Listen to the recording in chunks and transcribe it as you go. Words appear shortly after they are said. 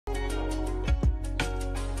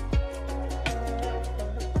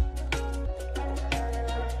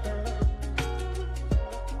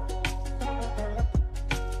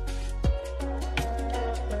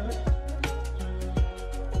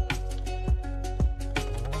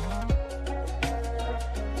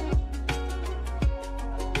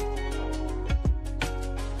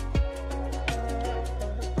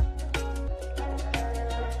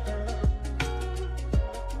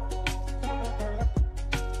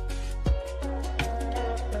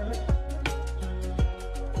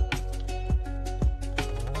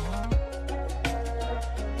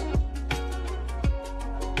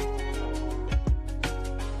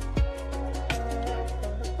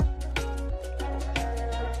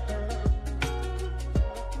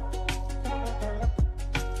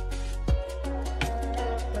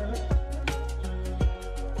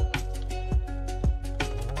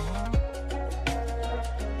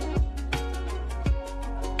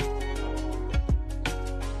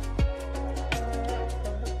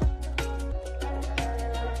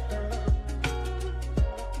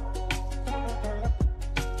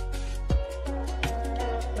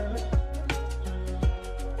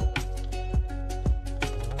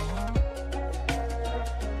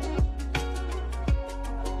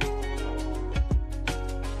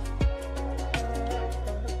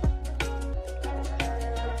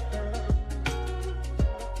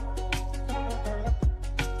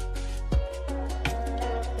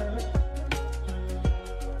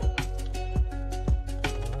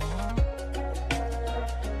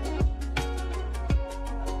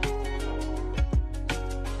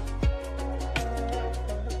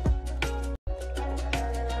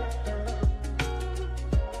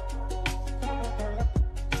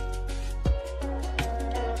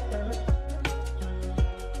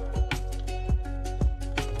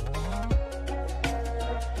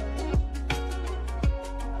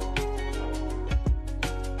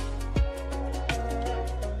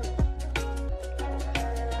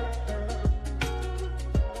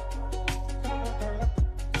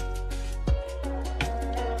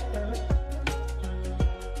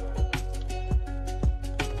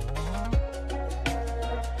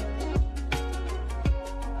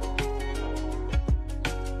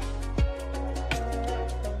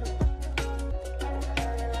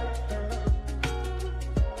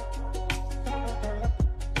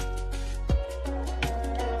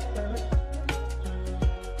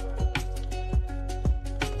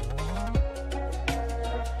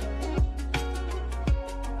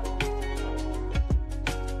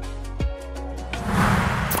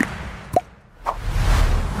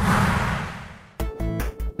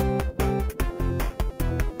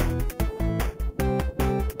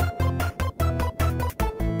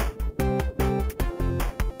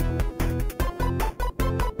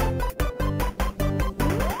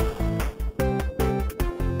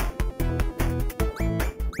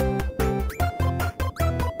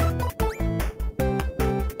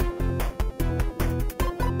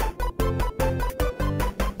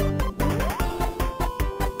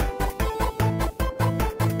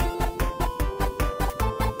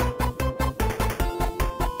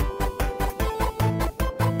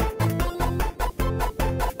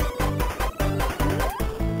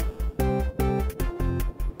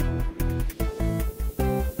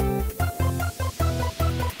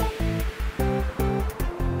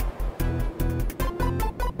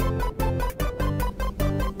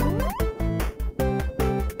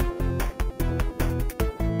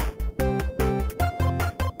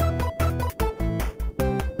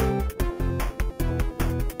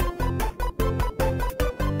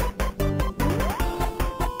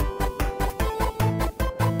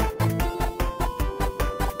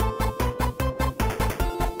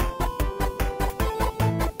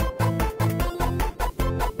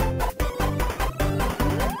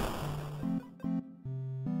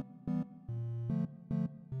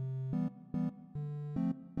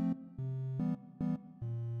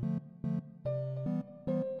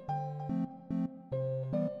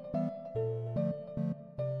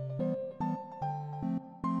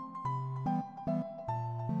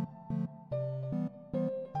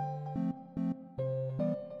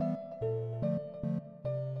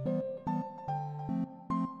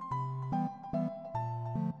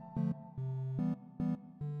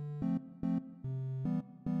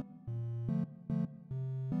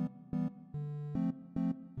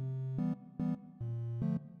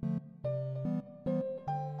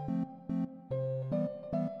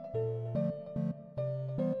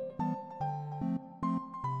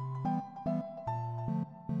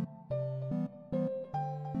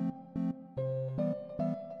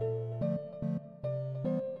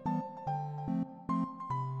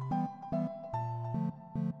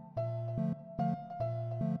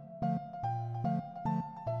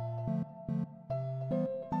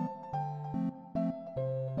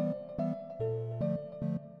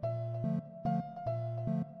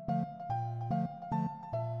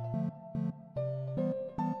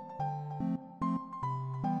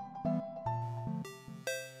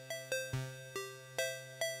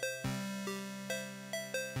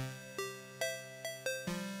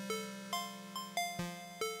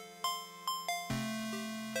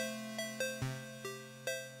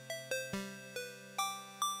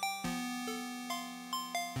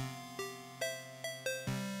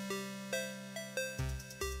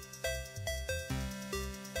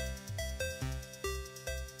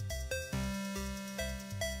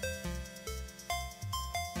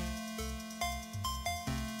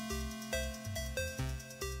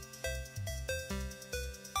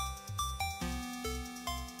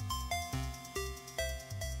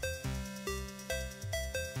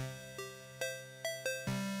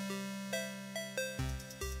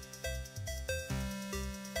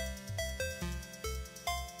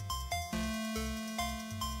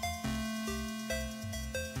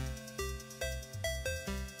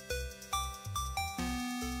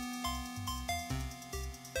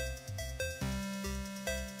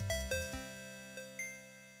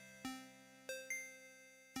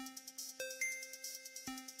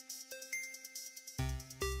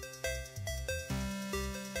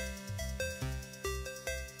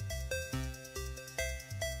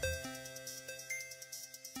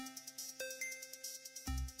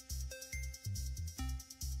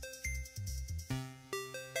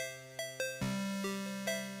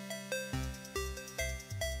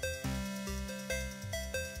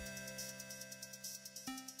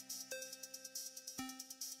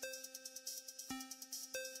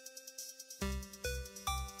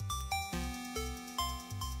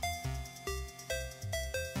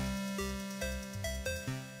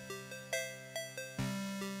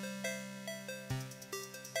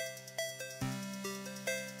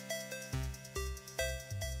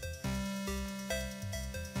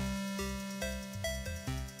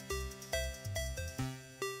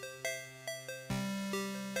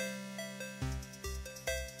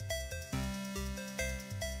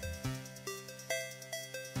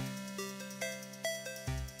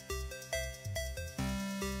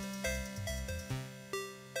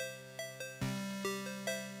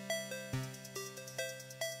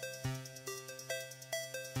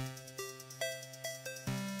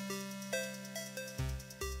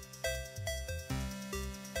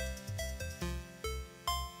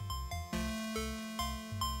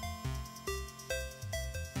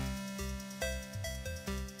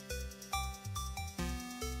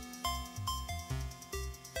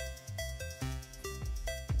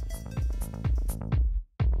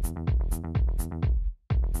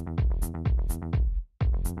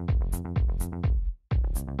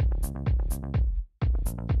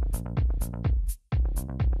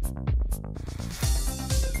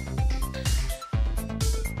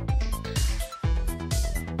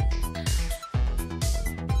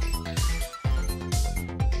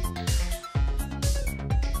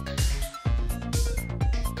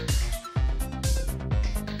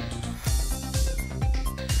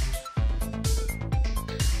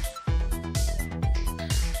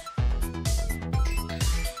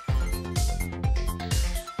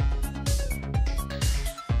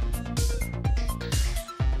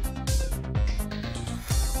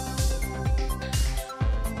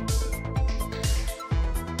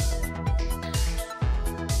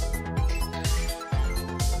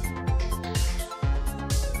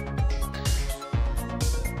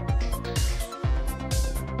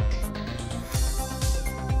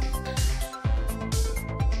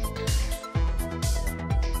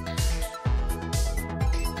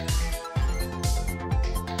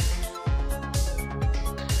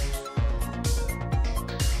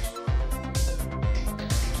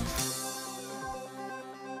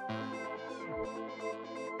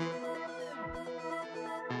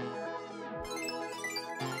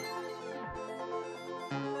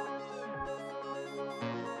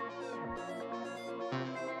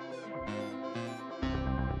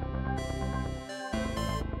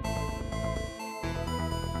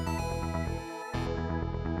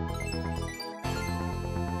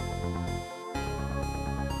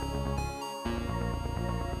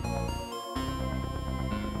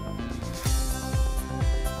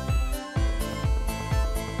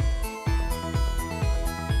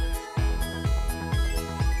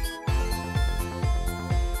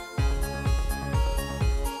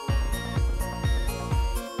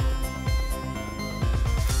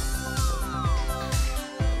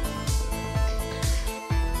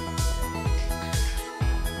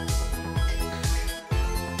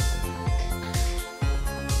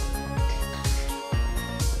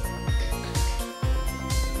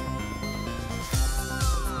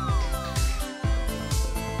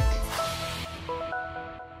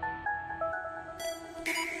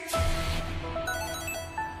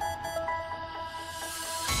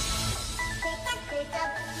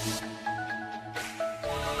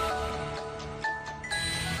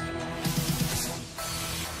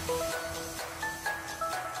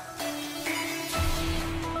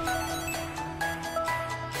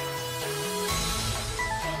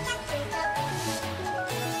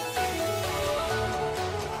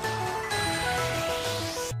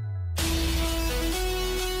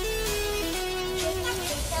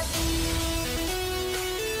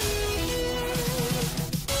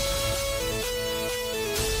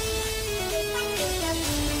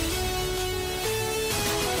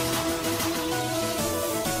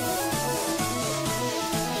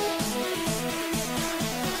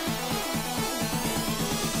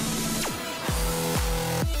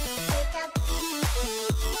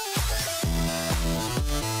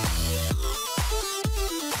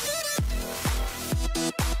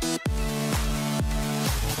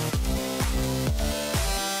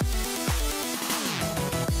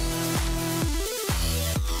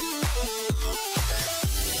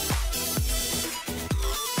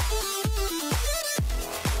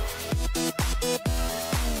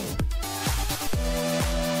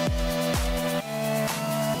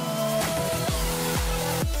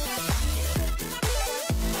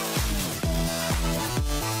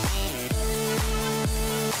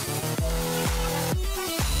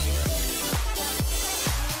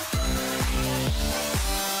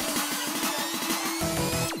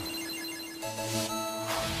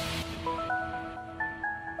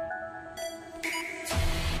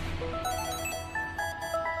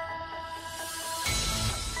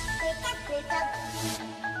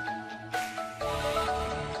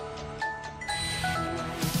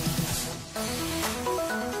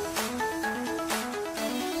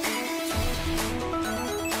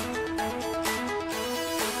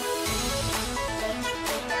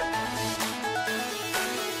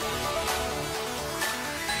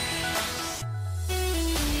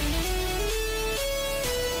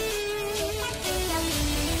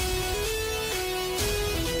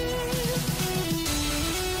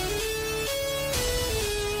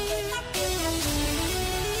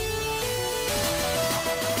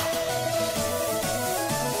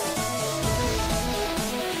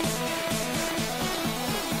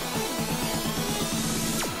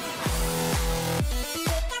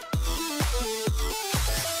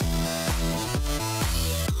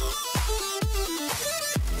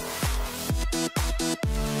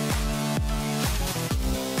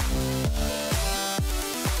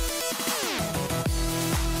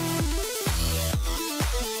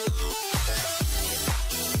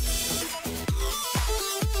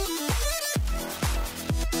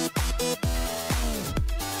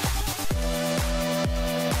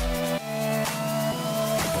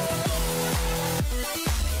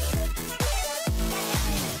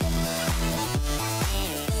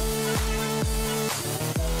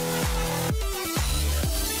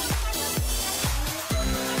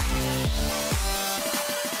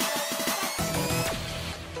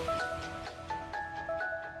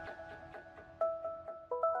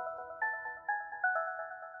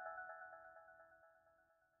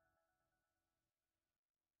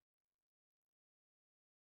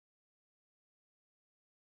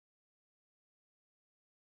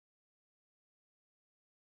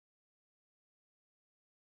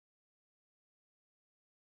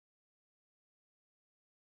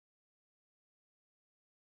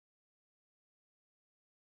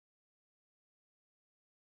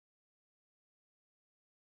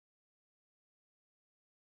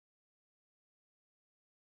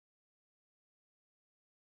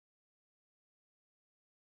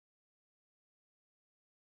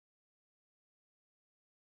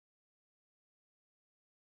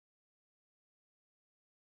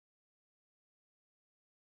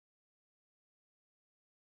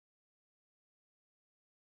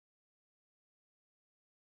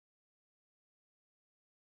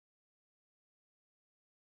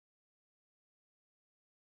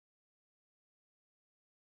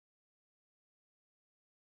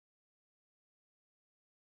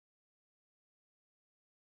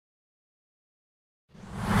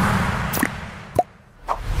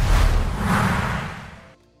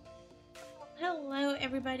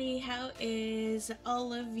everybody, how is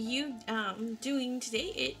all of you doing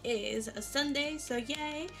today? It is a Sunday, so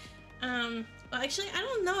yay. Well actually I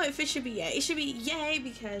don't know if it should be yay. It should be yay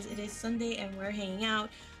because it is Sunday and we're hanging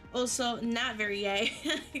out. Also not very yay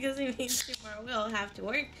because it means tomorrow we'll have to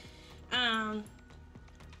work. I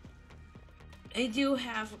do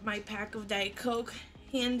have my pack of Diet Coke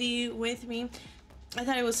handy with me. I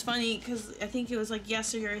thought it was funny because I think it was like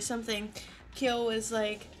yesterday or something. Kyo was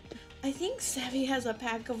like, I think Sevvy has a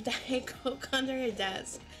pack of Diet Coke under her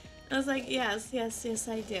desk. I was like, yes,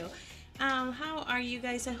 I do. How are you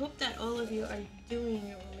guys? I hope that all of you are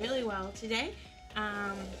doing really well today.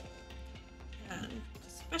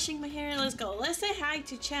 Just brushing my hair. Let's go. Let's say hi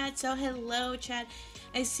to chat. So hello, chat.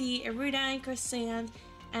 I see Erudi, Croissant,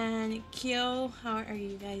 and Kyo. How are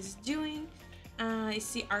you guys doing? I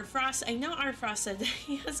see Arfrost. I know Arfrost said that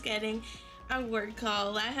he was getting a work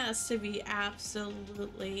call. That has to be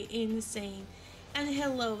absolutely insane. And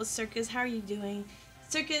hello, Circus. How are you doing?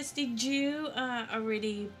 Circus, did you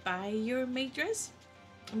already buy your maid dress?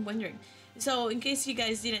 I'm wondering. So, in case you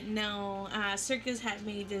guys didn't know, Circus had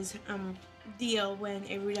made this deal when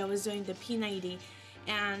Erudi was doing the P90,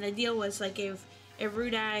 and the deal was like if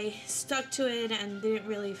Erudi stuck to it and didn't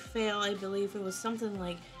really fail, I believe it was something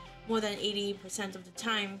like more than 80% of the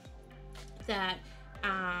time, that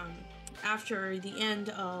after the end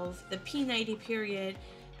of the P90 period,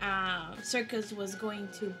 Circus was going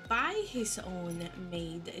to buy his own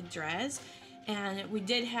maid dress. And we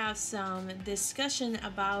did have some discussion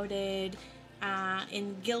about it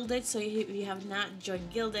in Gilded. So if you have not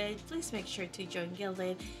joined Gilded, please make sure to join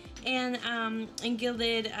Gilded. And in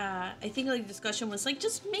Gilded, I think like the discussion was like,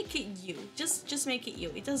 just make it you. Just make it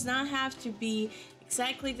you. It does not have to be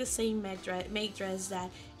exactly the same maid dress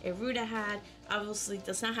that Erudi had. Obviously, it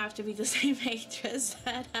does not have to be the same maid dress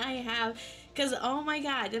that I have. Because oh my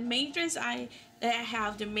god, the maid dress that I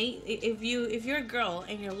have, the maid, if you're a girl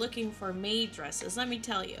and you're looking for maid dresses, let me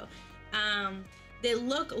tell you, they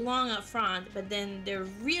look long up front, but then they're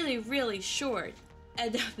really short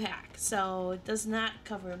at the back, so it does not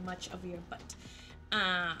cover much of your butt.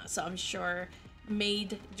 So I'm sure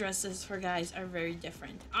maid dresses for guys are very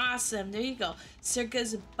different. That you go.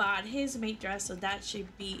 Circus bought his maid dress, so that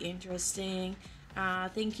should be interesting.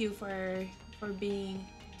 Thank you for doing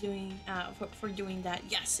that.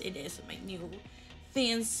 Yes, it is my new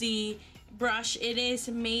fancy brush. It is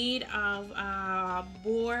made of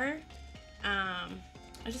boar. I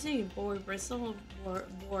just say boar bristle,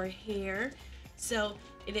 boar hair. So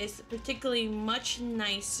it is particularly much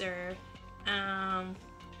nicer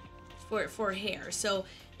for hair. So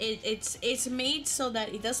it's made so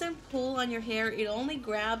that it doesn't pull on your hair. It only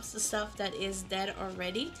grabs the stuff that is dead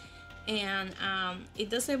already, and it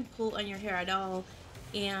doesn't pull on your hair at all.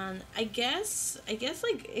 And I guess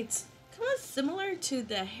like it's kind of similar to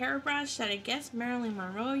the hairbrush that I guess Marilyn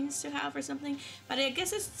Monroe used to have or something, but I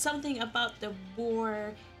guess it's something about the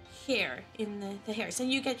boar hair in the hairs.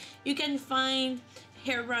 And you can find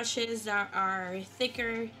hairbrushes that are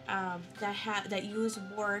thicker, that use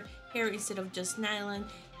boar hair instead of just nylon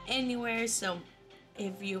anywhere. So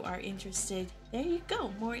if you are interested, there you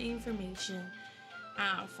go, more information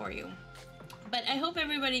for you. But I hope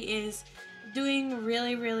everybody is doing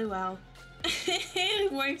really well.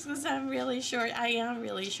 It works because I'm really short. I am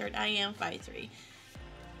really short. I am 5'3".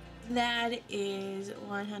 That is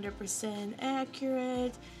 100%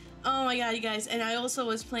 accurate. Oh my god, you guys. And I also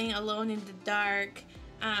was playing Alone in the Dark.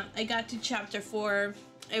 I got to chapter 4.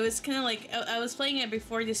 It was kind of like I was playing it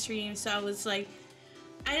before the stream, so I was like,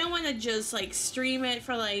 I don't want to just like stream it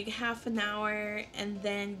for like half an hour and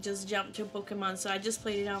then just jump to Pokemon. So I just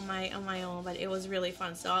played it on my own, but it was really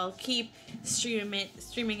fun. So I'll keep streaming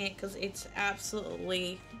it because it's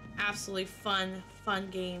absolutely fun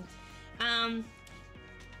game.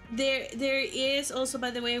 There is also,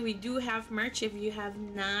 by the way, we do have merch. If you have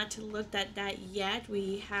not looked at that yet,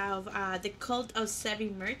 we have the Cult of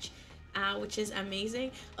Sevvy merch, which is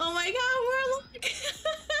amazing. Oh my god, Warlock!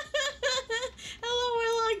 Hello,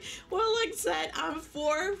 Warlock. Warlock said I'm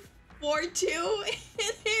 4'2",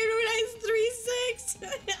 and Erudi's 3'6".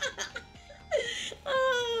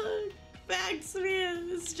 Oh, facts, man.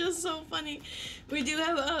 It's just so funny. We do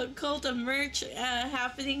have a Cult of merch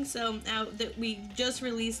happening. So that we just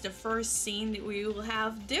released the first scene. We will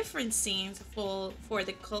have different scenes for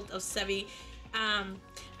the Cult of Sevvy.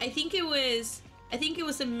 I think it was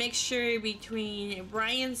a mixture between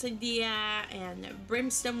Brian's idea and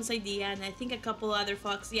Brimstone's idea, and I think a couple other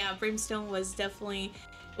folks. Yeah, Brimstone was definitely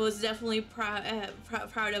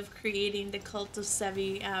proud of creating the Cult of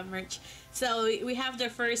Sevvy merch. So we have the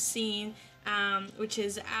first scene, which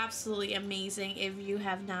is absolutely amazing. If you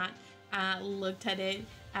have not looked at it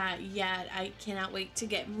yet. I cannot wait to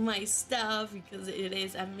get my stuff because it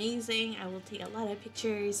is amazing. I will take a lot of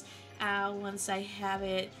pictures once I have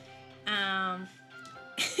it.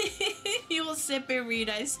 You will sip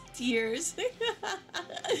Erudi's tears.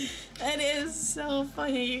 That is so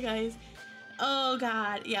funny, you guys. Oh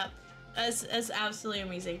god, yeah, that's absolutely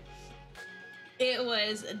amazing. It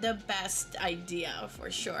was the best idea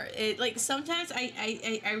for sure. It, like, sometimes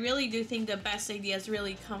I really do think the best ideas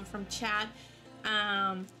really come from chat.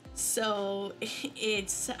 So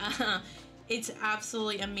it's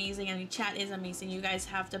absolutely amazing. I mean, chat is amazing. You guys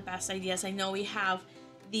have the best ideas. I know we have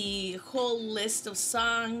the whole list of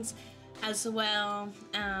songs as well.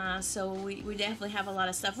 So we definitely have a lot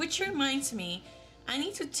of stuff, which reminds me, I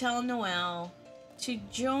need to tell Noelle to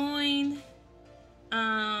join,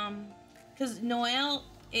 because Noelle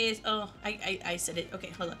is, oh, I said it.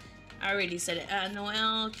 Okay, hold on. I already said it.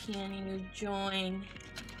 Noelle, can you join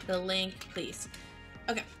the link, please?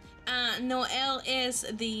 Okay. Noelle is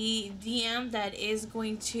the DM that is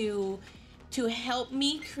going to help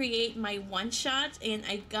me create my one-shot, and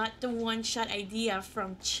I got the one-shot idea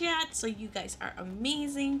from chat, so you guys are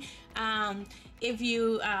amazing. If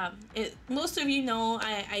you, most of you know,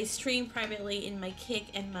 I stream privately in my Kick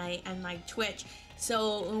and my Twitch.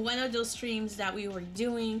 So one of those streams that we were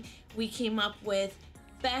doing, we came up with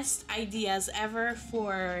best ideas ever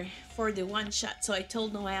for the one-shot. So I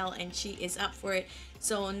told Noelle, and she is up for it.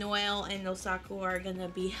 So Noelle and Osaku are gonna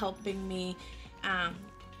be helping me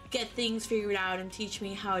get things figured out and teach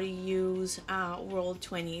me how to use World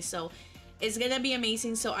 20. So it's gonna be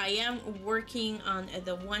amazing. So I am working on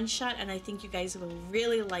the one shot, and I think you guys will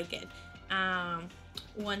really like it,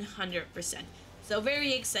 100%. So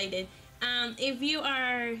very excited. If you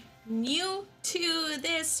are new to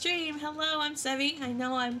this stream, hello, I'm Sevvy. I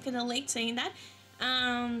know I'm kinda late saying that.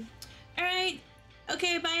 Alright,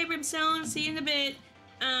 okay, bye Brimstone, see you in a bit.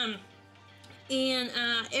 And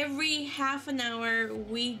every half an hour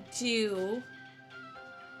we do,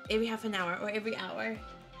 every half an hour or every hour,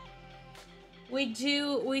 we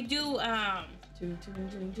do let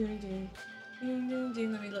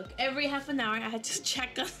me look. Every half an hour, I had to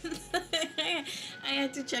check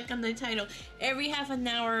on the title. Every half an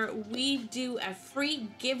hour we do a free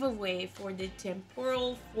giveaway for the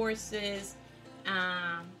Temporal Forces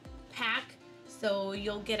pack. So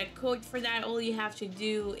you'll get a code for that. All you have to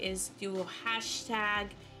do is do a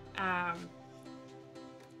hashtag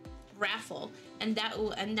raffle, and that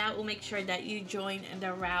will make sure that you join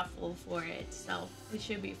the raffle for it. So it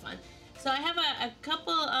should be fun. So I have a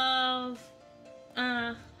couple of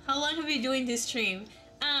how long have you doing this stream?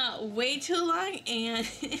 Way too long, and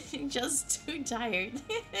just too tired.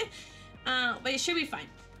 But it should be fine.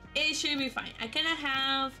 It should be fine. I kind of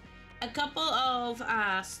have a couple of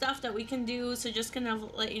stuff that we can do, so just kind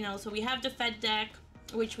of let you know. So we have the FedDeck,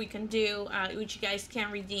 which we can do, which you guys can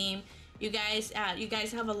redeem. You guys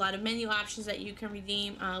have a lot of menu options that you can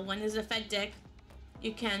redeem. One is a FedDeck.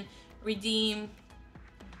 You can redeem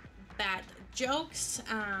bad jokes.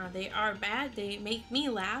 They are bad. They make me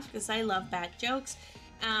laugh because I love bad jokes.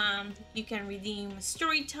 You can redeem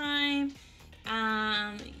story time.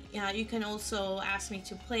 Yeah, you can also ask me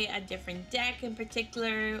to play a different deck in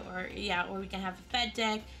particular, or we can have a Fed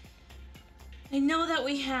deck. I know that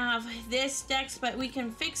we have this decks, but we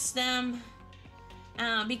can fix them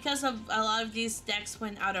because of a lot of these decks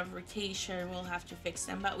went out of rotation. We'll have to fix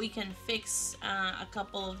them, but we can fix a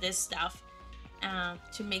couple of this stuff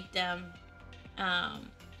to make them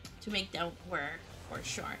work for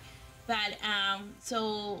sure. But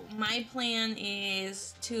so my plan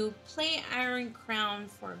is to play Iron Crown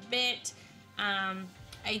for a bit.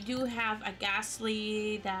 I do have a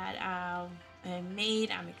Ghastly that I made.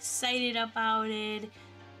 I'm excited about it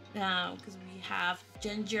because we have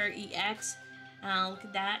Ginger EX. Look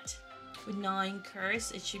at that with Gnawing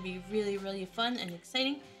Curse. It should be really, really fun and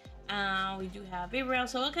exciting. We do have Baby,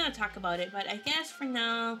 so we're gonna talk about it. But I guess for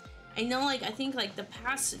now, I know, I think the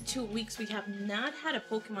past 2 weeks we have not had a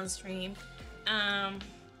Pokemon stream.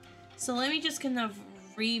 So let me just kind of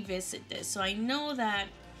revisit this. So I know that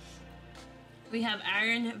we have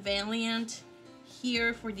Iron Valiant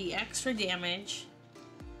here for the extra damage.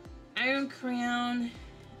 Iron Crown,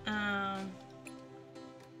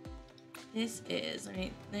 this is, let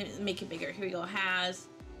me make it bigger. Here we go. Has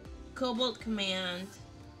Cobalt Command.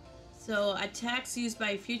 So attacks used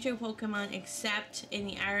by future Pokemon except in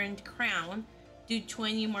the Iron Crown do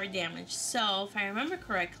 20 more damage. So if I remember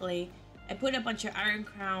correctly, I put a bunch of Iron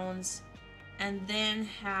Crowns and then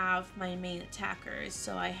have my main attackers.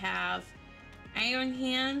 So I have Iron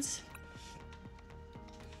Hands.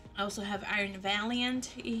 I also have Iron Valiant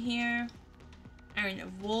here.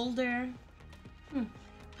 Iron Boulder.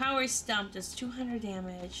 Power Stomp does 200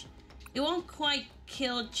 damage. It won't quite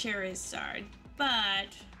kill Charizard, but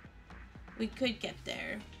we could get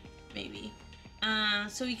there, maybe.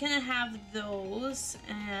 So we kind of have those,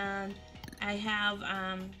 and I have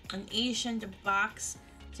an Ancient Box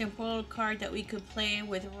temporal card that we could play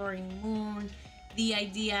with Roaring Moon. The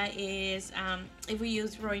idea is if we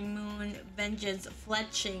use Roaring Moon Vengeance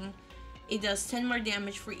Fletching, it does 10 more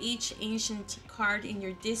damage for each ancient card in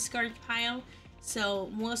your discard pile. So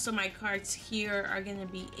most of my cards here are gonna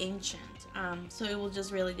be ancient. So it will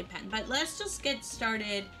just really depend. But let's just get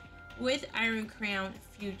started with Iron Crown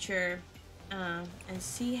Future and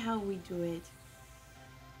see how we do it.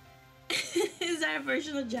 Is that a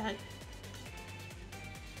version of Jack?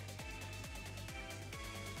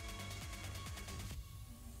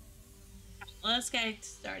 Let's get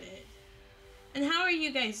started. And how are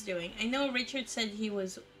you guys doing? I know Richard said he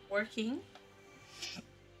was working.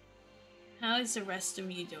 How is the rest of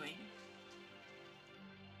you doing?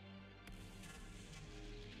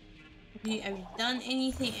 Have you done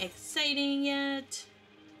anything exciting yet?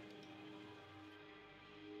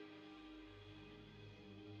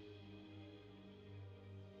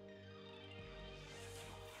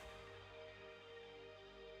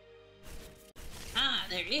 Ah,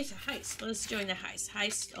 there is a heist. Let's join the heist.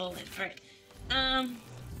 Heist all in. Alright.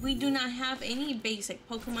 We do not have any basic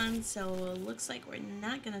Pokemon, so it looks like we're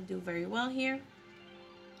not gonna do very well here.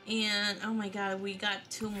 And oh my god, we got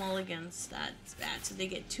 2 mulligans. That's bad. So they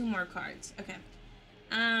get 2 more cards. Okay.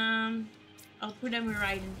 I'll put them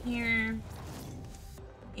right in here.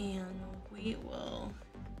 And we will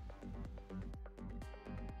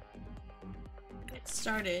get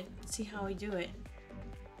started. See how we do it.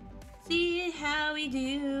 See how we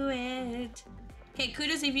do it. Okay,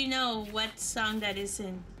 kudos if you know what song that is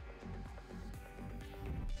in.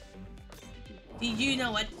 Did you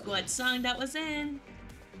know what song that was in?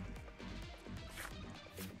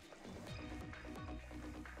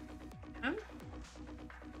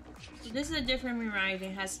 So this is a different variety.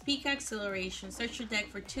 It has peak acceleration. Search your deck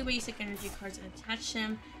for 2 basic energy cards and attach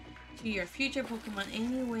them to your future Pokemon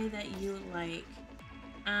any way that you like.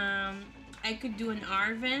 I could do an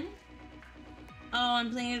Arven. Oh, I'm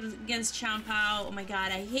playing against Champao. Oh my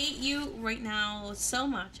god, I hate you right now so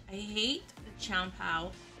much. I hate the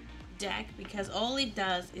Champao deck because all it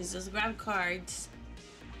does is just grab cards.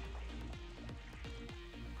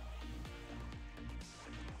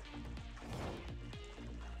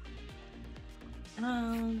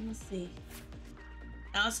 Let's see.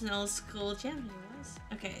 That was an old school champion, was.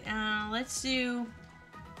 Okay, let's do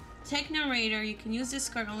Techno Raider. You can use this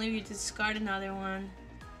card only if you discard another one.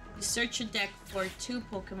 You search your deck for 2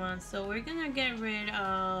 Pokemon. So we're gonna get rid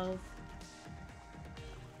of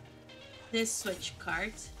this switch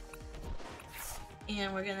card.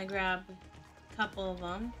 And we're gonna grab a couple of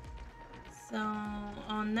them. So,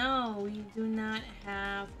 oh no, we do not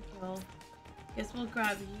have, well, guess we'll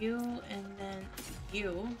grab you and then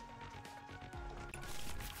you.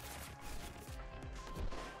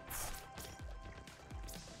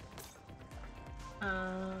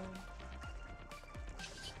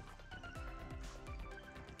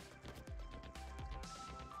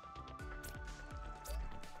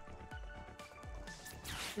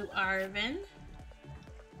 To Arven.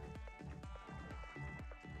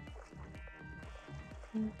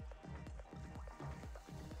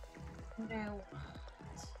 What I want.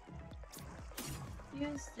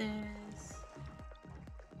 Use this.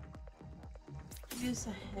 Use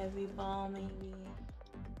a heavy ball maybe.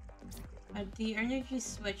 The energy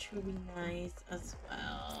switch would be nice as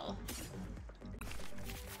well.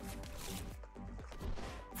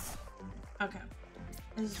 Okay.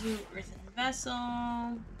 Let's do Earthen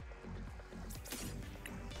Vessel.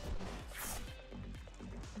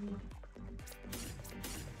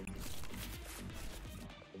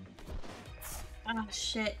 Oh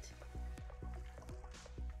shit.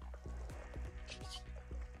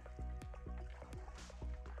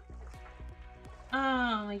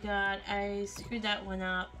 Oh my god, I screwed that one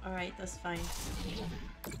up. Alright, that's fine.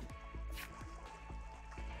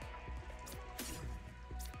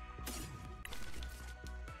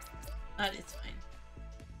 That is fine.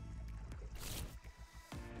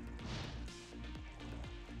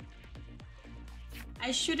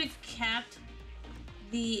 I should have kept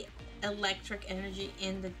the electric energy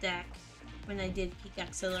in the deck when I did peak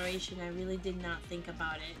acceleration. I really did not think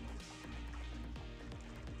about it.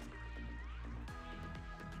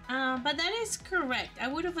 But that is correct. I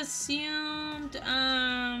would have assumed,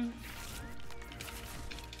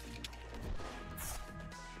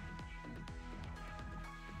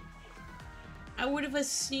 I would have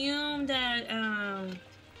assumed that,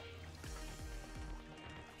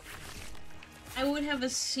 I would have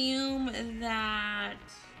assumed that,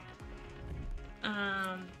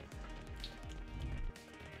 okay,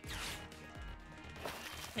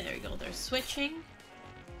 there we go, they're switching.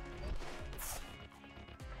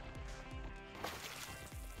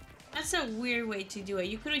 That's a weird way to do it.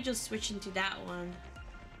 You could have just switched into that one.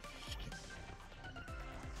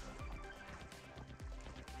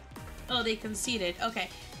 Oh, they conceded. Okay.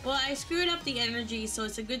 Well, I screwed up the energy, so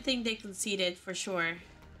it's a good thing they conceded for sure.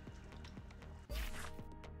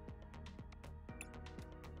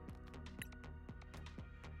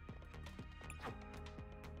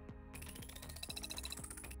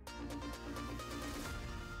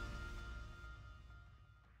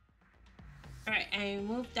 Alright, I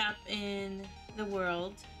moved up in the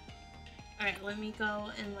world. Alright, let me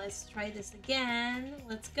go and let's try this again.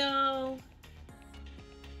 Let's go.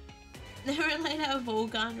 Never let a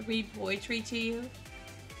Vogon read poetry to you?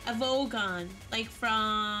 A Vogon, like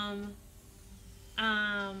from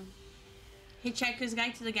Hitchhiker's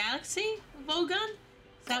Guide to the Galaxy? Vogon?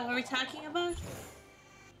 Is that what we're talking about?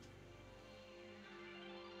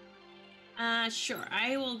 Sure,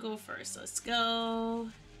 I will go first. Let's go.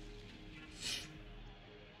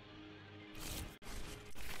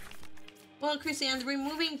 Well, Christian,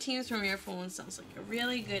 removing teams from your phone sounds like a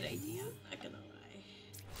really good idea. I'm not gonna lie.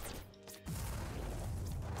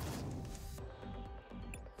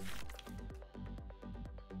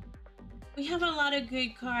 We have a lot of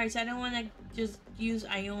good cards. I don't want to just use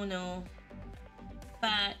Iono,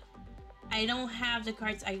 but I don't have the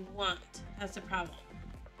cards I want. That's the problem.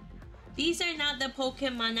 These are not the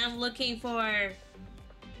Pokemon I'm looking for.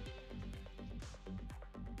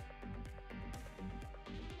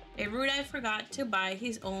 Erudi forgot to buy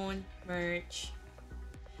his own merch.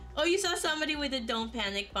 Oh, you saw somebody with a Don't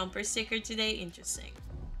Panic bumper sticker today? Interesting.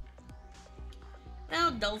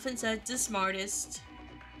 Well, Dolphin said the smartest.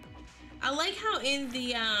 I like how in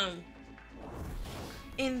the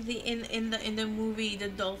movie the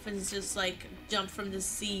dolphins just like jumped from the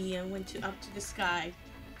sea and went up to the sky.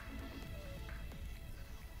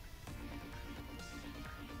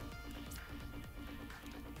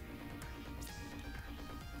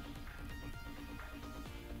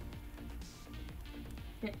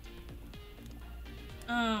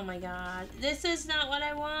 Oh my god, this is not what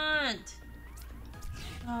I want.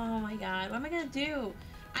 Oh my god, what am I gonna do?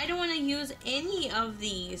 I don't want to use any of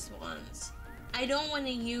these ones. I don't want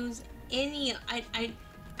to use any. I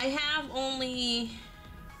have only,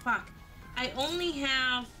 fuck. I only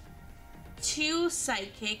have 2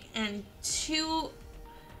 Psychic and 2,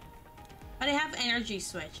 but I have Energy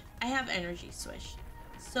Switch. I have Energy Switch.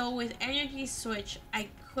 So with Energy Switch, I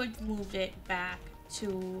could move it back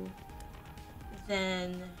to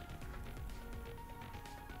then.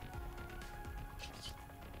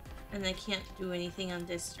 And I can't do anything on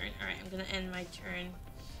this turn. Alright, I'm gonna end my turn.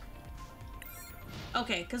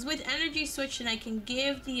 Okay, because with Energy Switch, then I can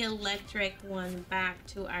give the electric one back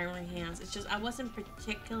to Iron Hands. It's just, I wasn't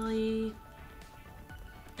particularly...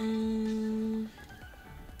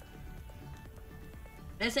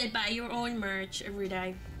 Let's say buy your own merch,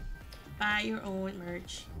 Erudi. Buy your own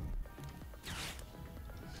merch.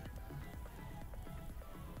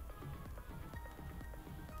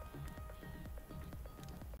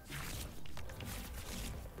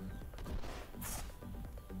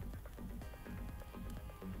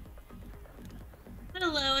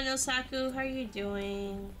 Hello, Anosaku. How are you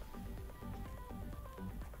doing?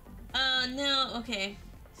 No. Okay.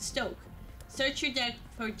 Stoke. Search your deck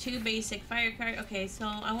for 2 basic fire card. Okay, so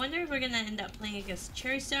I wonder if we're gonna end up playing against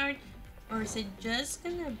Charizard, or is it just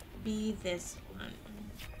gonna be this one?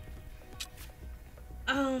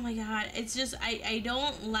 Oh my god. It's just, I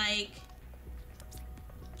don't like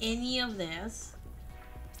any of this.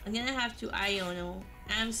 I'm gonna have to Iono.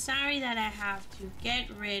 I'm sorry that I have to get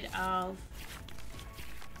rid of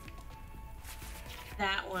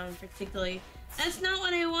that one particularly. That's not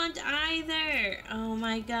what I want either. Oh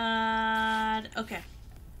my god. Okay.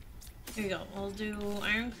 Here we go. We'll do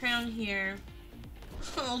Iron Crown here.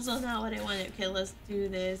 Also not what I wanted. Okay, let's do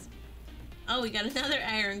this. Oh, we got another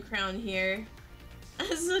Iron Crown here.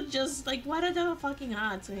 This is just like, what are the fucking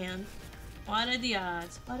odds, man? What are the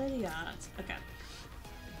odds? What are the odds? Okay.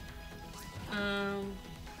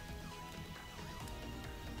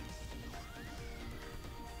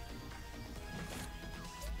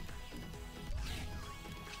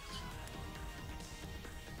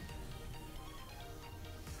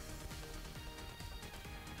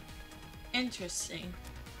 Interesting.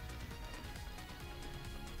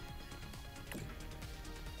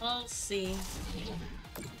 We'll see.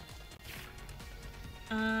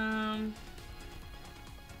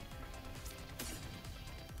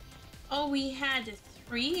 Oh, we had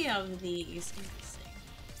 3 of these. Interesting.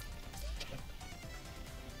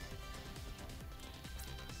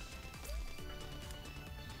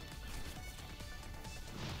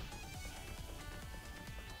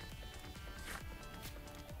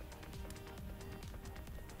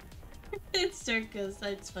 It's circus.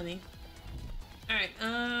 That's funny. All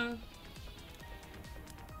right.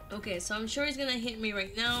 Okay, so I'm sure he's gonna hit me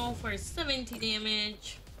right now for 70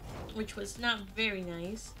 damage, which was not very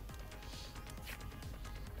nice.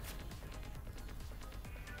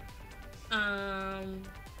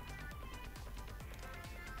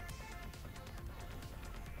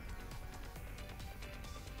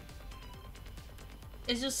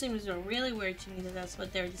 It just seems really weird to me that that's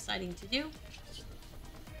what they're deciding to do.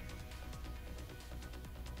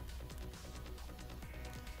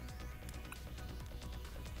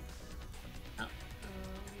 Oh,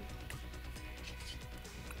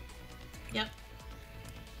 yep.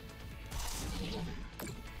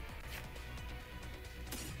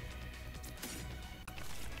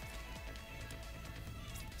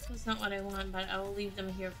 That's not what I want, but I will leave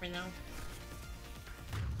them here for now.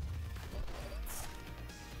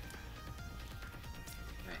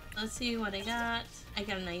 Let's see what I got. I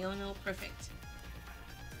got an Iono, perfect.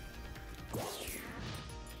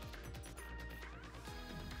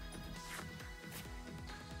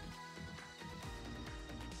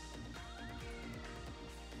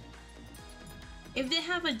 If they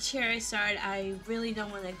have a Charizard, I really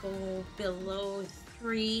don't want to go below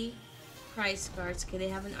 3 price cards. Okay, they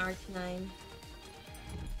have an Arcanine,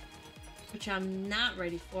 which I'm not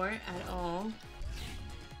ready for at all.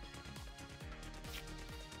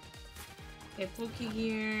 Okay,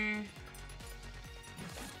 Pokegear.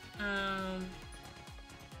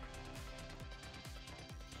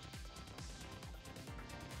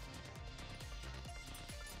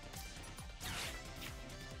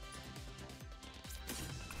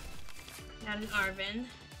 Got an Arven.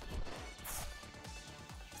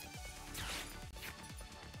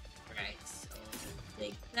 Right, so I'll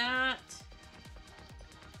take that.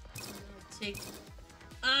 I'll take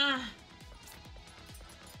that.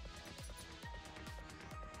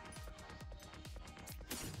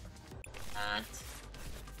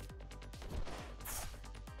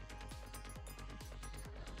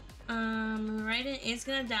 Raiden is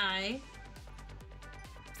gonna die.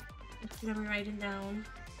 It's gonna be Raiden down.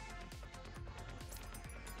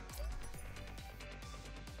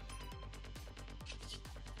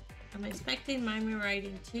 I'm expecting my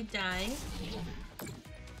Raiden to die.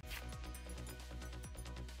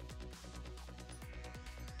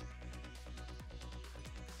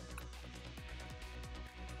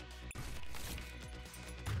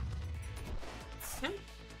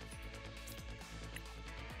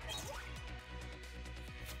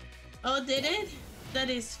 Oh, did it? That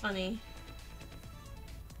is funny.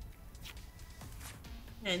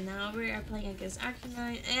 And now we are playing against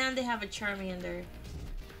Arcanine, and they have a Charmander.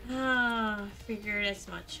 Ah, figured as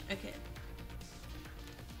much. Okay.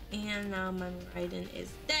 And now my Raiden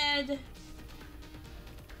is dead.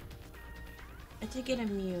 I did get a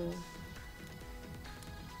Mew.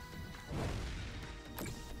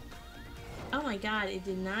 Oh my god, it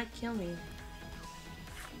did not kill me.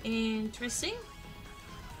 Interesting.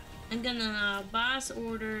 I'm gonna boss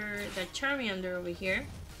order the Charmander over here.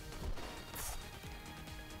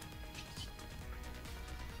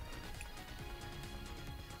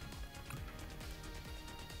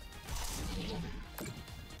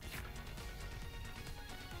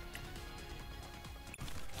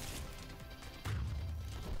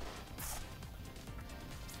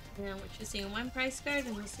 Now we're choosing 1 price card,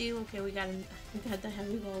 and we'll see. Okay, we got the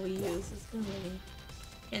heavy ball we use. It's gonna be.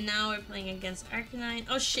 And now we're playing against Arcanine.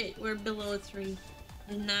 Oh shit, we're below 3.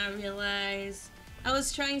 Did not realize. I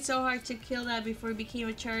was trying so hard to kill that before it became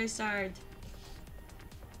a Charizard.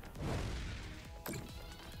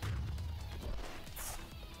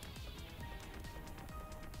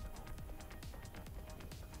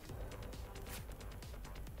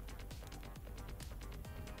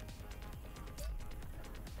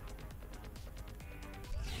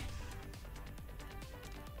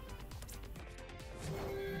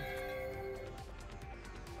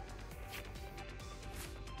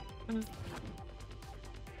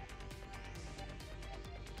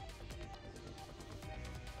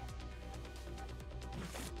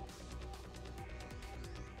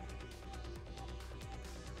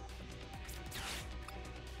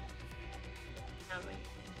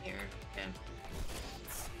 Here, okay.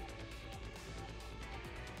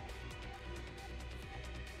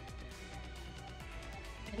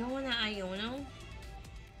 I don't want an Iono.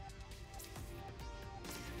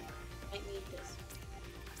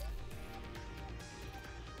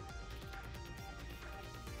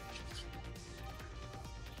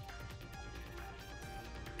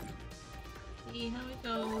 See how it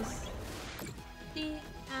goes. See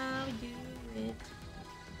how we do it.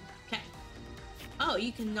 Okay. Oh,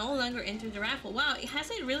 you can no longer enter the raffle. Wow, it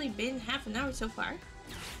hasn't really been half an hour so far.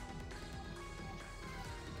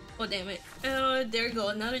 Oh, damn it. Oh, there you go.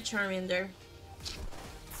 Another Charmander.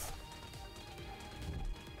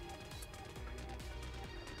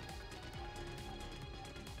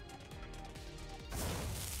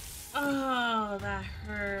 Oh, that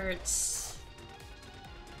hurts.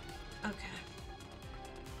 Okay.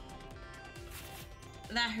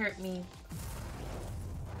 That hurt me.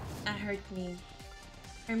 That hurt me.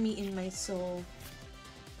 Hurt me in my soul.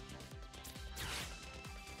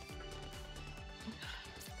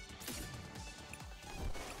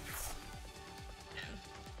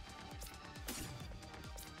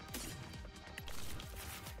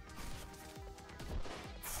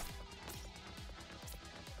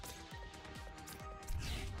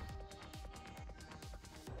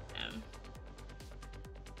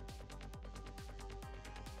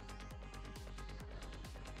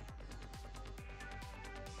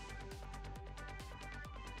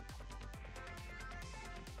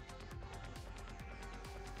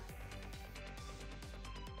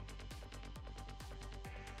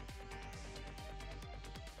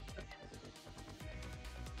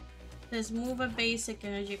 Let's move a basic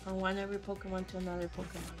energy from one of your Pokemon to another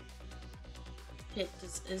Pokemon. Shit,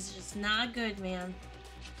 this is just not good, man.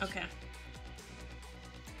 Okay.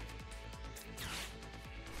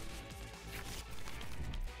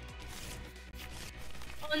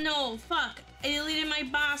 Oh no, fuck! I deleted my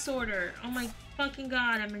boss order! Oh my fucking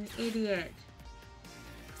god, I'm an idiot.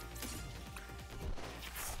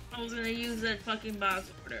 I was gonna use that fucking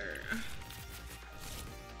boss order.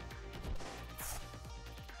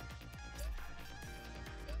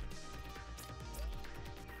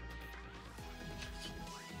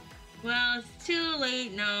 Well, it's too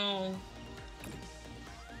late now.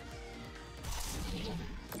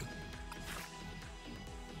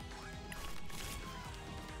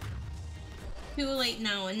 Too late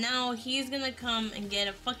now, and now he's gonna come and get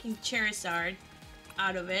a fucking Charizard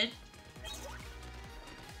out of it.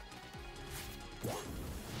 Oh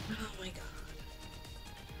my god.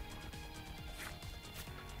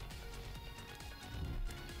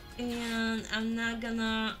 And I'm not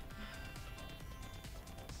gonna...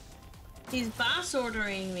 He's boss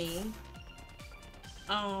ordering me.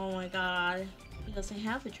 Oh my god. He doesn't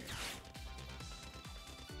have a trick.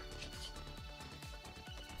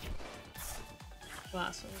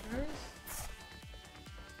 Boss orders.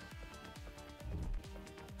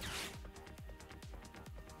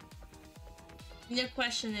 The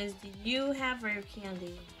question is, do you have rare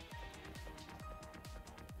candy?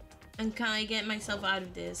 And can I get myself out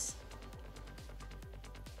of this?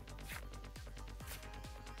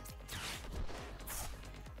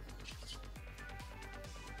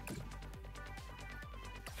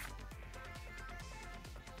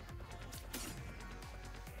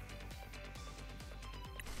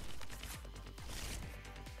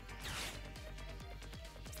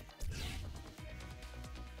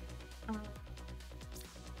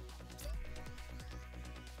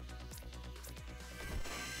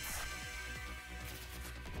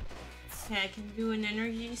 Okay, I can do an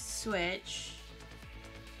energy switch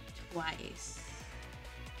twice.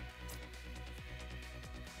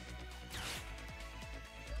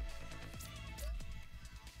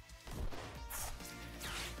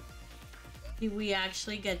 Did we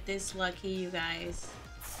actually get this lucky, you guys?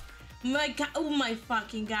 My god, oh my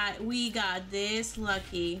fucking god, we got this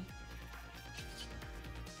lucky.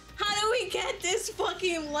 How do we get this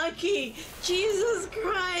fucking lucky? Jesus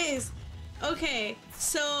Christ! Okay,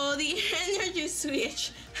 so the energy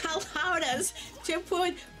switch allowed us to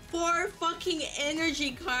put 4 fucking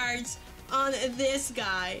energy cards on this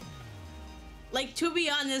guy. Like, to be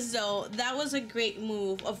honest though, that was a great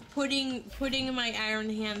move of putting my Iron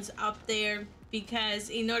Hands up there, because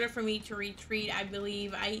in order for me to retreat, I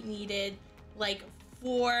believe I needed like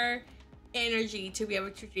 4 energy to be able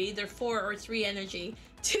to retreat, either 4 or 3 energy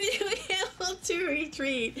to be able to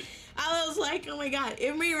retreat. I was like, oh my god,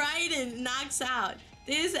 if Miraidon knocks out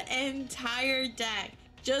this entire deck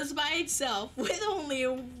just by itself with only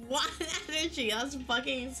 1 energy, that's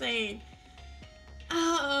fucking insane.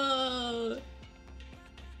 Oh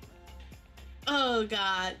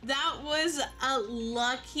god, that was a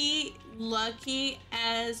lucky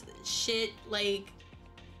as shit, like,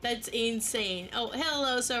 that's insane. Oh,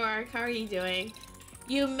 hello Sark, how are you doing?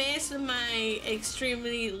 You missed my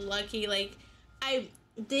extremely lucky, like, I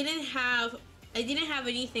didn't have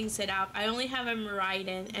anything set up. I only have a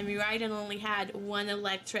Miraidon, and Miraidon only had 1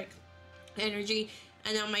 electric energy,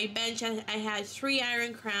 and on my bench I had 3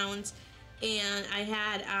 Iron Crowns, and I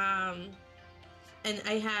had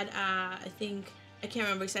I think I can't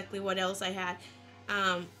remember exactly what else I had,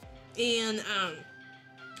 and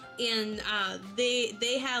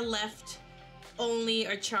they had left only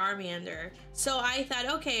a Charmander. So I thought,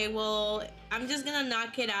 okay, well, I'm just gonna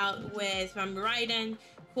knock it out with Raiden,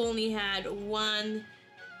 who only had one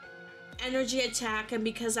energy attack, and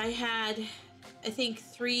because I had, I think,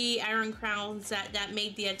 3 Iron Crowns that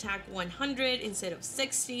made the attack 100 instead of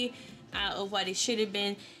 60 of what it should have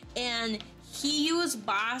been, and he used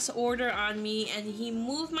boss order on me, and he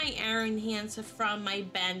moved my Iron Hands from my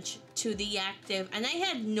bench to the active, and I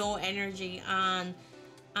had no energy on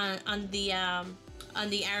the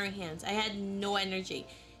Iron Hands. I had no energy,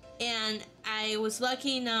 and I was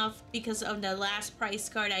lucky enough because of the last price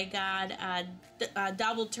card I got a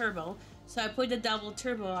double turbo. So I put the double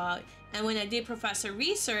turbo out, and when I did Professor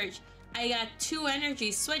Research, I got 2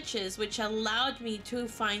 energy switches, which allowed me to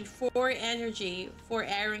find 4 energy for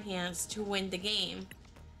Iron Hands to win the game.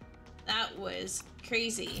 That was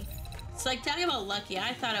crazy. It's like, talking about lucky,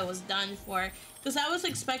 I thought I was done for, because I was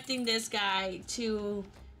expecting this guy to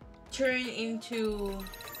turn into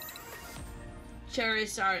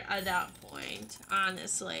Charizard at that point,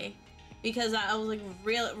 honestly, because I was like,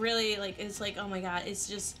 really, like, it's like, oh my god, it's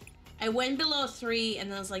just, I went below 3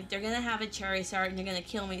 and I was like, they're gonna have a Charizard and they're gonna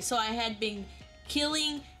kill me. So I had been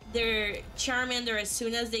killing their Charmander as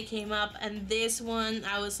soon as they came up, and this one,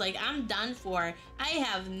 I was like, I'm done for. I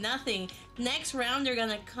have nothing. Next round, they're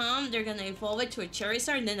gonna come, they're gonna evolve it to a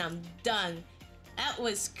Charizard, and then I'm done. That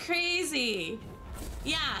was crazy.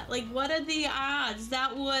 Yeah, like, what are the odds?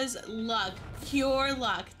 That was luck. Pure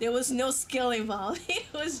luck. There was no skill involved. It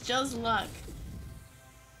was just luck.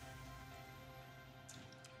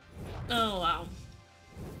 Oh, wow.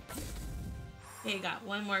 Okay, got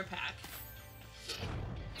one more pack.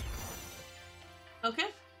 Okay.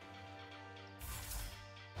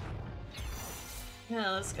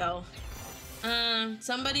 Yeah, let's go.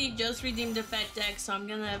 Somebody just redeemed the FedDeck, so I'm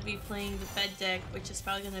gonna be playing the FedDeck, which is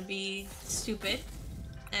probably gonna be stupid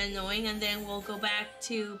and annoying, and then we'll go back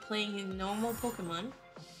to playing normal Pokemon.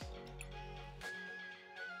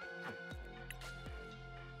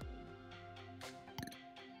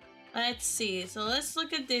 Let's see, so let's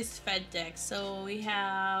look at this FedDeck. So we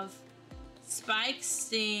have Spike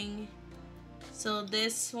Sting. So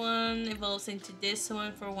this one evolves into this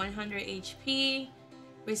one for 100 HP.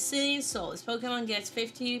 Resilient Soul. This Pokemon gets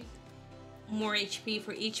 50 more HP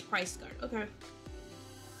for each price card. Okay.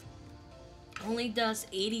 Only does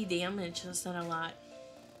 80 damage, that's not a lot.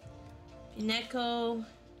 Pinecco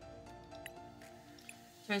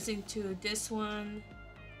turns into this one.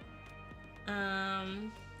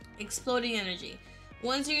 Exploding Energy.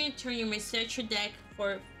 Once you're in your turn, you may search your deck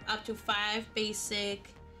for up to 5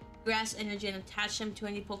 basic grass energy and attach them to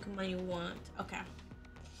any Pokemon you want. Okay.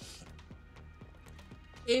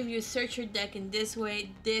 If you search your deck in this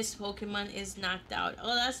way, this Pokemon is knocked out.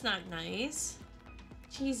 Oh, that's not nice.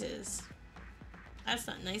 Jesus. That's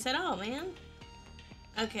not nice at all, man.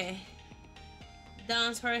 Okay.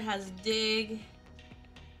 Downsword has Dig.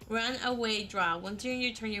 Run away, draw. Once you're in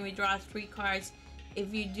your turn, you may draw 3 cards.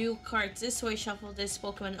 If you do cards this way, shuffle this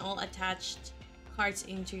Pokemon all attached cards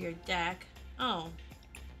into your deck. Oh.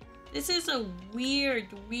 This is a weird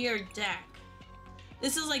deck.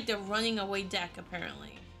 This is like the running away deck,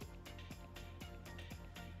 apparently.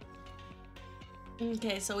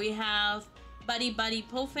 Okay, so we have Buddy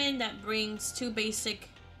Puffin that brings 2 basic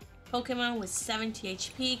Pokemon with 70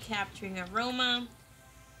 HP, capturing Aroma,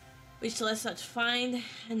 which lets us find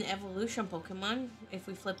an evolution Pokemon if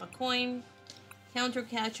we flip a coin. Counter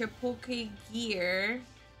Catcher, Pokegear.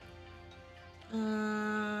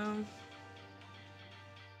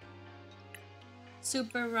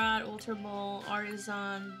 Super Rod, Ultra Ball,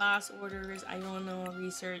 Artisan, Boss Orders, Iono,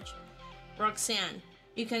 Research, Roxanne.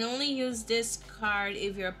 You can only use this card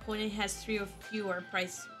if your opponent has 3 or fewer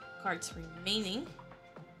prize cards remaining.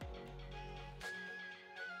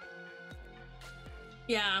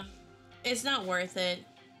 Yeah, it's not worth it.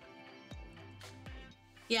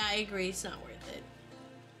 Yeah, I agree, it's not worth it.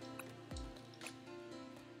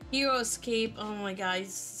 Hero Escape, oh my god,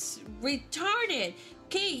 it's retarded.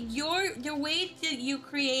 Okay, your way that you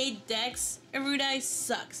create decks, Erudi,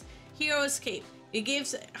 sucks. Hero Escape, it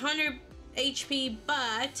gives 100 HP,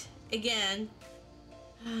 but again,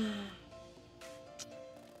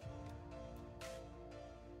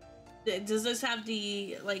 does this have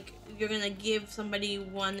the, like, you're gonna give somebody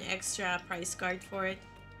 1 extra price card for it?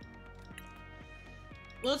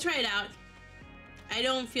 We'll try it out. I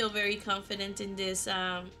don't feel very confident in this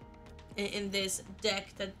in this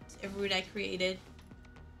deck that Erudi created.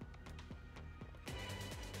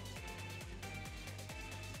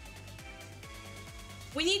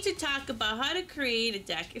 We need to talk about how to create a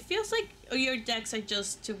deck. It feels like your decks are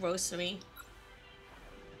just too roastery.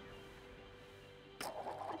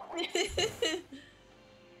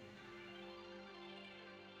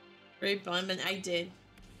 Great Bond, I did.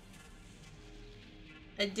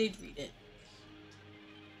 I did read it.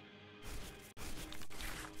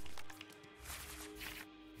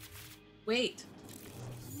 Wait.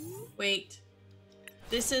 Wait.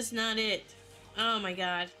 This is not it. Oh my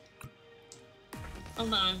god.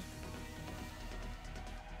 Hold on.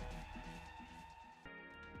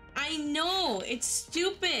 I know! It's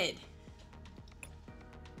stupid!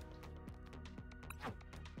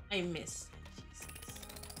 I missed. Jesus.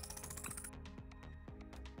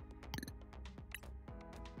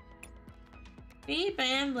 Be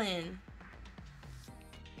Bamblin.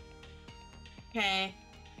 Okay.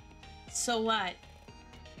 So what?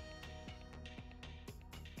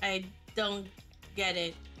 I don't get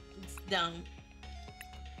it. It's dumb.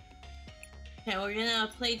 Okay, we're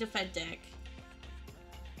gonna play the FedDeck.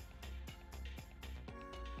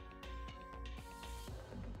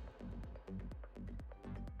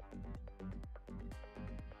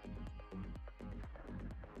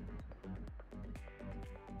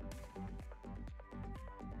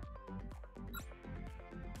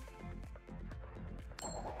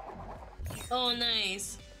 Oh,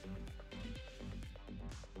 nice.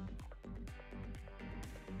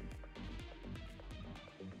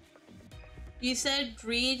 You said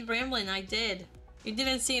read Ramblin', I did. You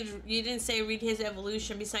didn't say read his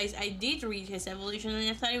evolution. Besides, I did read his evolution and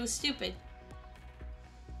I thought it was stupid.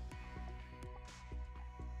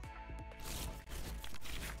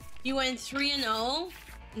 You went 3-0?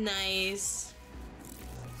 Nice.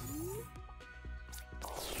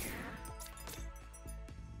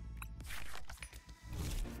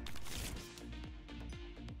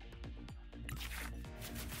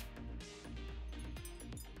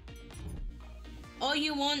 Oh,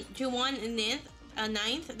 you won a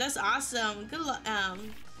ninth? That's awesome. Good luck.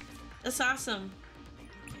 That's awesome.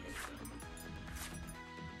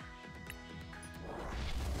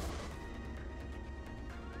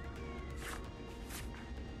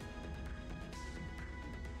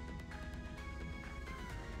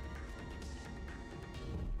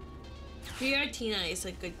 Giratina is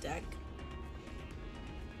a good deck.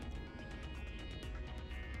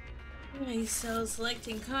 Okay, so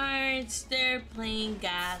selecting cards, they're playing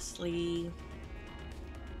Ghastly.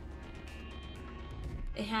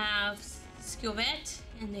 They have Skiovet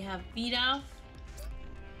and they have Beat Off.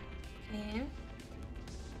 Okay.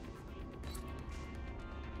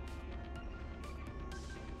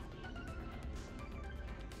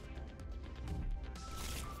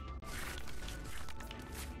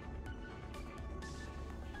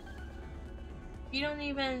 You don't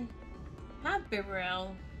even have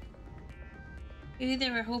Bibarel. Maybe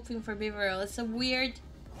they were hoping for Bibarel. It's a weird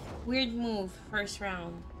move first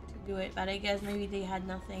round to do it, but I guess maybe they had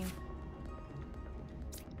nothing.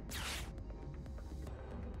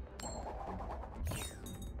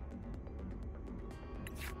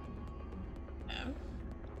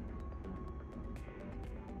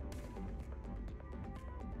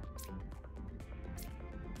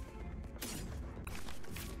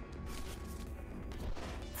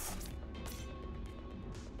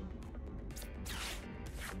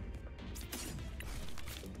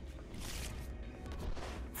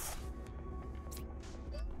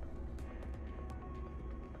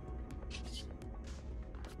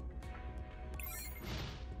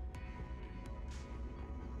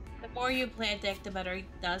 The more you play a deck, the better it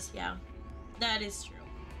does, yeah. That is true.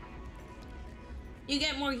 You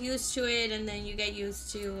get more used to it, and then you get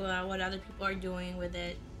used to what other people are doing with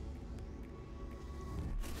it.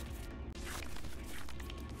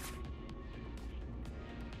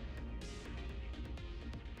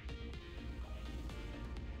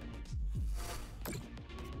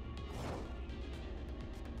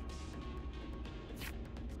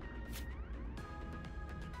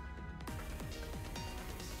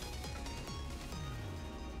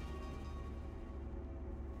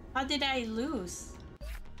 How did I lose?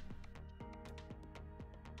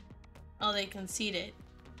 Oh, they conceded.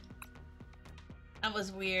 That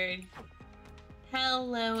was weird.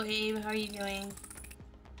 Hello, Abe. How are you doing?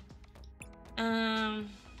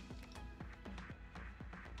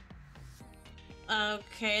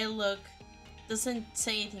 Okay, look. Doesn't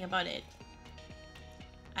say anything about it.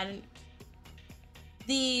 I don't...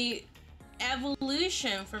 The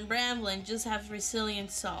evolution from Bramblin just have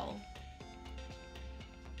Resilient Soul.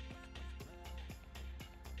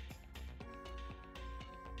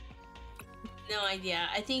 No idea.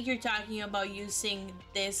 I think you're talking about using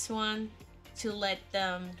this one to let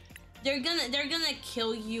them they're gonna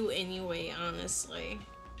kill you anyway, honestly.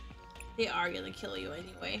 They are gonna kill you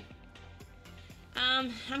anyway.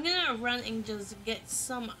 I'm gonna run and just get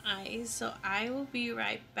some ice, so I will be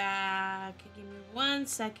right back. Give me 1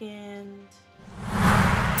 second.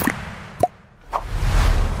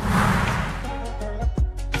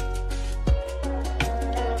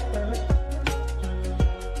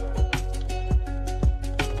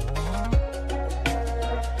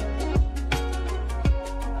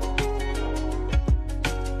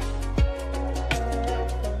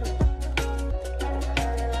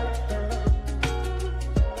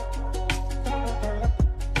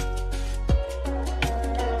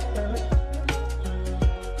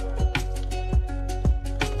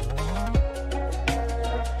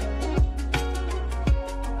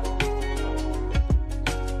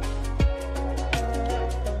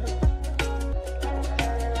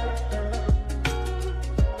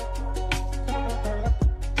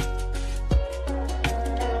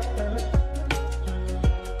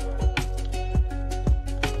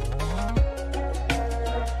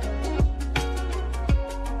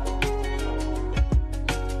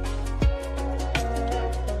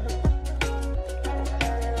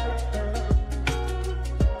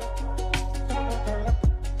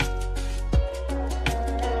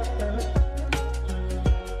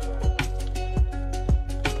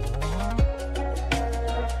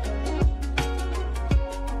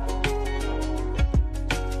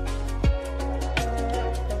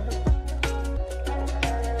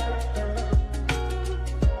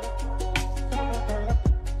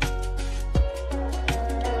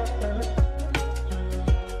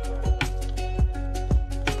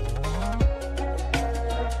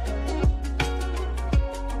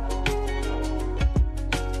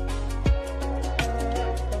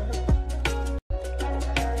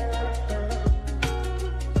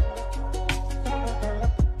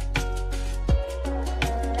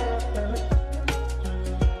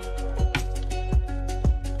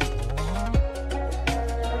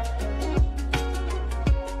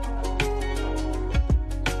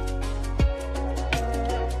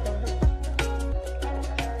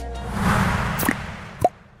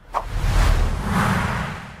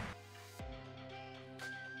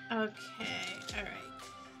 Okay, alright.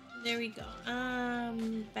 There we go.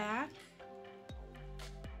 Back.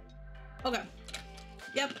 Okay.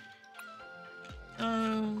 Yep.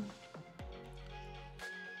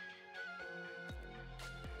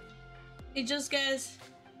 It just gets...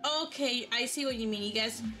 Okay, I see what you mean. You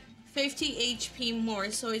guys 50 HP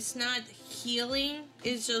more, so it's not healing.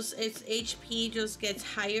 It's just, its HP just gets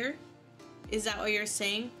higher. Is that what you're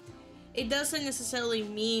saying? It doesn't necessarily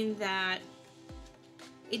mean that...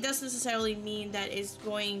 It doesn't necessarily mean that it's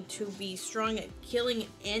going to be strong at killing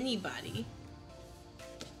anybody.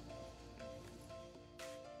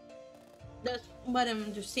 That's what I'm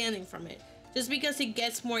understanding from it. Just because it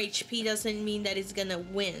gets more HP doesn't mean that it's gonna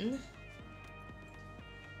win.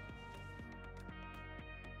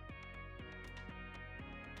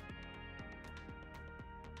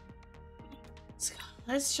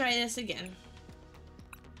 Let's try this again.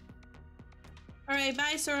 Alright,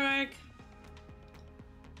 bye, Sorark.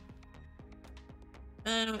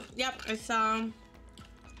 Yep, I saw.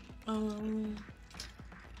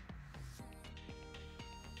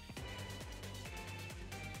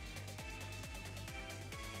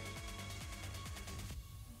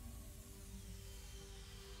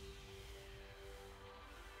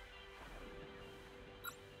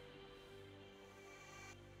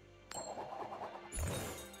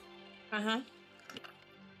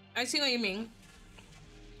 I see what you mean.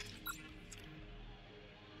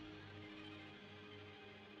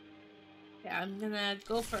 Yeah, I'm gonna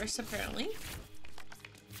go first, apparently.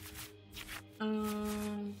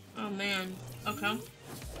 Oh man. Okay.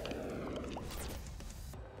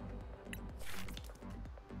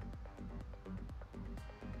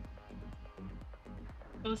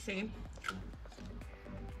 We'll see.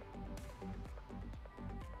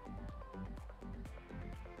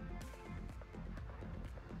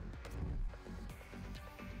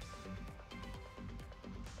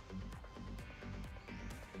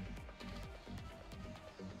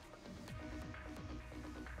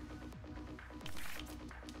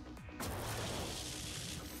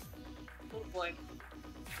 Boy.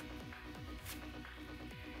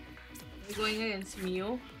 I'm going against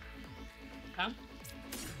Mew. Okay.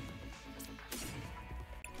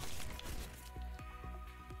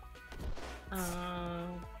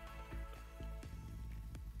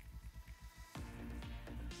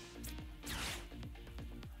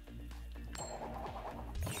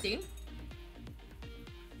 See?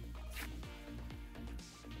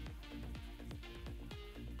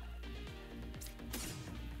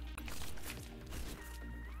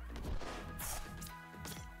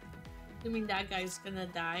 Assuming that guy's gonna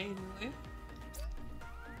die anyway.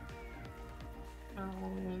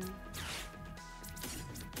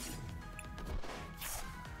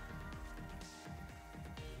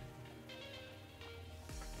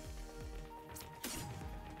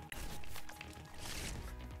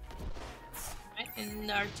 Right,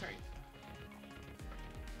 and our turn.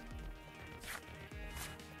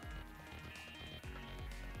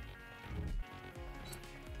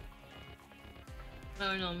 I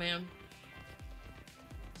don't know, man.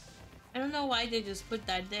 I don't know why they just put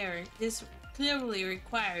that there. This clearly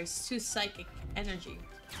requires 2 psychic energy.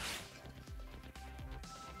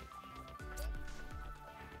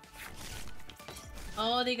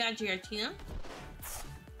 Oh, they got Giratina.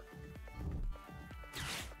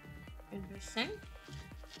 Interesting.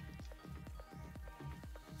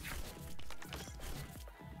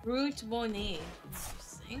 Root Bonnet.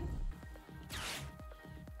 Interesting.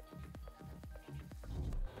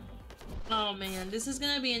 Oh man, this is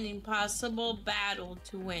gonna be an impossible battle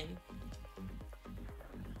to win.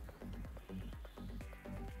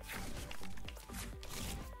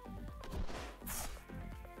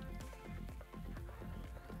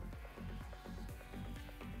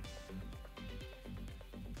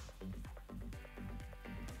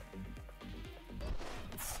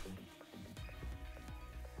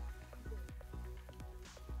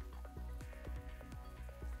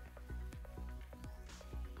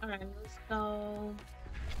 Alright, let's go.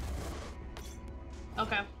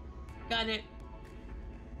 Okay, got it.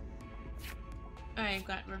 Alright,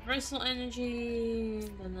 got reversal energy.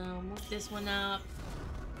 Gonna move this one up.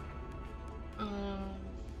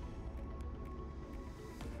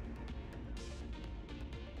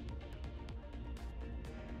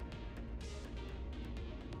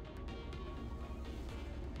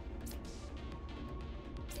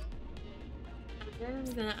 Then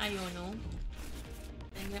I'm gonna Iono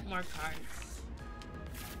and get more cards.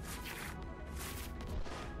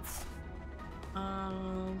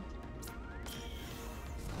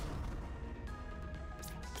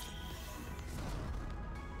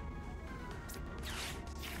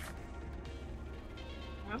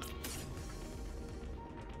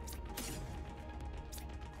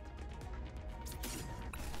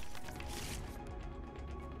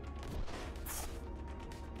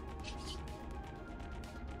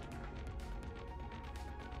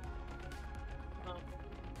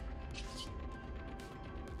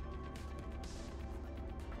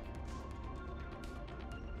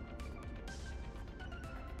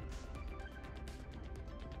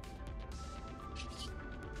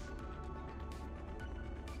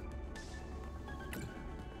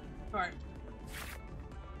 Right.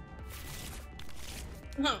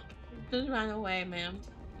 No, just run away, man.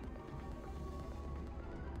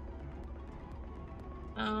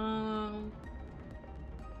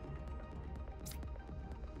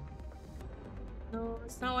 No,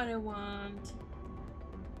 it's not what I want.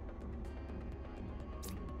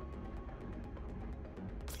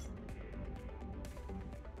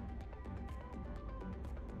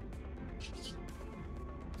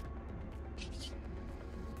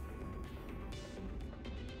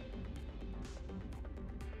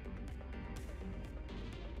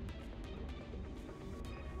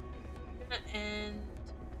 And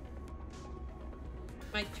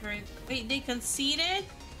my turn. Wait, they conceded?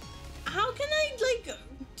 How can I like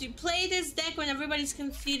play this deck when everybody's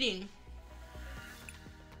conceding?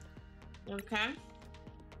 Okay.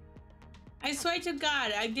 I swear to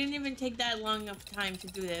God, I didn't even take that long of time to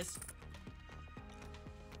do this.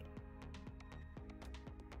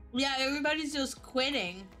 Yeah, everybody's just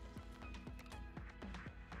quitting.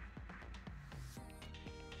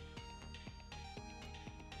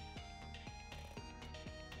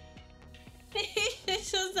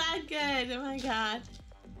 This was that good. Oh my God.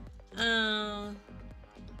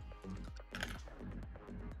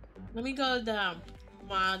 Let me go the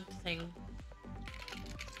mod thing.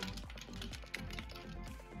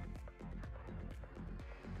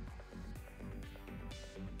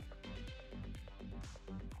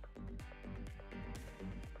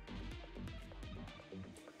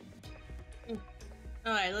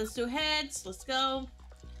 All right, let's do heads. Let's go.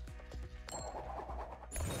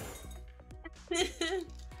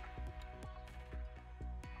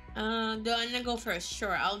 Do I wanna go first?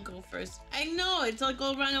 Sure, I'll go first. I know, it's like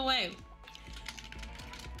go run away.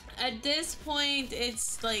 At this point,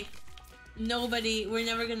 it's like nobody, we're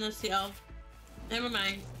never gonna see. Oh, never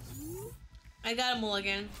mind. I got a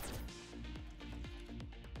mulligan.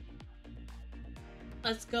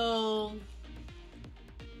 Let's go.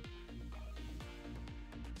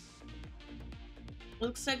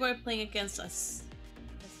 Looks like we're playing against a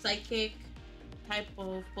psychic type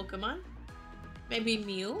of Pokemon. Maybe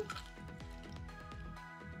Mew?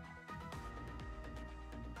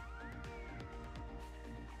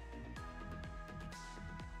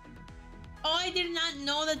 Oh, I did not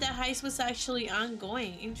know that the heist was actually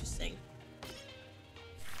ongoing. Interesting.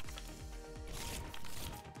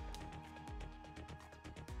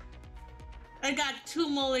 I got 2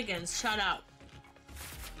 mulligans. Shut up.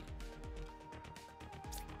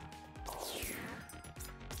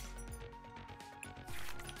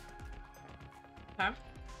 Okay.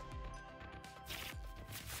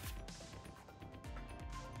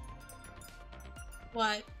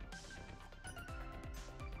 What?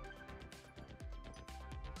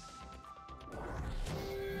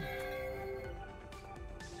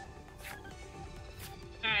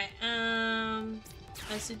 Alright,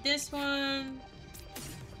 let's do this one.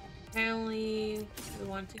 Apparently, we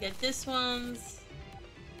want to get this one's.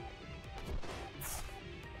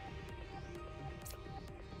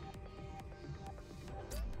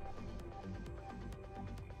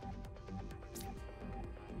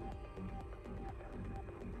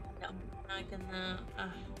 No, not gonna.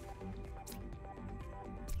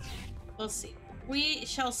 We'll see. We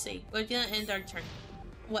shall see. We're gonna end our turn.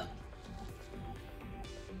 What?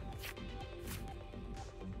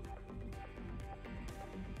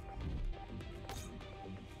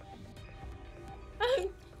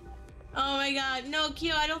 Oh my god. No,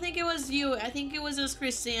 Kyo, I don't think it was you. I think it was us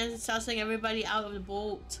Christians tossing everybody out of the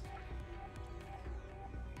boat.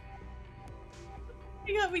 Oh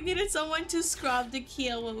my god, we needed someone to scrub the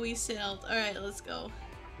keel when we sailed. Alright, let's go.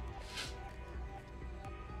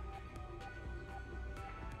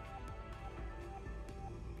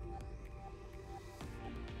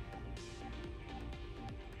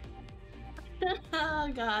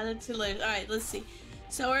 Oh god, that's hilarious. Alright, let's see.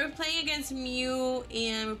 So we're playing against Mew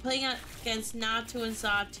and we're playing against Natu and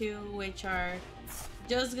Xatu, which are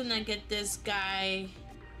just gonna get this guy.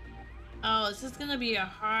 Oh, this is gonna be a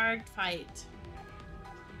hard fight.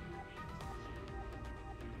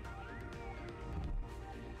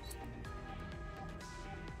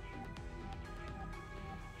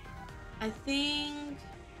 I think...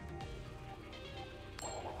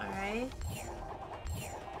 Alright.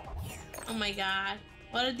 Oh my god.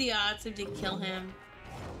 What are the odds if they kill him?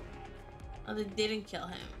 Oh, they didn't kill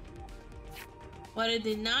him. What are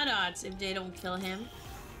the not odds if they don't kill him?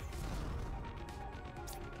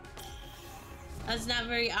 That's not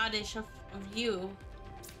very oddish of you.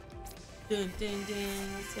 Dun dun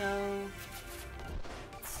dun. So...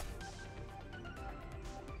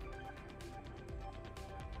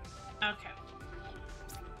 Okay.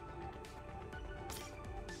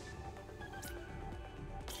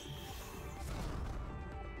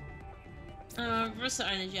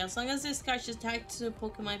 Versatile energy. As long as this card is tagged to the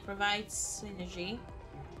Pokemon, provides energy.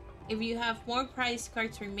 If you have more prize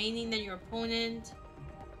cards remaining than your opponent,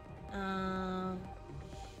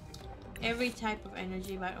 every type of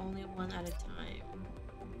energy, but only one at a time.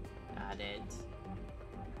 Got it.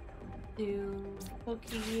 Do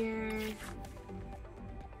Pokegear.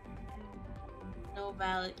 No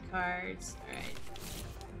valid cards. Alright.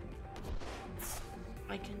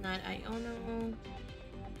 I cannot Iono.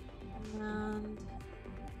 And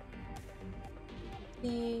I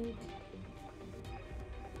think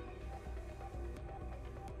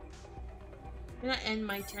I'm gonna end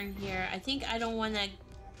my turn here. I think I don't want to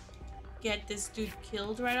get this dude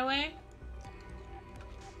killed right away.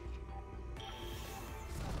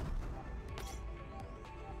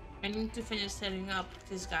 I need to finish setting up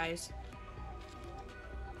these guys.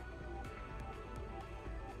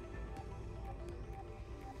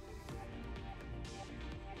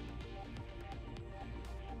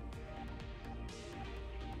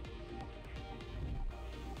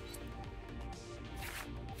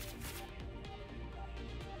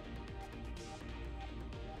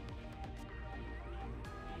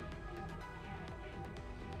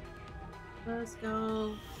 Let's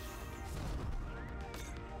go.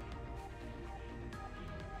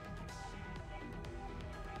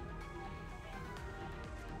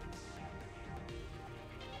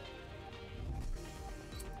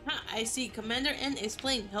 I see. Commander N is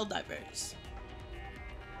playing Helldivers.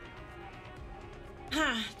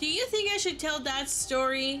 Do you think I should tell that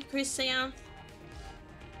story, Christian?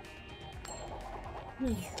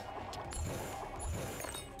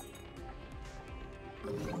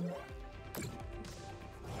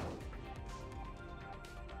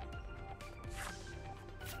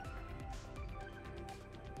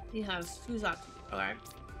 He has two Xatu. Alright.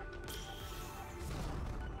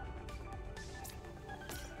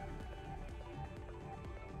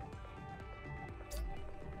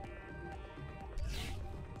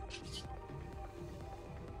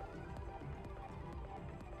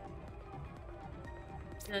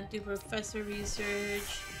 Gonna do professor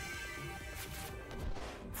research.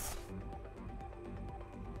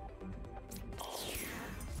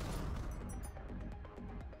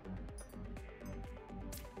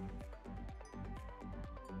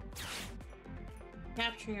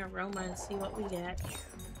 Capturing aroma and see what we get.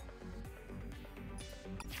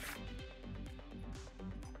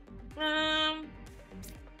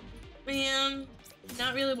 Man,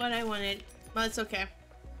 not really what I wanted, but it's okay.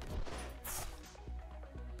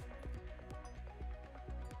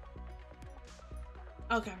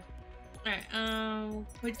 Okay. Alright,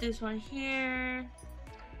 put this one here.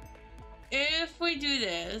 If we do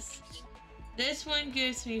this, this one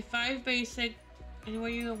gives me 5 basic, anywhere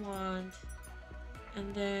you want.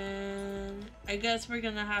 And then I guess we're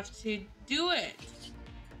gonna have to do it.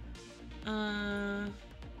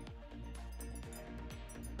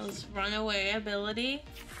 Let's run away ability.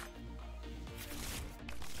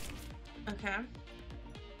 Okay.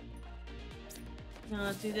 Now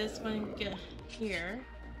I'll do this one and get here.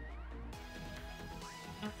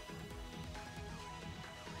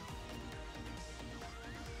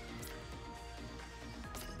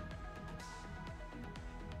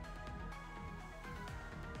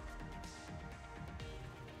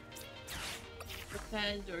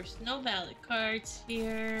 Okay, there's no valid cards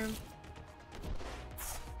here.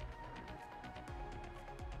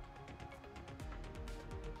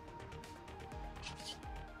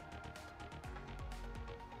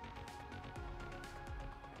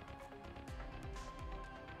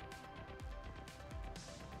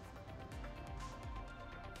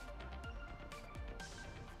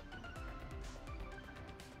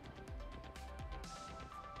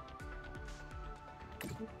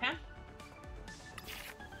 Okay.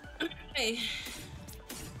 Okay.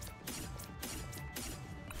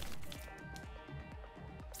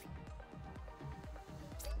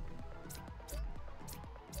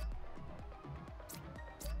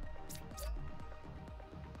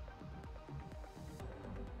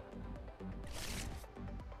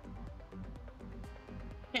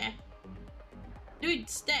 Okay.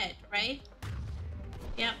 Dude's dead, right?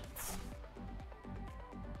 Yep.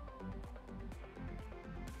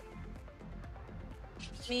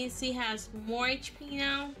 Means he has more HP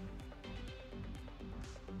now.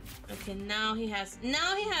 Okay, now he has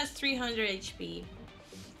 300 HP.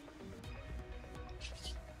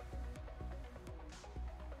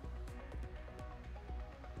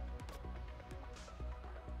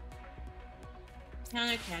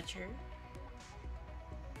 Counter catcher.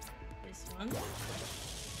 This one.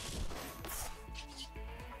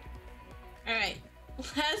 Alright.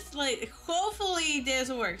 Let's hopefully this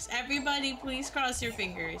works. Everybody please cross your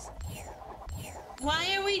fingers.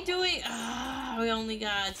 Why are we doing we only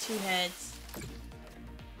got 2 heads.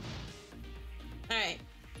 Alright.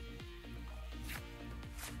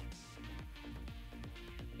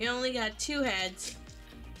 We only got 2 heads.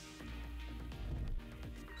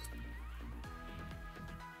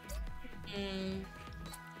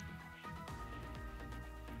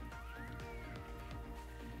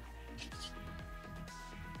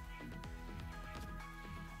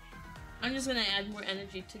 I'm just gonna add more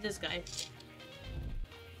energy to this guy.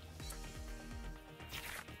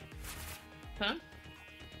 Huh?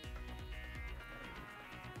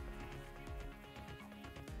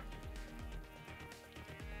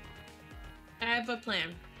 I have a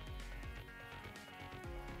plan.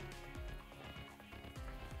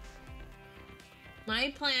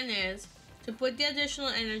 My plan is to put the additional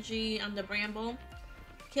energy on the bramble,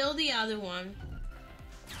 kill the other one,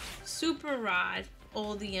 super rod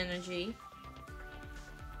all the energy.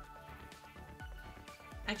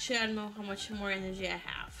 Actually, I don't know how much more energy I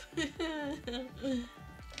have.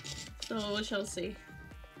 So we shall see.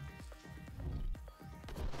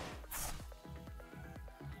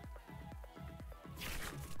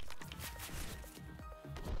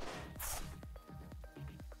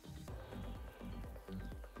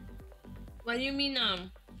 What do you mean,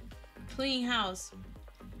 clean house?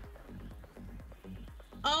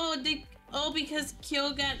 Because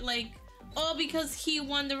Kyo got because he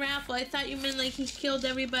won the raffle. I thought you meant like he killed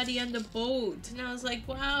everybody on the boat. And I was like,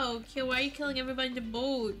 wow, Kyo, why are you killing everybody on the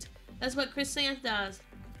boat? That's what Chrysanth does.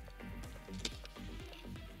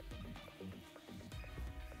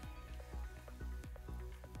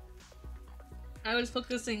 I was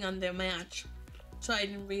focusing on the match, so I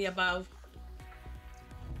didn't read above.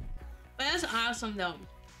 But that's awesome though.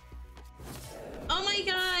 Oh my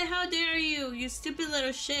god, how dare you, you stupid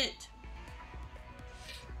little shit.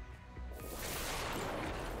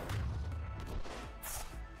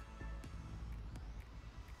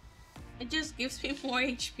 It just gives me more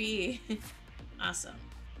HP. Awesome.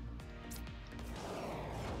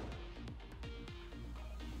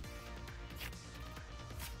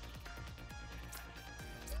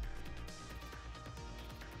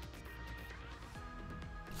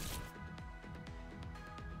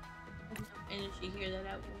 energy here that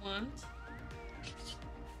I want.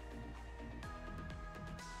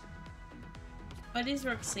 What is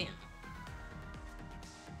Roxanne?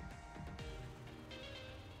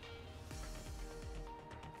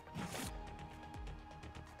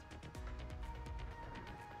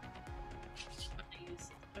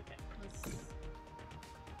 Okay, let's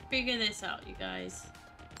figure this out, you guys.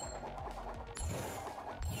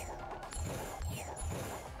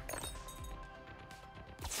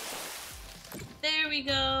 There we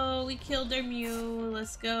go. We killed their Mew.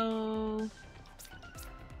 Let's go.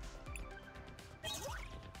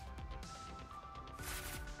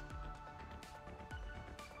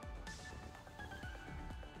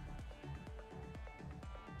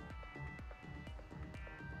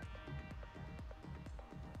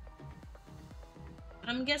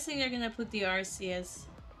 I'm guessing they're gonna put the RCS.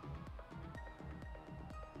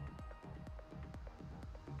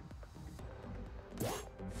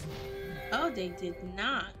 Oh, they did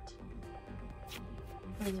not.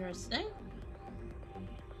 Interesting.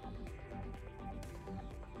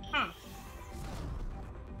 Huh.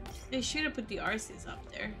 They should have put the Arceus up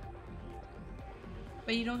there.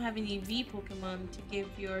 But you don't have any V Pokemon to give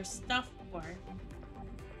your stuff for.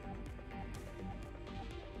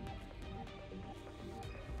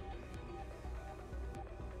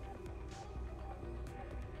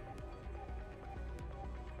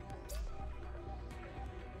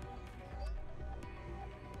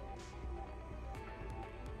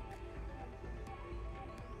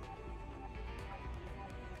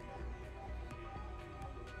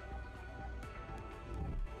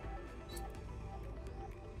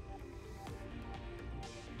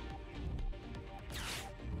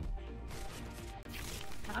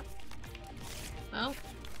 Well,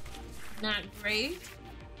 not great,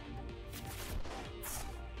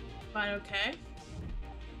 but okay.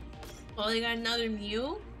 Oh, they got another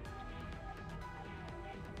Mew?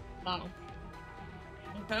 Wow.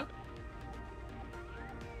 Okay.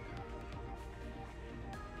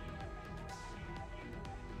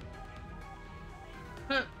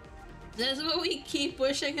 Huh. That's why we keep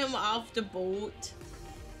pushing him off the boat.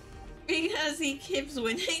 Because he keeps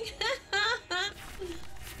winning.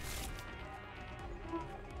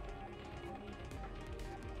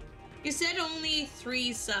 You said only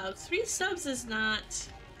 3 subs. 3 subs is not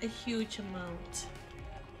a huge amount.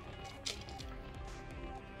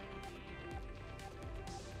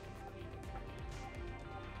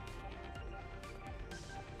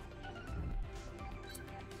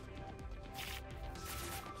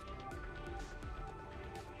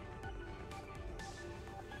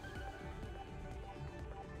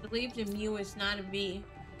 I believe the Mew is not a V.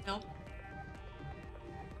 Nope.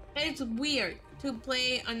 It's weird to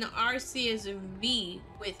play an Arceus V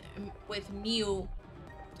with Mew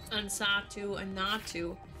and Satu and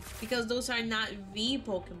Natu, because those are not V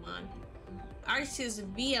Pokemon. Arceus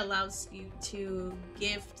V allows you to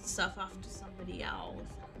give stuff off to somebody else.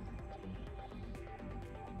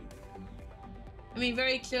 I mean,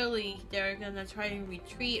 very clearly they're gonna try and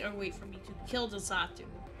retreat or wait for me to kill the Satu.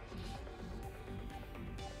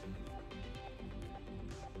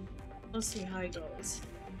 Let's see how it goes.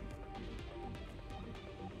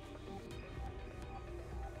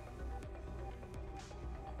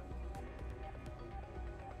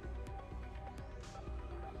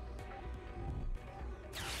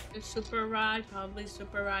 Super Rod, probably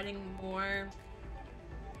Super Rodding more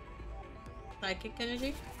psychic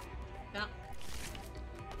energy. Yeah.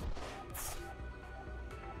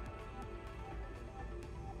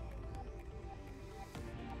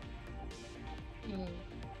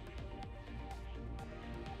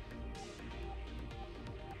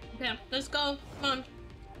 Yeah, let's go. Come on.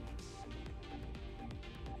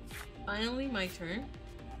 Finally, my turn.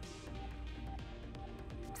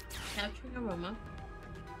 Capturing Aroma.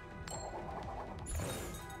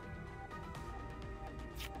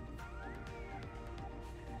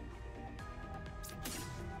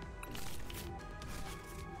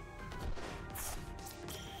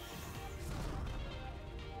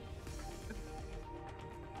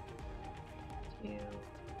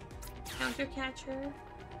 Counter Catcher.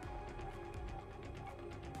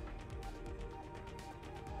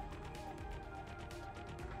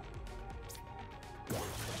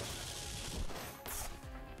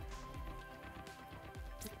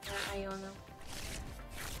 Iona.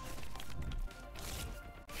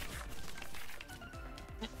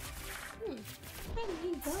 Where did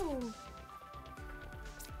he go?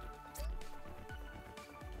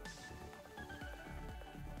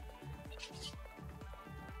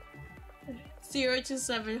 Zero to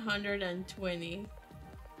 720.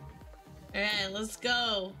 Alright, let's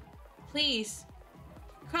go. Please.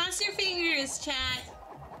 Cross your fingers, chat.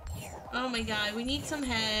 Oh my god, we need some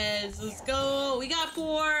heads. Let's go. We got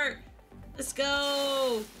 4. Let's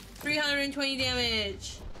go. 320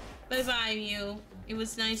 damage. Bye-bye, Mew. It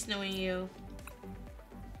was nice knowing you.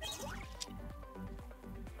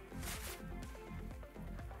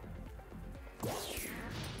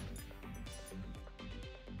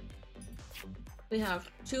 We have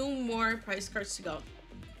 2 more prize cards to go.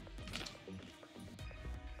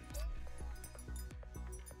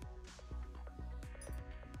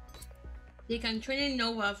 They can train in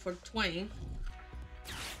Nova for 20.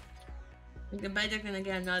 I bet they're gonna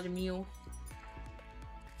get another Mew.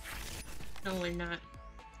 No, we're not.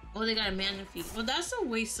 Oh, they got a mana feed. Well, that's a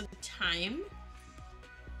waste of time.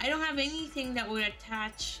 I don't have anything that would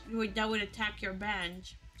attach that would attack your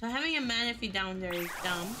bench. So having a mana feed down there is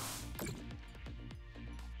dumb.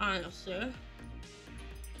 Honestly.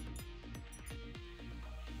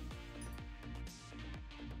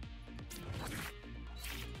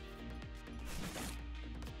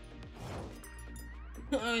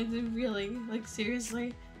 Oh, is it really? Like,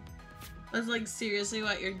 seriously? That's like seriously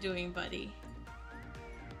what you're doing, buddy.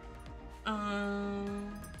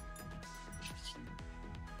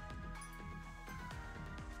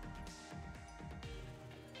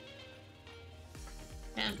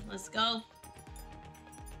 Yeah, let's go.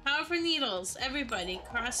 Powerful needles, everybody,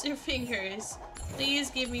 cross your fingers. Please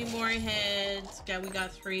give me more heads. Yeah, we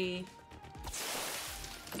got 3.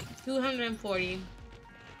 240.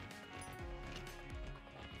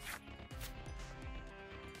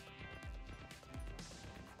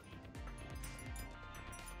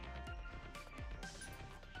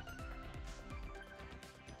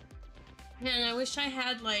 Man, I wish I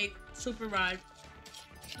had like Super Rod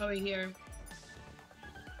over here.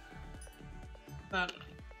 But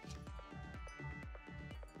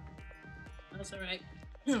that's alright.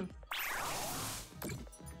 Okay.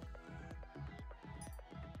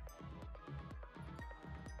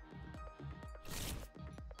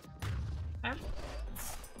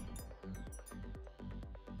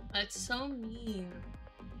 That's so mean.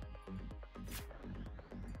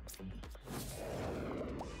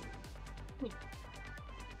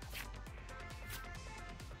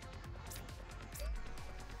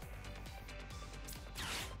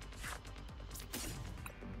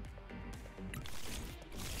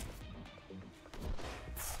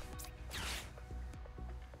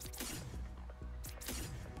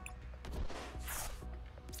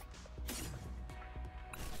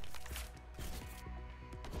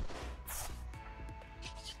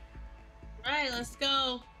 Alright, let's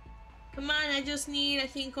go. Come on, I just need, I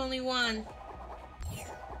think, only 1.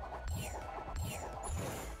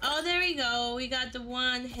 Oh, there we go. We got the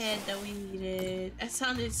 1 head that we needed. That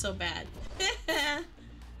sounded so bad.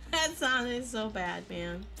 That sounded so bad,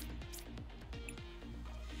 man.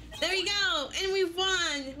 There we go! And we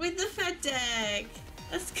won with the FedDeck!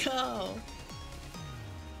 Let's go!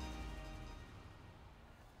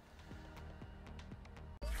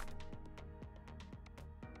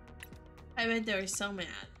 I bet they were so mad.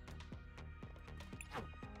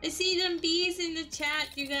 I see them bees in the chat,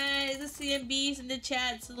 you guys. I see them bees in the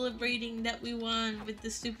chat celebrating that we won with the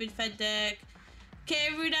stupid FedDeck. Okay,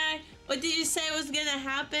 Erudi, what did you say was gonna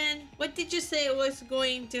happen? What did you say was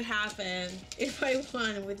going to happen if I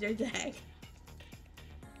won with your deck?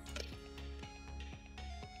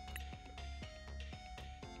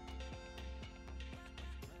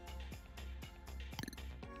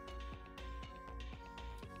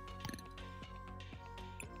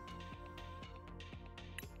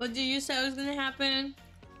 What did you say was gonna happen?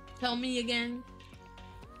 Tell me again.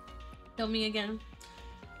 Tell me again.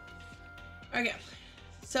 Okay.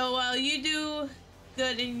 So while you do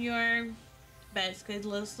good in your bets, cause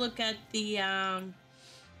let's look at the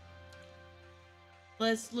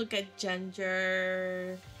let's look at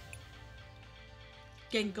Gengar.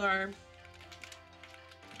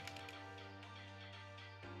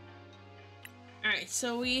 Alright,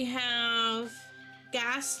 so we have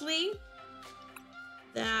Ghastly.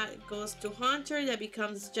 That goes to Haunter, that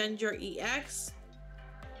becomes Gengar EX.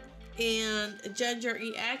 And Gengar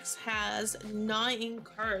EX has Gnawing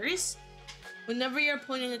Curse. Whenever your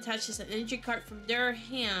opponent attaches an energy card from their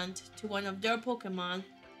hand to one of their Pokemon,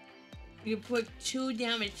 you put 2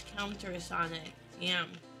 damage counters on it. Damn.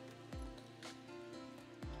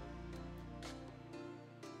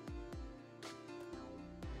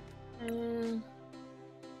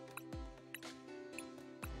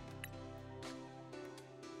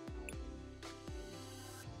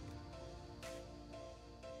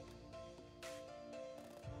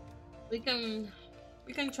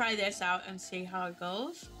 We can try this out and see how it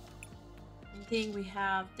goes. I think we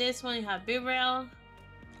have this one. We have Bibarel,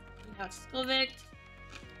 Skovic.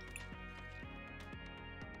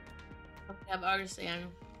 We have Artisan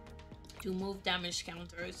to move damage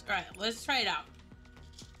counters. Alright, let's try it out.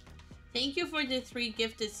 Thank you for the 3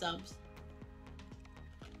 gifted subs.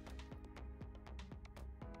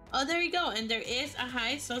 Oh, there you go. And there is a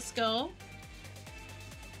high, so let's go.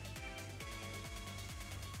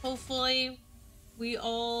 Hopefully,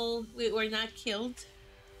 we're not killed.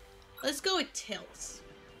 Let's go with Tills.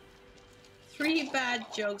 3 bad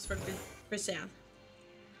jokes for Sam.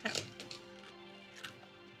 Okay.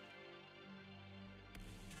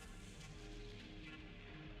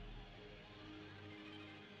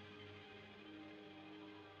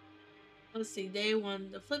 Let's see, they won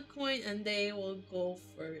the flip coin and they will go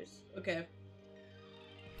first. Okay.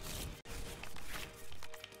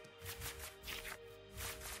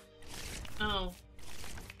 Oh.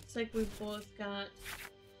 It's like we both got...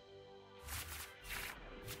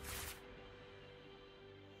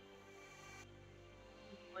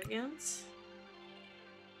 Against.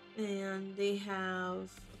 And they have...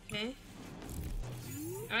 Okay.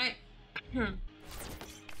 Alright.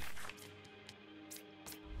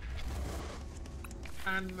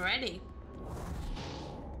 I'm ready.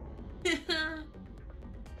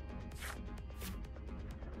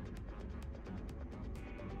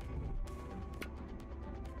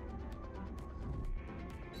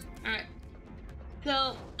 Alright.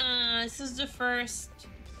 So, this is the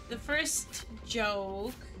first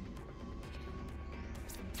joke.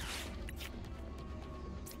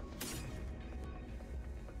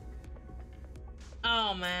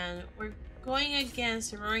 Oh man, we're going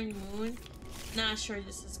against Roaring Moon. Not sure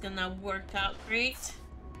this is gonna work out great.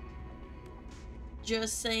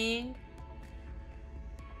 Just saying.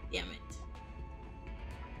 Damn it.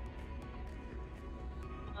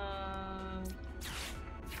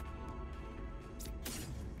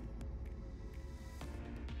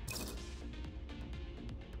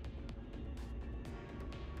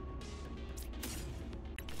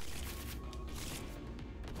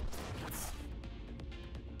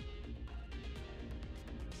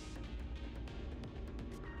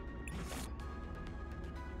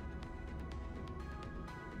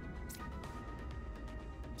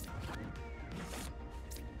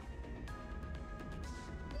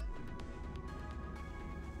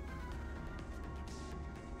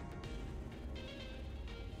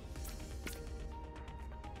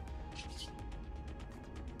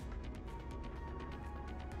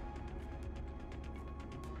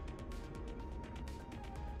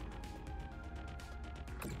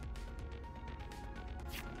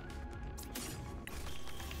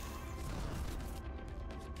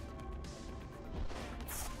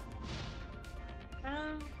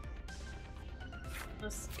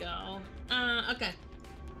 Let's go. Okay.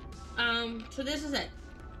 So this is it.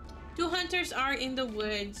 2 hunters are in the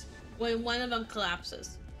woods when one of them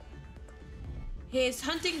collapses. His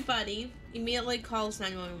hunting buddy immediately calls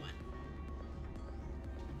 911.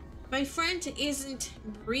 My friend isn't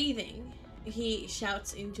breathing, he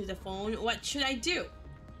shouts into the phone. What should I do?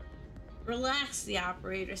 Relax, the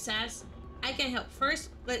operator says. I can help. First,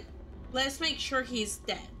 let's make sure he's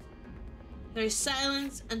dead. There's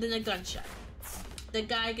silence and then a gunshot. The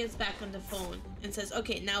guy gets back on the phone and says,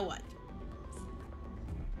 okay, now what?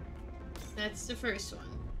 That's the first one.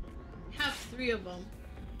 Have 3 of them.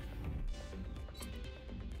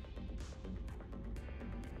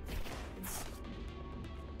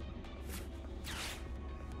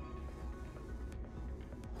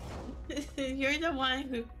 You're the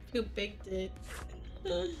one who picked it.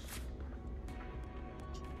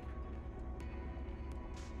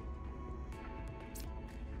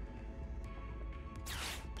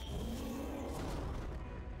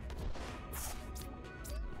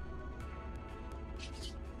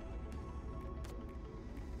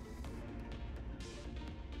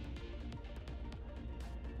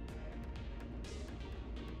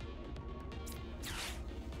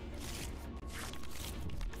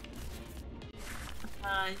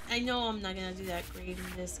 I know I'm not gonna do that great in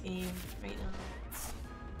this game right now.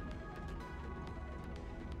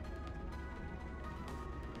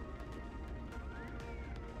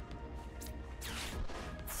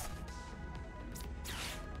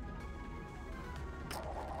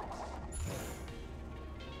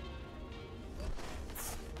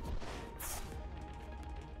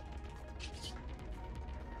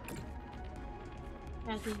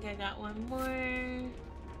 I think I got one more.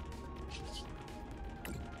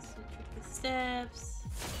 Steps.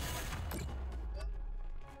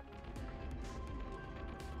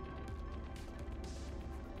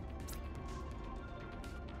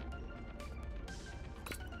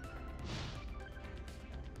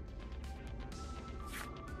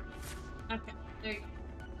 There you go.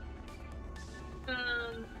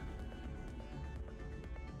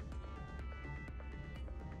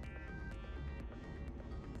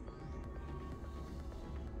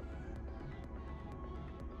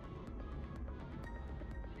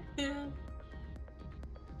 Yeah.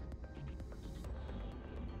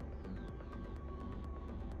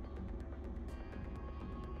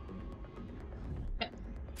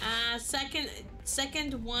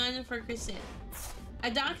 Second one for Christine.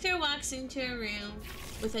 A doctor walks into a room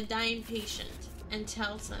with a dying patient and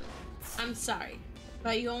tells him, "I'm sorry,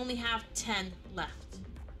 but you only have 10 left."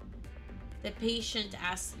 The patient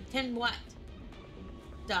asks him, "10 what?"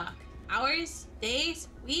 "Doc, hours? Days?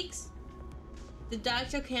 Weeks?" The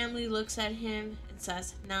doctor calmly looks at him and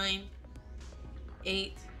says, 9,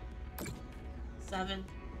 8, 7.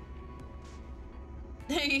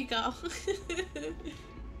 There you go.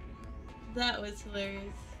 That was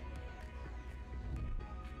hilarious.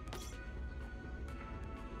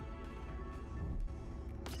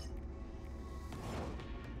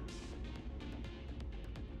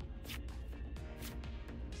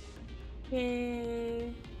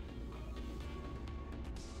 Okay.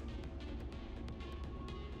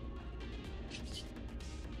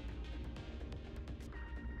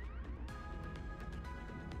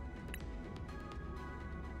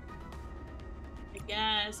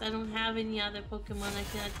 Yes, I don't have any other Pokemon I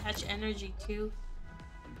can attach energy to.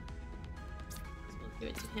 So we'll give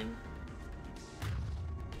it to him.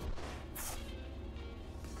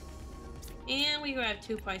 And we grab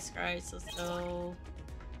 2 price cards, so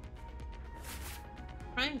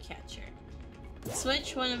Prime Catcher.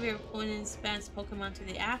 Switch one of your opponent's bench Pokemon to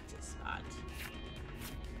the active spot.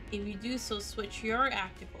 If you do so, switch your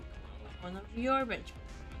active Pokemon with one of your bench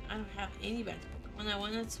Pokemon. I don't have any bench Pokemon I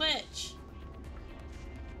want to switch.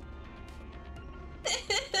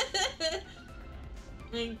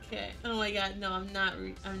 Okay. Oh my god, no, I'm not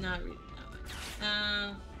reading that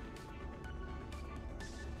one.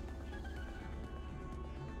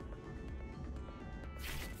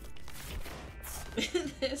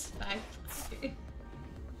 This 5-player.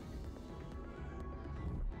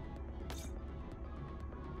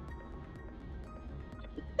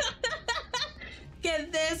 Okay,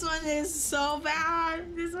 this one is so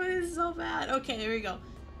bad. This one is so bad. Okay, here we go.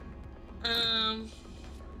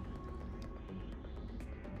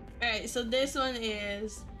 Alright, so this one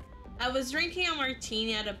is... I was drinking a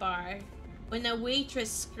martini at a bar when a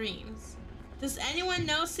waitress screams, "Does anyone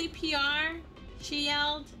know CPR?" She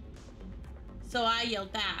yelled. So I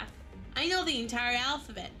yelled back, "I know the entire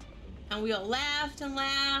alphabet." And we all laughed and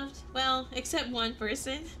laughed. Well, except one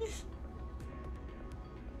person.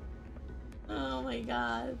 Oh my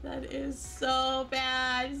god, that is so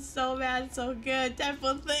bad. So bad, so good type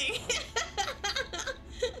of thing.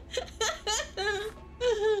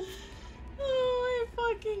 Oh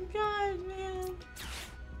my fucking god, man.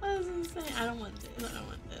 That's insane. I don't want this. I don't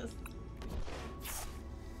want this.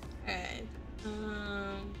 Alright.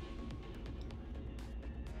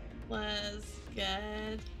 Let's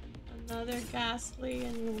get another Ghastly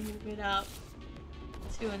and we'll move it up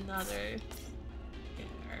to another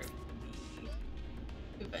RB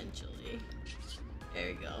eventually. There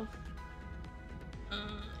we go.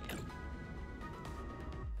 Yeah.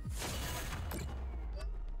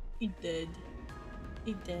 He did.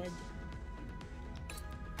 He did.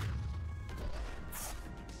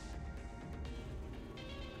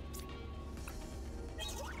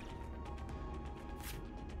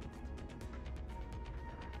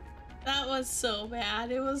 That was so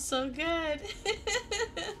bad. It was so good.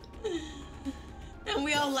 And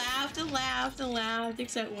we all laughed and laughed and laughed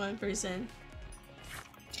except one person.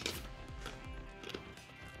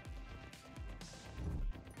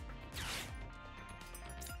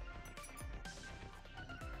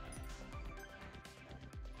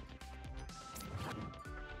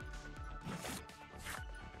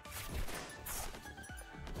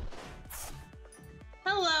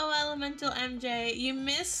 Hello, Elemental MJ. You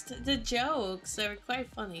missed the jokes. They were quite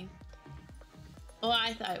funny. Well,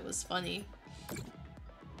 I thought it was funny.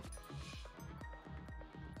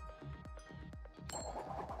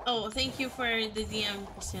 Oh, thank you for the DM,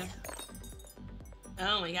 Christian.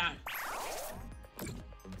 Oh my god.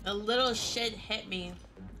 A little shit hit me.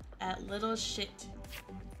 That little shit.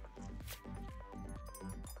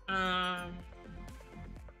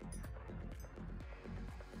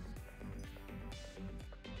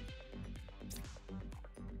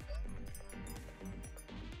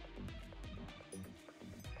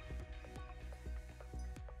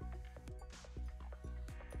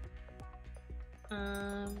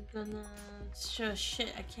 I'm gonna show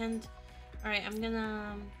shit. I can't. Alright, I'm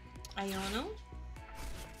gonna Iono.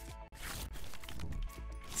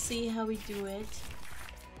 see how we do it.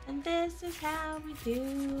 And this is how we do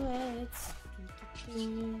it.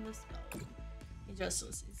 Let's go. Adjust some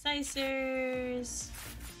incisors.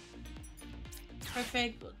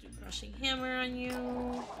 Perfect. We'll do crushing hammer on you.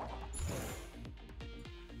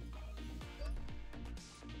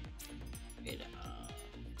 Rid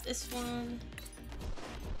of this one.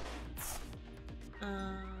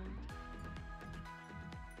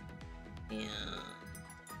 And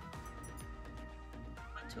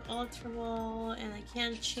to alter wall, and I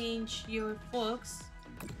can't change your folks,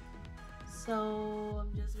 so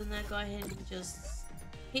I'm just gonna go ahead and just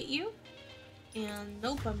hit you. And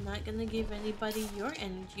nope, I'm not gonna give anybody your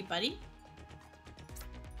energy, buddy.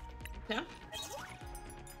 Okay.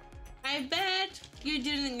 I bet you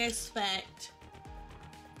didn't expect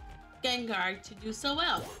Gengar to do so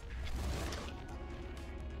well.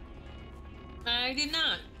 I did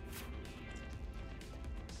not.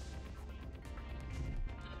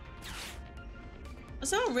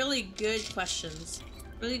 Some really good questions.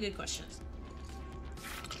 Really good questions.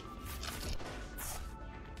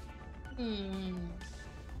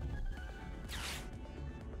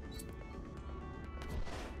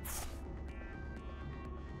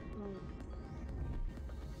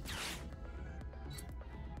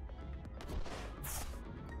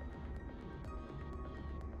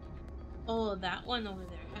 Oh, that one over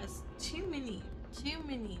there has too many.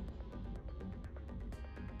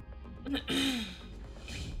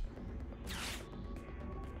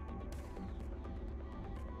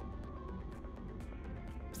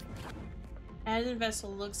 Add a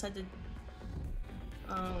vessel looks at the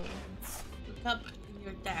look up in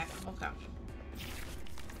your deck. Okay.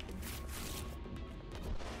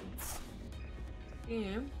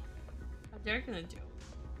 Yeah. How they're gonna do?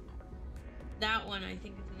 That one I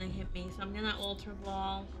think is gonna hit me, so I'm gonna alter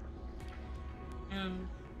ball.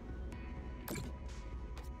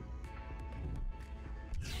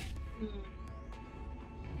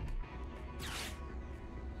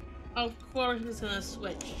 Of course it's gonna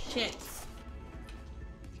switch. Shit.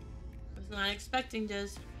 I was not expecting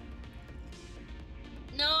this.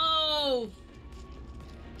 No!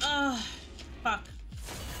 Ugh. Fuck.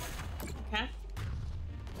 Okay.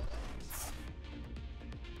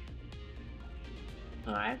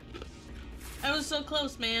 Alright. I was so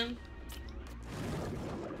close, man.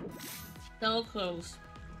 So close.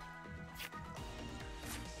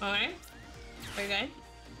 Alright. Very good.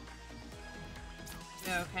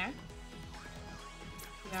 You're okay.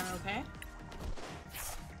 You're okay.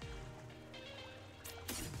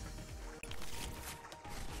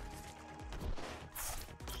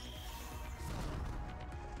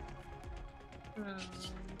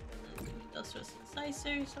 Those are some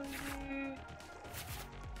incisors over here.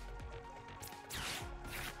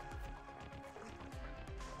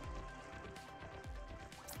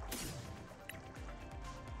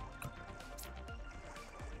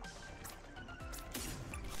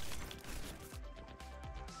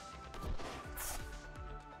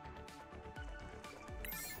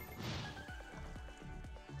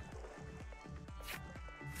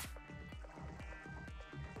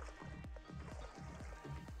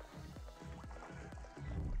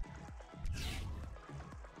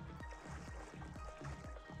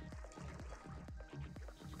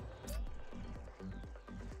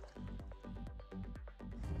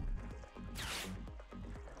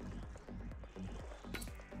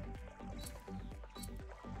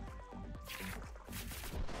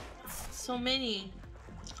 So many.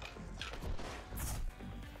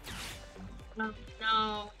 Oh,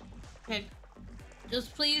 no. Okay.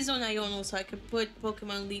 Just please don't Iono so I can put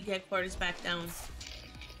Pokemon League headquarters back down.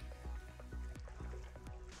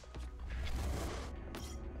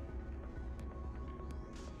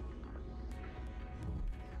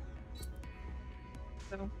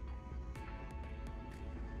 So.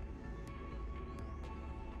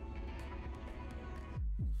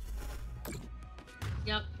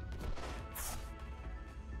 Yep.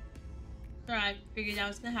 Alright, figured that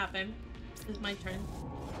was gonna happen. It's my turn.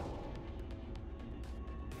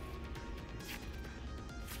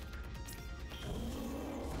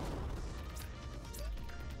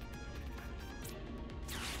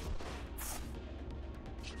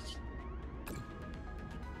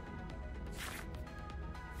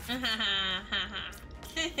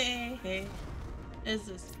 This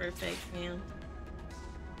is perfect, man.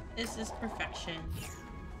 This is perfection.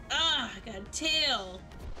 Ah, I got a tail.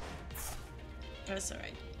 That's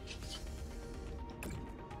alright.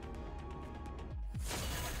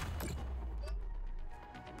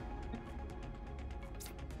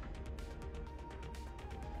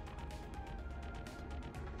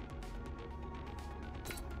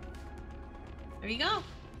 There we go.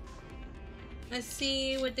 Let's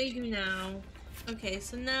see what they do now. Okay,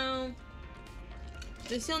 so now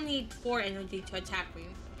they still need 4 energy to attack me.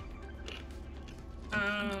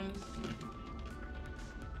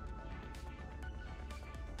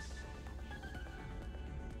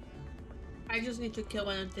 I just need to kill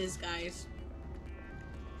one of these guys.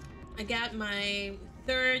 I got my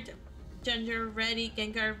 3rd Gengar ready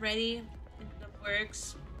in the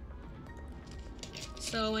works.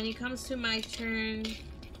 So when it comes to my turn,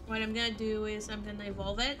 what I'm gonna do is I'm gonna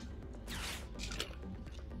evolve it.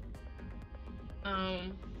 Oh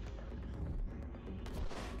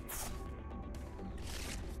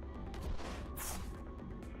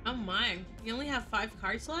my, you only have 5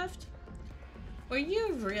 cards left? Were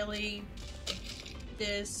you really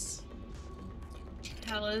this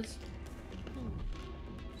callous?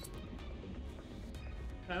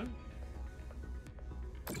 Okay.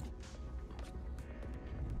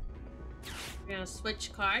 We're gonna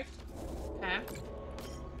switch card. Okay.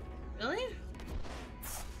 Really?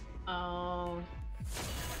 Oh.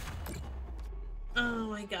 Oh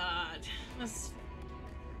my god. That's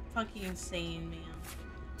fucking insane, man.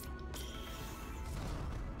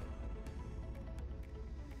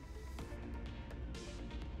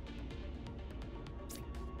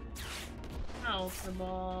 Ultra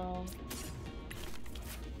Ball.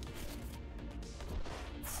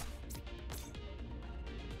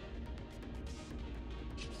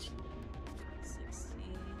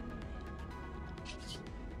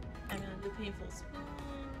 I'm gonna do Painful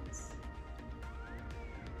Spoons.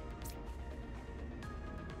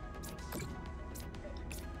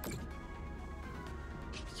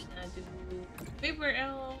 I'm gonna do Vapor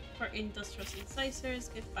L for Industrial Incisors.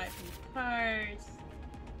 Get 5 new cards.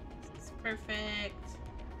 This is perfect.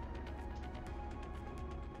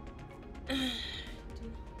 Do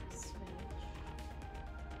not switch.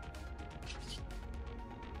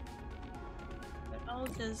 But I'll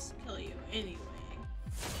just kill you anyway.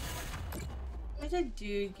 Why did that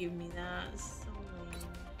dude give me that? It's so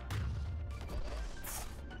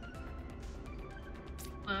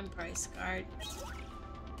annoying. On price card.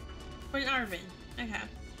 For an Arvin. Okay.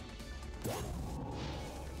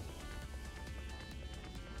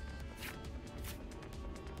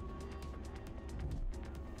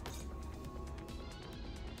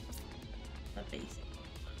 The basic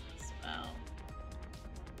one as well.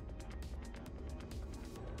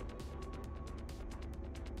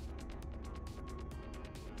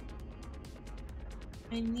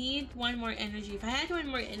 I need 1 more energy. If I had 1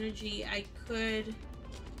 more energy, I could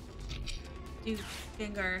do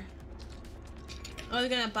Gengar. Oh, they're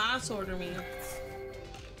gonna boss order me.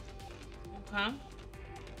 Okay.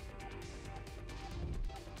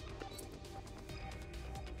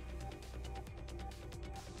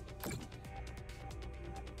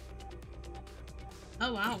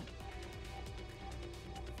 Oh, wow.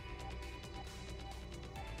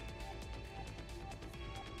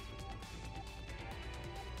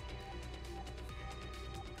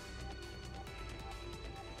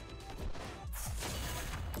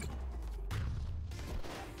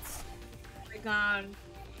 God.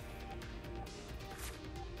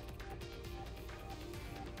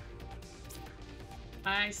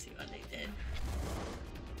 I see what they did.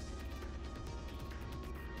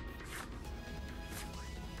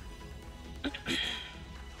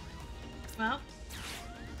 Well,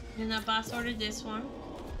 I'm gonna boss order this one.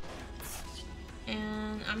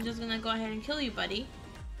 And I'm just gonna go ahead and kill you, buddy.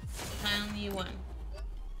 I only need 1.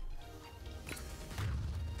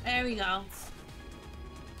 There we go.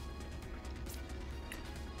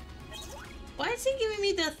 Why is he giving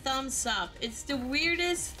me the thumbs up? It's the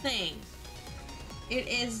weirdest thing. It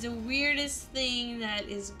is the weirdest thing that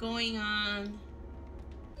is going on.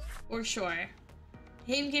 For sure.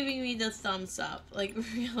 Him giving me the thumbs up. Like,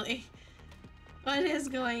 really? What is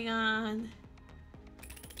going on?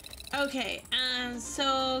 Okay,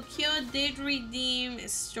 so Kyo did redeem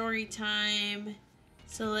story time.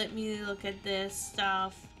 So let me look at this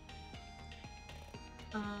stuff.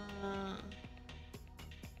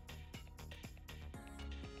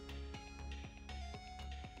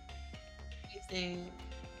 Thing.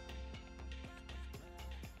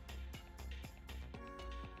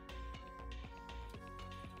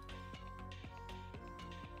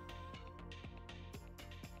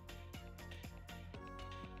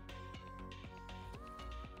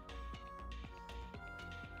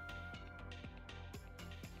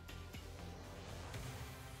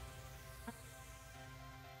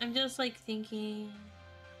 I'm just like thinking.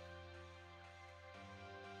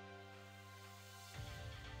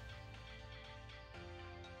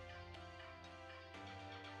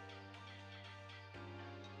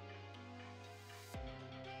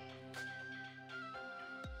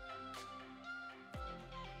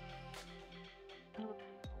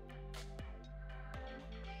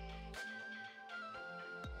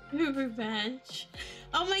 Revenge.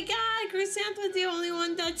 Oh my god, Chrysanth was the only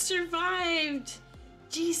one that survived.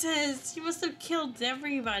 Jesus, he must have killed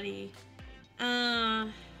everybody.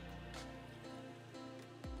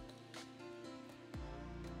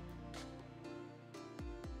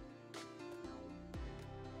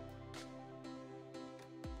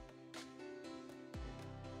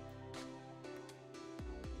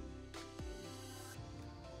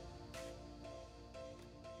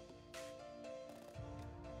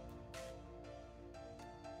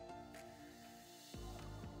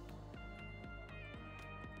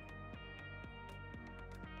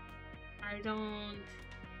 I don't...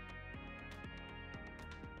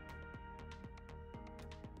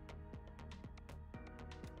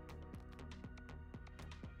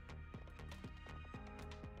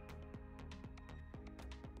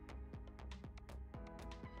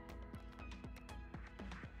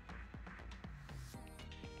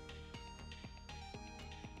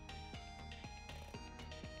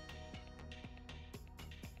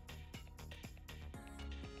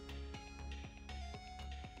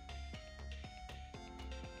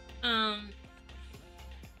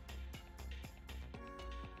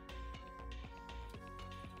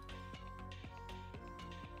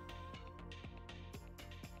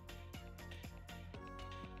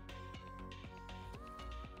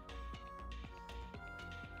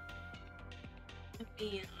 I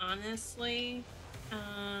mean, honestly,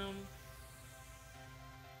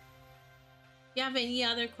 you have any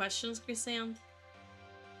other questions, Chrysanth?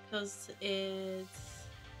 Because it's...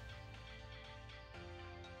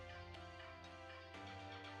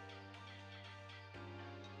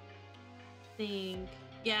 think...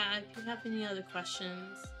 Yeah, if you have any other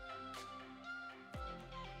questions.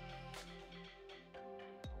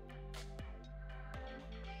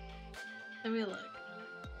 Let me look.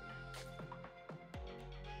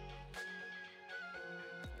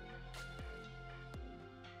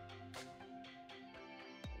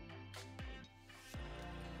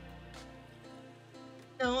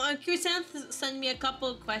 No, Chrysanth sent me a couple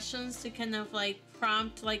of questions to kind of like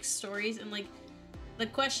prompt like stories, and like the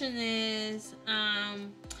question is,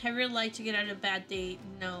 have you liked to get out of a bad date?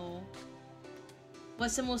 No.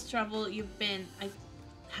 What's the most trouble you've been? I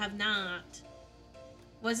have not.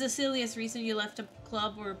 What's the silliest reason you left a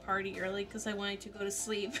club or a party early? Because I wanted to go to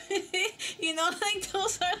sleep. You know, like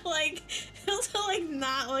those are like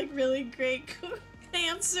not like really great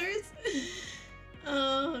answers.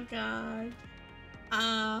 Oh god.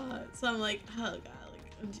 So I'm like, oh god,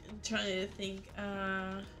 like I'm trying to think.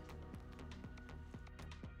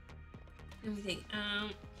 Let me think.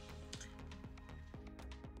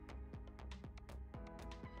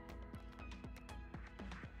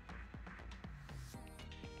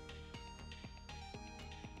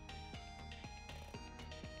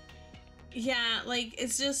 Yeah, like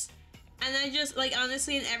it's just, and I just like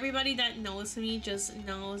honestly, and everybody that knows me just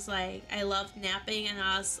knows like I love napping and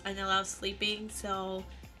I love sleeping. So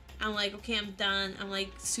I'm like, okay, I'm done. I'm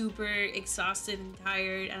like super exhausted and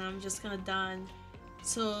tired, and I'm just kind of done.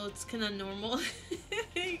 So it's kind of normal.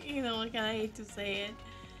 You know, like I hate to say it.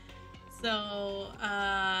 So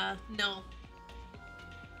no.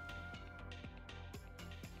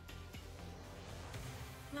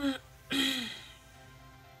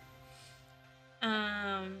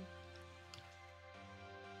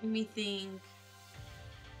 Let me think.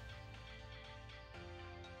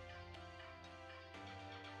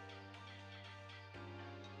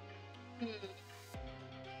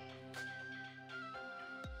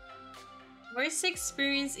 Worst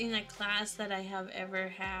experience in a class that I have ever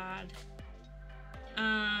had.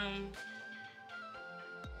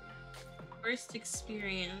 Worst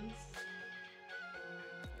experience.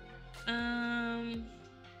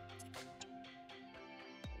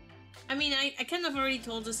 I mean, I kind of already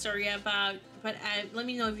told the story about, but let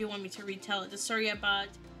me know if you want me to retell it. The story about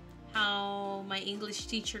how my English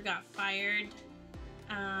teacher got fired.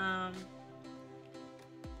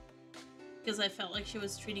 Because I felt like she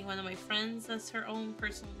was treating one of my friends as her own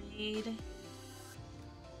personal maid.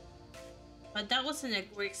 But that wasn't a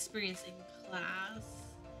great experience in class.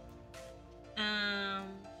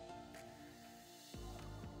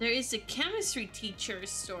 There is a chemistry teacher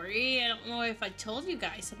story. I don't know if I told you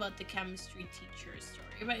guys about the chemistry teacher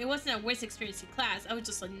story, but it wasn't a worst experience in class. I was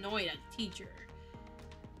just annoyed at the teacher.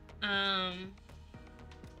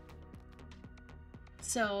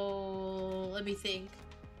 So let me think.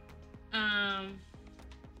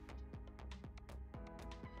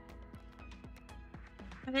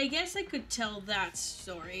 But I guess I could tell that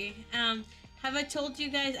story. Have I told you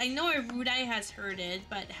guys? I know Erudi has heard it,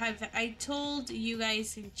 but have I told you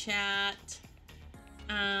guys in chat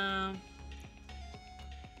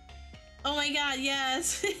Oh my god,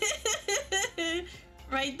 yes.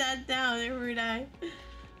 Write that down, Erudi.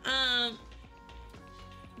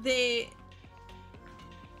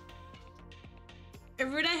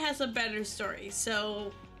 Erudi has a better story,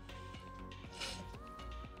 so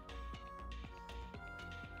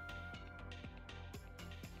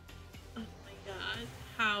oh my god.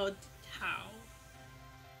 How?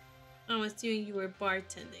 I'm assuming you were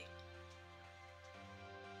bartending.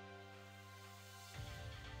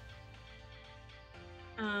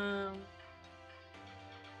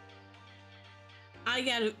 I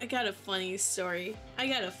got a funny story.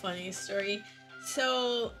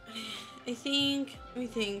 So, let me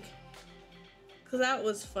think, cause that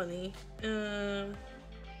was funny.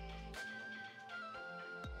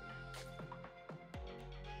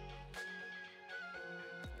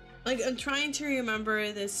 Like, I'm trying to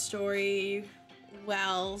remember this story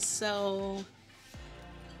well, so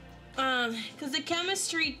because the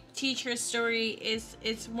chemistry teacher story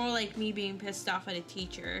it's more like me being pissed off at a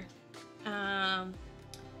teacher.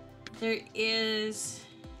 There is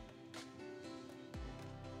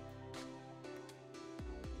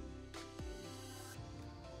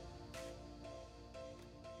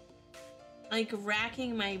like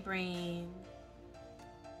racking my brain.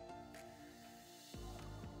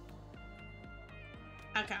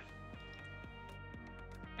 Okay.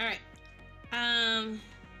 All right.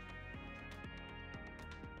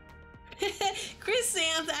 Chris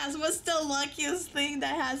Sands asks, what's the luckiest thing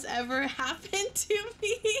that has ever happened to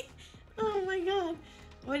me? Oh my god.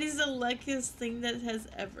 What is the luckiest thing that has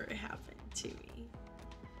ever happened to me?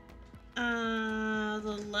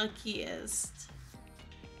 The luckiest.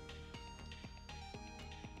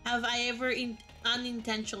 Have I ever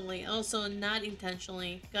unintentionally, also not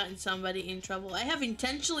intentionally, gotten somebody in trouble? I have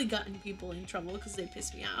intentionally gotten people in trouble because they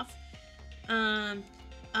piss me off.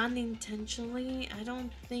 Unintentionally, I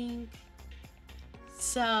don't think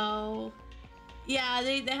so. Yeah,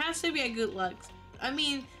 there has to be a good luck. I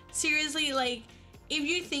mean, seriously, like, if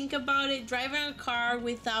you think about it, driving a car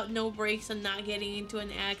without no brakes and not getting into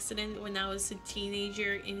an accident when I was a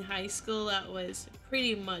teenager in high school, that was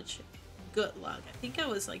pretty much good luck. I think I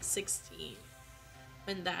was like 16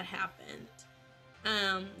 when that happened.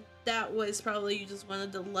 That was probably just one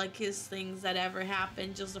of the luckiest things that ever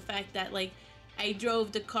happened. Just the fact that, like, I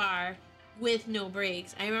drove the car with no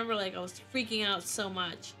brakes. I remember, like, I was freaking out so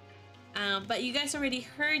much. But you guys already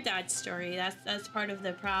heard that story. That's part of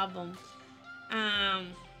the problem.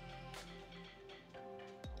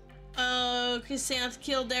 Oh, Chrysanth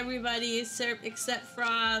killed everybody except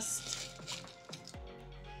Frost.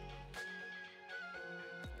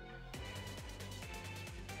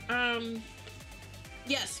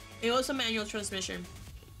 Yes, it was a manual transmission.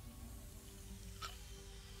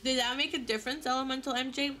 Did that make a difference, Elemental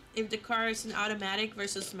MJ, if the car is an automatic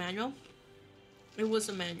versus manual? It was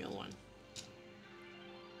a manual one.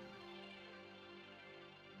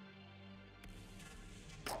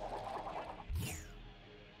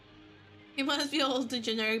 It must be all the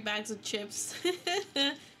generic bags of chips.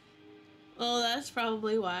 Well, that's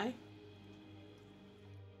probably why.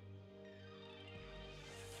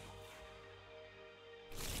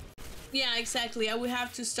 Yeah, exactly. I would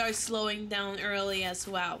have to start slowing down early as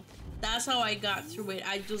well. That's how I got through it.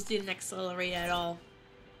 I just didn't accelerate at all.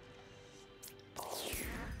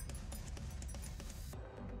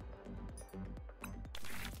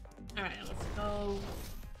 Alright, let's go.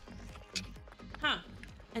 Huh.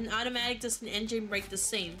 An automatic does an engine brake the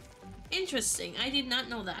same. Interesting. I did not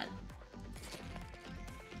know that.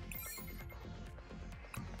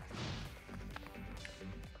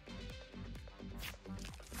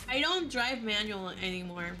 I don't drive manual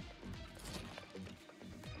anymore.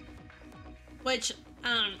 Which,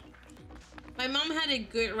 my mom had a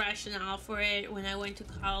good rationale for it when I went to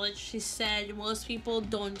college. She said most people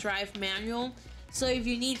don't drive manual. So if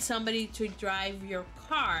you need somebody to drive your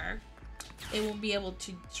car, they won't be able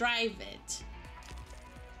to drive it.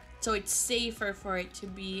 So it's safer for it to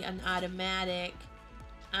be an automatic.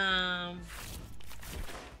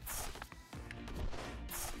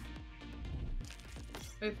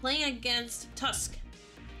 We're playing against Tusk.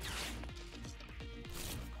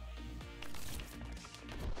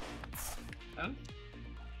 Oh.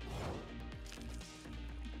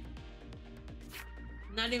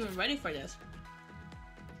 Not even ready for this.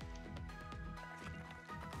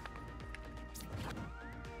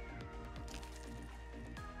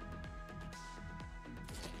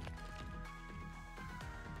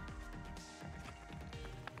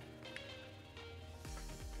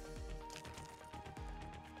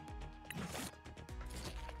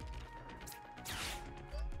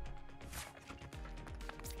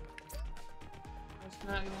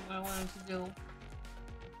 not even what I wanted to do.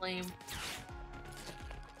 Lame.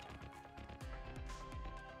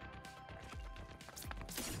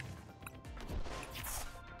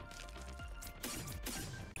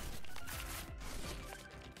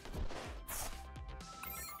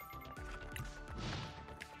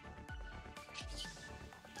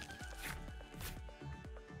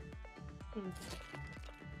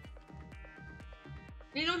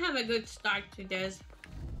 They don't have a good start to this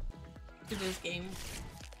game.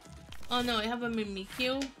 Oh no, I have a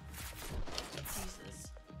Mimikyu.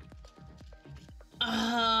 Jesus.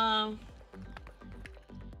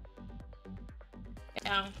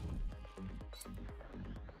 Yeah.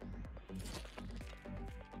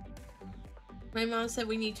 My mom said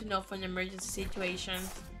we need to know for an emergency situation.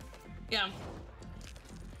 Yeah.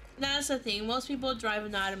 That's the thing. Most people drive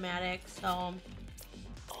an automatic, so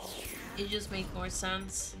it just makes more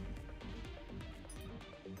sense.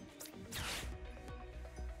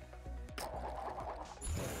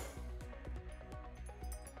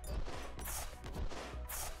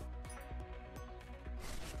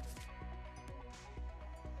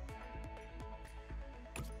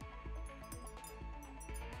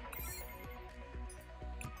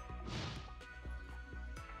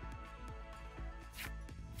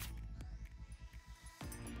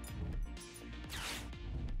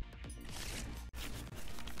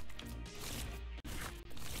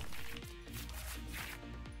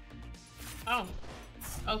 Oh,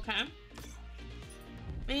 okay.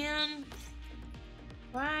 Man,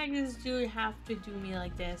 why does this dude have to do me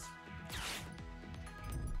like this?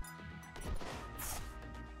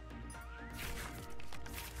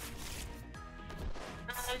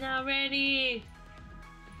 I'm not ready.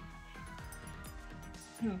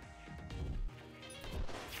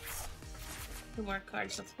 Two more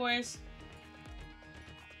cards, of course.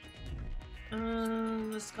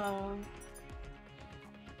 Let's go.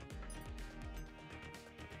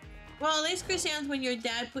 Well, at least Chrysanth, when your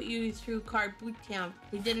dad put you through card boot camp,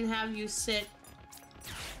 he didn't have you sit,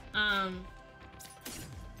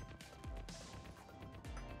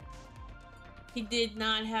 he did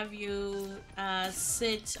not have you,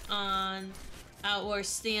 sit on, or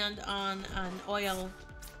stand on an oil,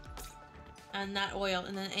 not oil,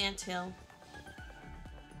 and an anthill.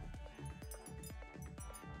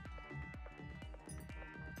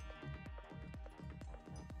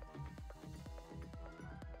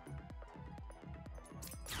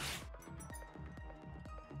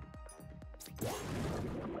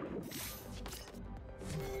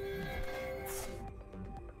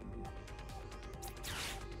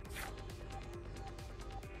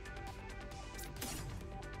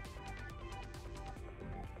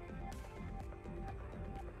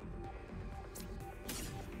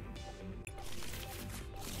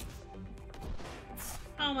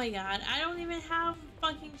 Oh my god, I don't even have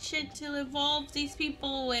fucking shit to evolve these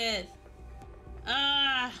people with.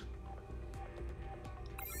 Okay.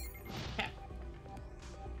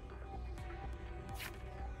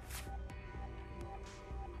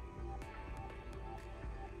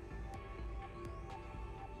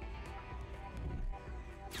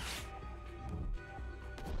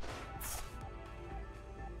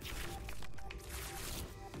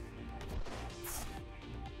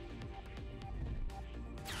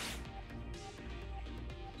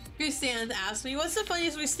 Chrysanth asked me, what's the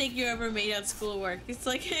funniest mistake you ever made at schoolwork? It's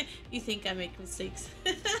like, you think I make mistakes.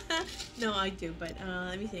 No, I do, but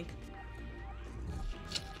let me think.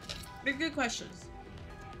 They're good questions.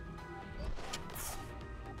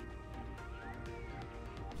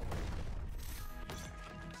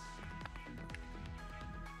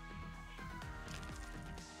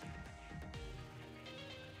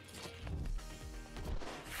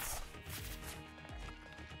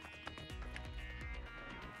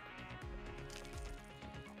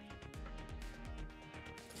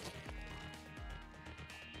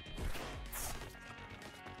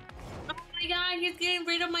 God, he's getting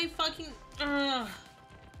rid of my fucking... Ugh.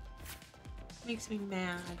 Makes me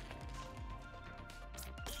mad.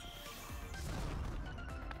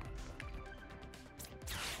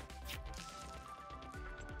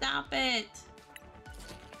 Stop it.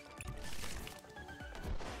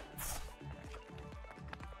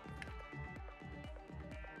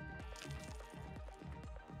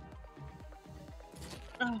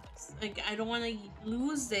 Oh, like, I don't want to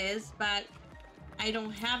lose this, but I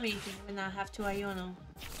don't have anything when I have to Iono.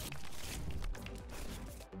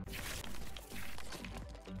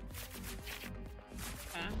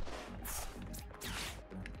 Okay.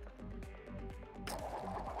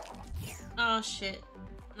 Oh shit.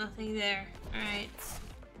 Nothing there. Alright.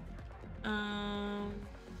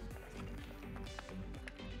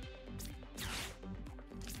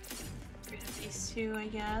 too, I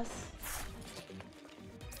guess.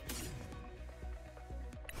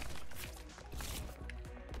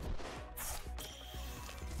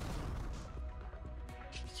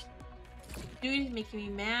 Dude, he's making me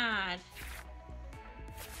mad.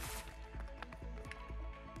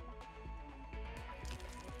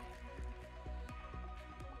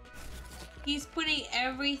 He's putting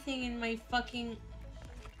everything in my fucking...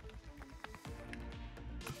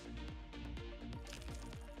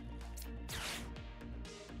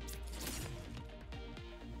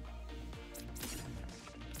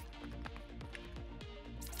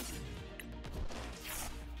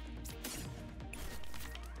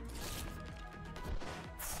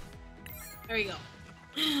 There we go.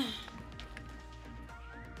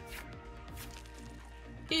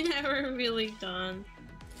 You're never really done.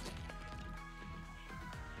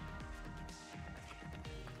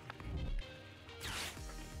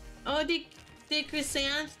 Oh, did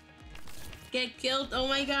Chrysanth get killed? Oh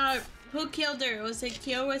my god. Who killed her? Was it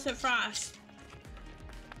Kyo or was it Frost?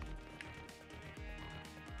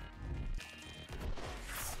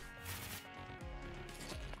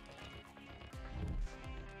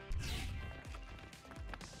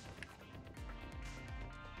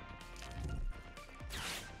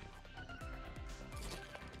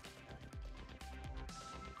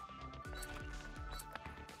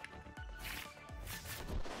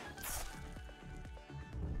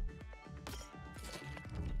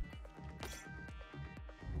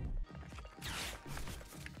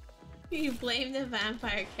 You blame the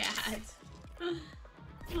vampire cat.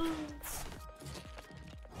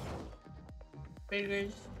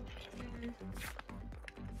 Figures.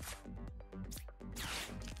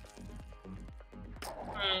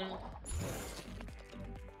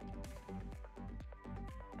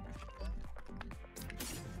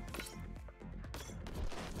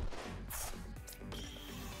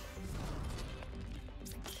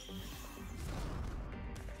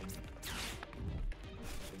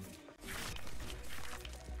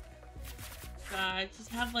 God, just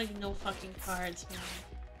have like no fucking cards, man.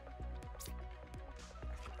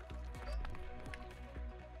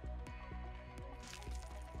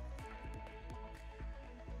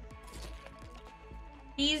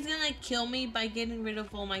 He's gonna kill me by getting rid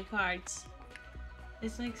of all my cards.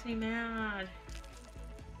 This makes me mad.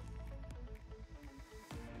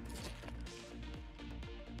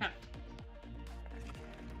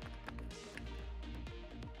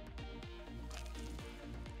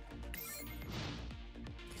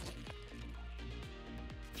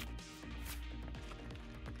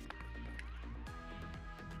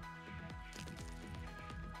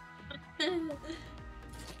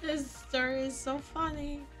 This story is so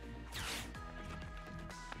funny.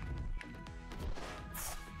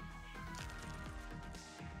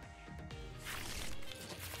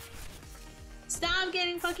 Stop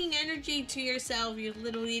getting fucking energy to yourself, you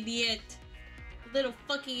little idiot. Little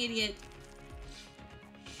fucking idiot.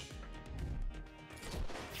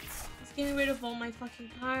 He's getting rid of all my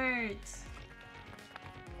fucking cards.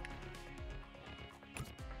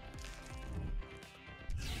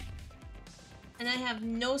 And I have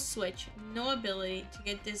no switch, no ability to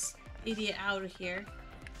get this idiot out of here.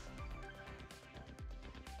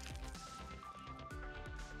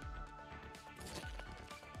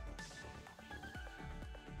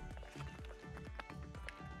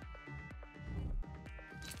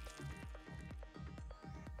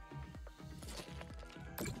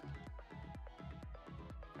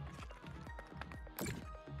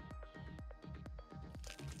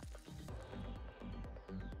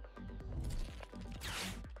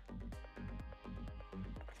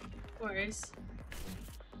 Of course,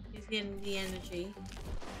 he's getting the energy.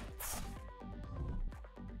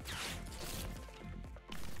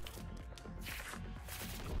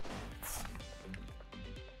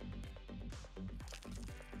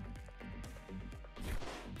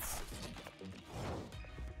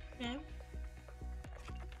 Okay.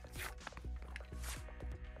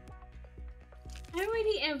 I already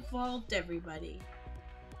evolved everybody,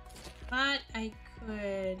 but I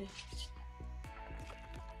could.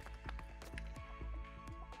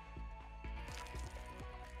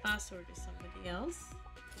 Password to somebody else.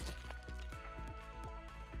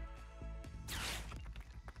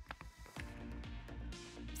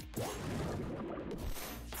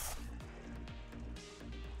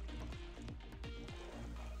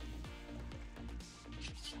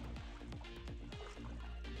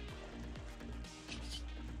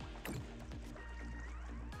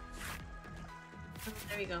 Oh,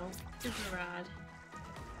 there we go. Super rad.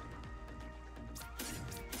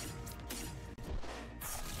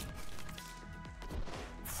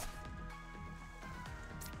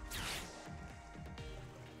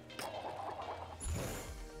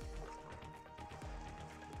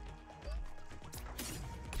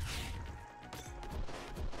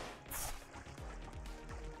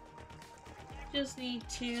 just need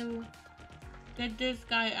to get this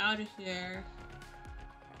guy out of here.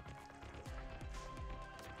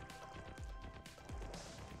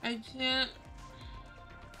 I can't.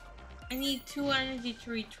 I need 2 energy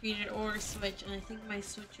to retreat it or switch, and I think my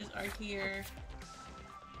switches are here.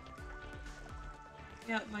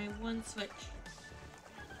 Got my 1 switch.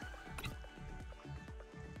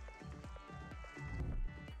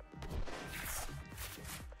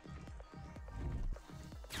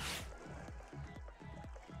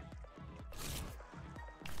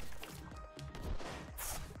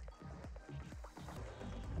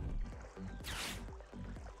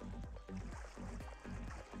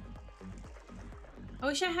 I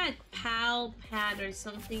wish I had PAL pad or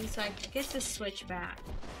something so I could get the switch back.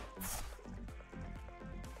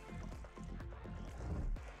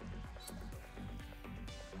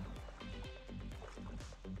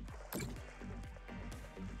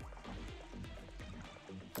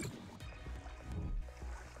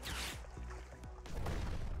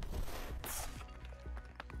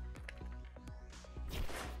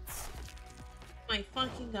 My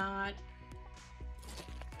fucking god.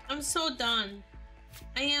 I'm so done.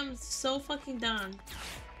 I am so fucking done.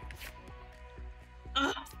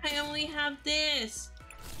 Oh, I only have this.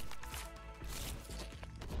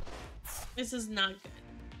 This is not good.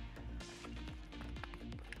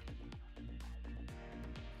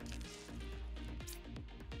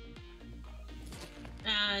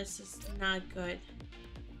 This is not good.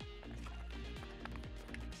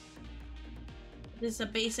 This is a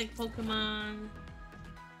basic Pokemon.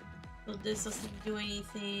 So this doesn't do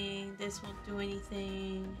anything. This won't do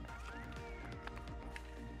anything.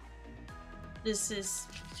 This is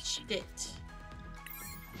shit.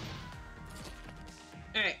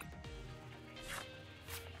 Alright.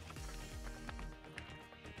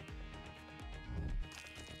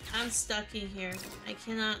 I'm stuck in here. I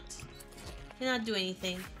cannot do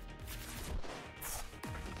anything.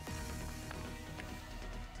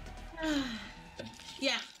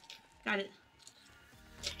 Yeah, got it.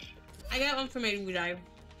 I got one from Erudi.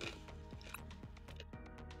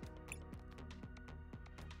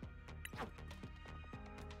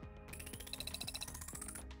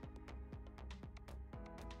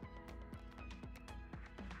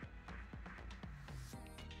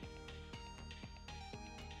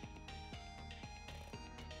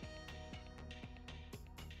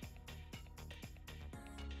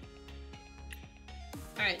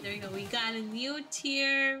 Alright, there we go. We got a new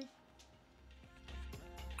tier.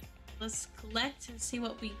 Let's collect and see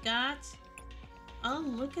what we got. Oh,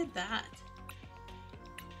 look at that.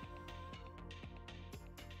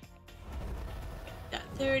 Got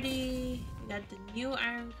 30. We got the new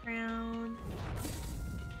Iron Crown.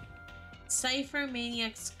 Cypher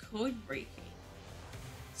Maniac's Code Breaking.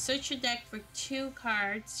 Search your deck for 2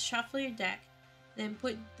 cards. Shuffle your deck. Then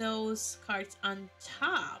put those cards on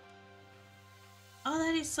top. Oh,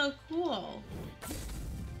 that is so cool.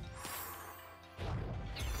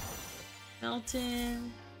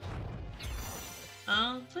 Melton.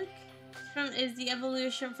 Oh, look. Is the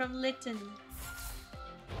evolution from Litten.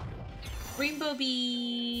 Rainbow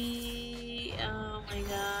Bee. Oh my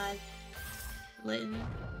god. Litten.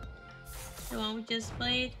 The one we just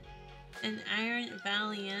played. An Iron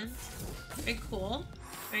Valiant. Very cool.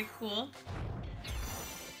 Very cool.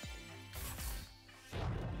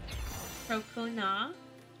 Crocona.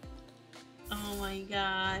 Oh my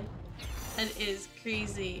god. That is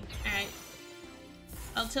crazy. Alright.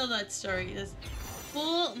 I'll tell that story. This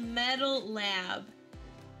Full Metal Lab.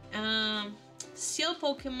 Steel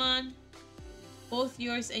Pokemon. Both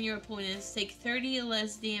yours and your opponent's take 30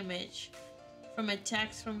 less damage from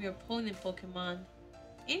attacks from your opponent Pokemon.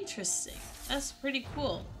 Interesting. That's pretty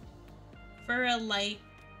cool. Feralighter.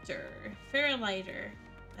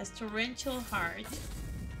 That's Torrential Heart.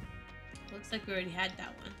 Looks like we already had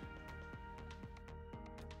that one.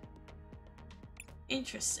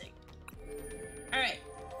 Interesting. Alright.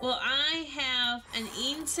 Well, I have an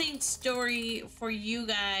insane story for you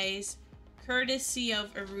guys, courtesy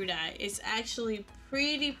of Erudi. It's actually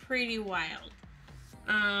pretty wild.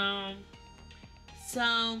 At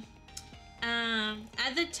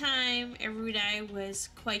the time, Erudi was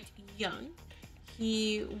quite young.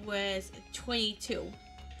 He was 22.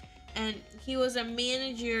 And he was a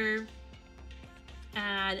manager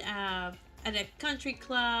at a country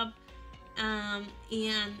club. And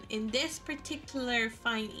in this particular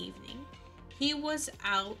fine evening, he was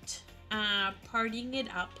out partying it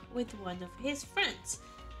up with one of his friends.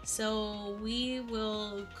 So we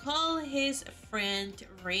will call his friend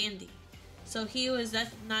Randy. So he was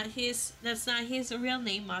that's not his real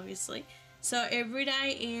name, obviously. So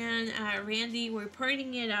Erudi and Randy were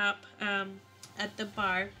partying it up at the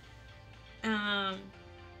bar. And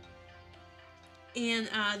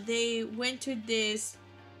they went to this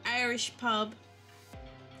Irish pub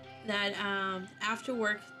that after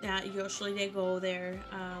work, that usually they go there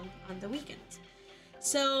on the weekends.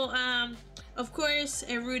 So of course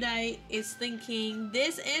Erudi is thinking,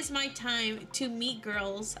 this is my time to meet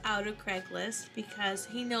girls out of Craigslist, because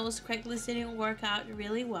he knows Craigslist didn't work out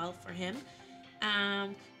really well for him.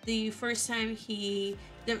 The first time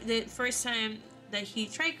the first time that he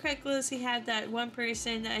tried Craigslist, he had that one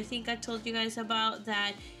person that I think I told you guys about,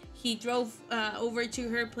 that he drove over to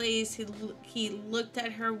her place. He looked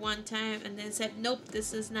at her one time and then said, nope,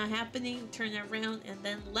 this is not happening, turned around and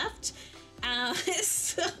then left.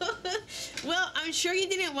 So, well, I'm sure you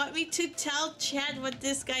didn't want me to tell Chad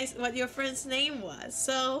what your friend's name was,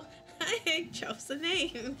 so I chose the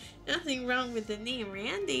name. Nothing wrong with the name,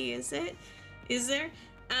 Randy, is it? Is there?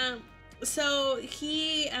 So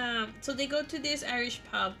so they go to this Irish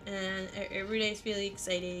pub, and Erudi is really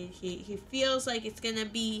excited. He feels like it's gonna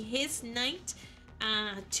be his night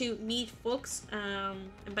to meet folks,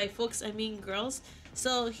 and by folks I mean girls.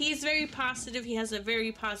 So he's very positive. He has a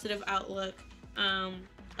very positive outlook on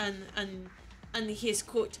his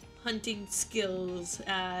quote hunting skills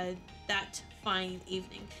that fine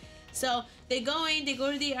evening. So they go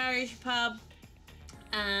to the Irish pub.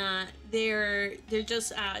 They're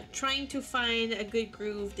just trying to find a good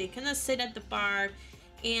groove. They kind of sit at the bar,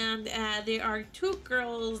 and there are two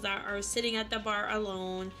girls that are sitting at the bar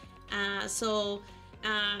alone. So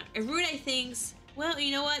Erudi thinks, well,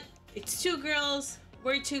 you know what? It's two girls,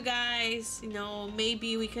 we're two guys, you know,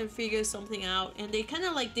 maybe we can figure something out. And they kind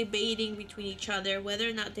of like debating between each other whether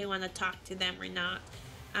or not they want to talk to them or not.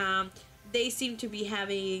 They seem to be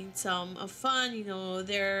having some fun, you know,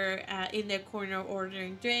 they're in their corner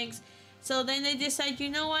ordering drinks. So then they decide, you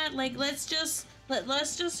know what, like let's just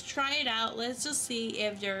try it out. Let's just see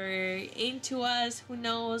if they're into us. Who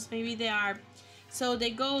knows, maybe they are. So they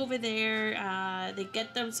go over there, they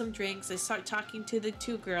get them some drinks, they start talking to the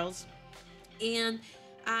two girls. And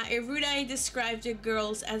Erudi described the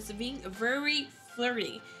girls as being very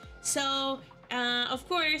flirty. So of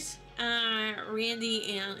course,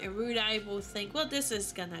 Randy and Erudi both think, well, this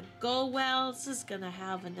is gonna go well. This is gonna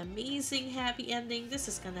have an amazing happy ending. This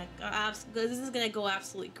is gonna go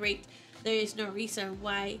absolutely great. There is no reason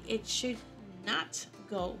why it should not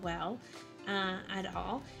go well at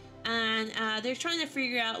all. And they're trying to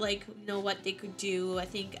figure out, like, you know, what they could do. I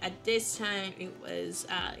think at this time it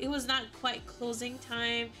was not quite closing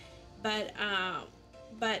time, but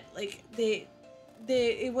like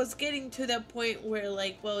it was getting to the point where,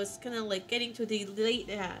 like, well, it's kind of like getting to the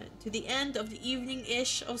to the end of the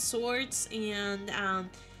evening-ish of sorts, and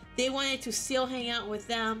they wanted to still hang out with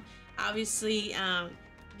them. Obviously,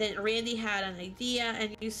 then Randy had an idea,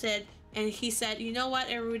 and he said, you know what,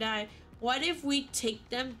 Erudi, what if we take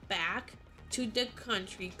them back to the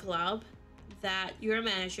country club that you're a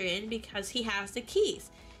manager in, because he has the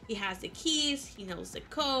keys. He has the keys, he knows the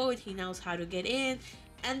code, he knows how to get in,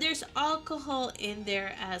 and there's alcohol in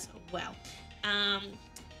there as well.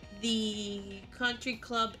 The country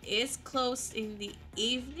club is closed in the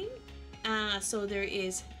evening, so there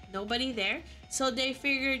is nobody there. So they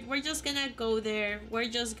figured, we're just gonna go there, we're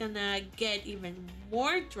just gonna get even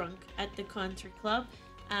more drunk at the country club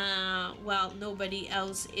while nobody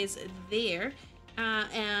else is there,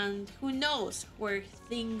 and who knows where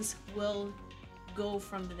things will go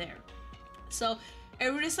from there. So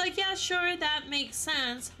everybody's like, yeah, sure, that makes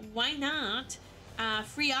sense, why not?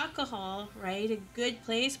 Free alcohol, right? A good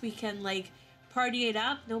place, we can like party it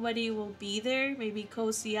up, nobody will be there, maybe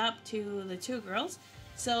cozy up to the two girls.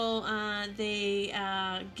 So they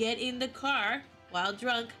get in the car while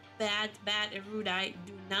drunk. Bad Erudi,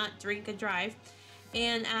 do not drink and drive.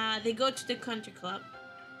 And they go to the country club,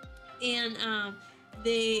 and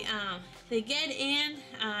they get in.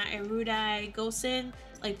 Erudi goes in,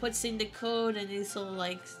 like puts in the code, and is so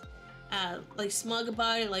like smug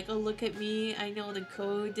about it, like, oh, look at me, I know the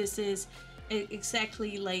code, this is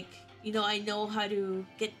exactly like, you know, I know how to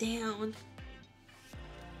get down.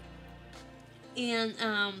 And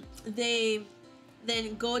they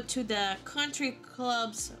then go to the country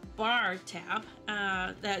club's bar tab,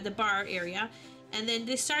 the bar area, and then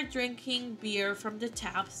they start drinking beer from the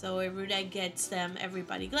tap. So Erudi gets them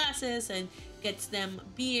everybody glasses and gets them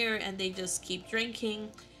beer, and they just keep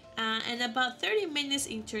drinking. And about 30 minutes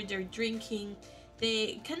into their drinking,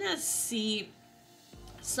 they kind of see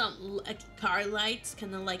some car lights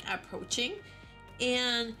kind of like approaching,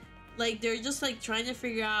 and like they're just like trying to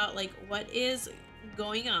figure out like what is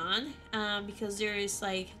going on, because there is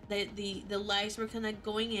like the lights were kind of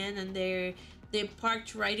going in, and they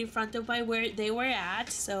parked right in front of by where they were at.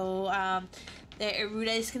 So the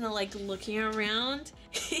Erudi is kind of like looking around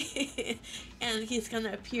and he's kind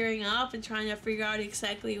of peering up and trying to figure out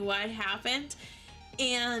exactly what happened.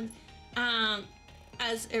 And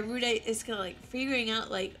as Erudi is kind of like figuring out,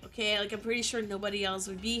 like, okay, like, I'm pretty sure nobody else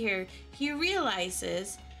would be here, he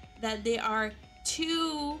realizes that there are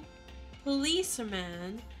two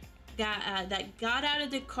policemen that got out of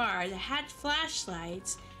the car that had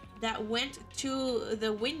flashlights, that went to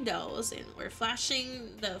the windows and were flashing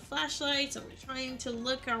the flashlights and were trying to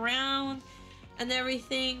look around and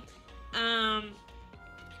everything. And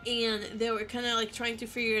they were kind of like trying to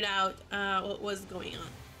figure it out, what was going on.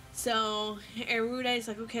 So Erudi is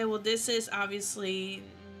like, okay, well, this is obviously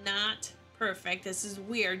not perfect. This is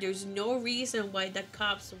weird. There's no reason why the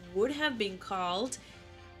cops would have been called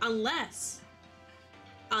unless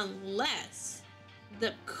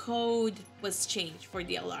the code was changed for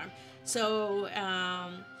the alarm. So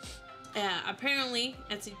apparently,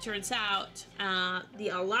 as it turns out, the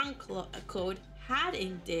alarm code had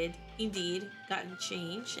indeed gotten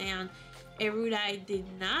changed, and Erudi did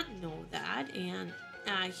not know that, and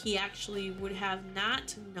he actually would have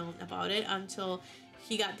not known about it until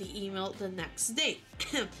he got the email the next day.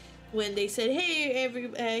 When they said, hey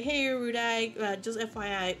Erudi, just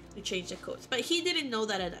FYI, we changed the codes. But he didn't know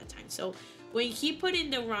that at that time. So when he put in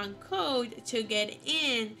the wrong code to get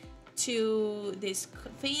in to this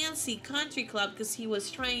fancy country club, because he was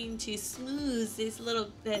trying to smooth this little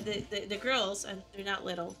the girls, and they're not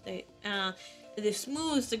little, they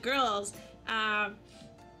smooth the girls,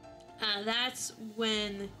 that's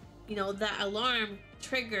when, you know, that alarm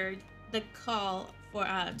triggered the call for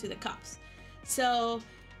to the cops. So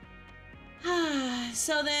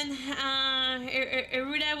so then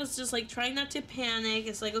Erudi was just like trying not to panic.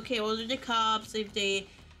 It's like, okay, well, they're the cops. If they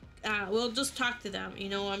we'll just talk to them, you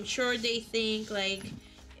know. I'm sure they think like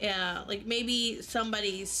maybe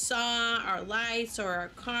somebody saw our lights or our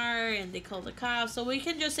car and they called the cops, so we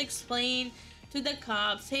can just explain to the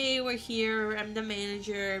cops, hey, we're here, I'm the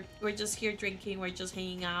manager, we're just here drinking, we're just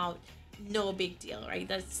hanging out, no big deal, right?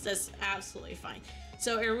 That's absolutely fine.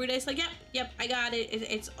 So Erudi is like, yep, I got it.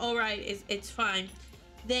 It's all right. It's fine.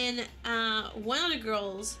 Then one of the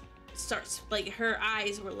girls starts, like, her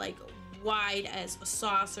eyes were like wide as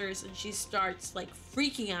saucers, and she starts like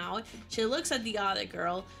freaking out. She looks at the other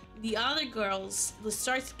girl. The other girl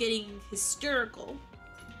starts getting hysterical,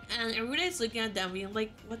 and Erudi is looking at them being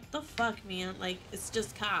like, what the fuck, man? Like, it's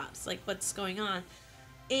just cops. Like, what's going on?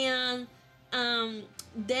 And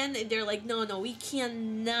then they're like, no, we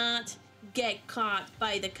cannot get caught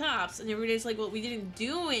by the cops. And Erudi's like, well, we didn't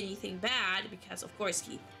do anything bad, because of course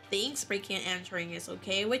he thinks breaking and entering is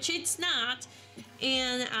okay, which it's not,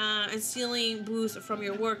 and stealing booze from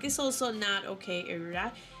your work is also not okay,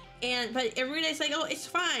 Erudi. But Erudi's like, oh, it's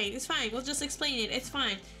fine, we'll just explain it, it's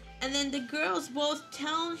fine. And then the girls both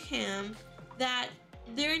tell him that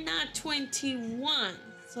they're not 21,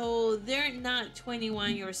 so they're not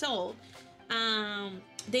 21 years old.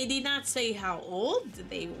 They did not say how old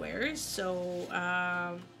they were,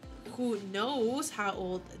 so who knows how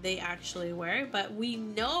old they actually were, but we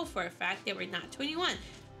know for a fact they were not 21.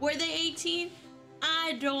 Were they 18?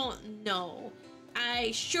 I don't know.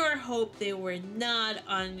 I sure hope they were not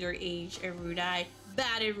underage, Erudi.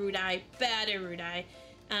 Bad Erudi.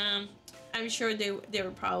 I'm sure they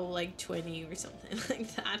were probably like 20 or something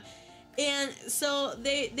like that. And so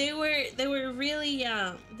they were really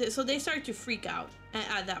young. So they started to freak out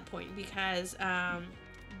at that point, because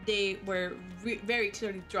they were very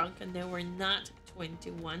clearly drunk and they were not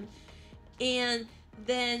 21. And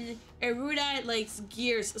then Erudi, like,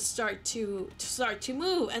 gears start to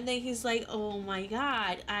move, and then he's like, oh my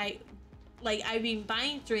god, I've been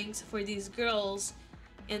buying drinks for these girls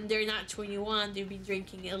and they're not 21. They've been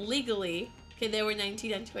drinking illegally. Okay, they were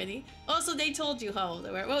 19 and 20. Also, they told you how old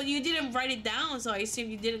they were. Well, you didn't write it down, so I assume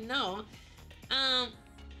you didn't know.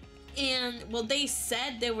 And, well, they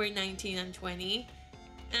said they were 19 and 20.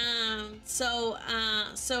 So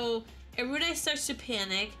Erudi starts to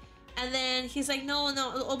panic, and then he's like, no,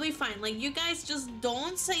 it'll be fine. Like, you guys just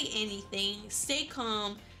don't say anything. Stay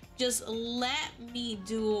calm. Just let me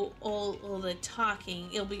do all the talking.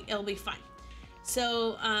 It'll be fine.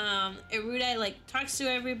 So Erudi, like, talks to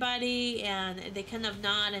everybody, and they kind of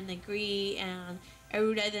nod and agree, and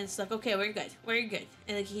Erudi then's like, okay, we're good.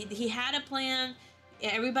 And like, he had a plan.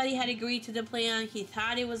 Everybody had agreed to the plan. He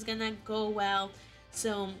thought it was gonna go well.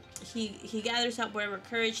 So he gathers up whatever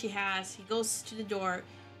courage he has. He goes to the door,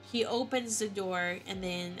 he opens the door, and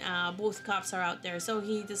then both cops are out there. So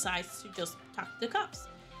he decides to just talk to the cops.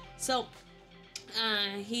 So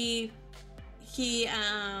he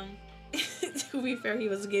to be fair, he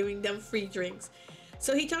was giving them free drinks.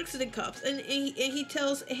 So he talks to the cops, and he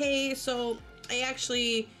tells, hey, so I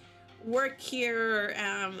actually work here,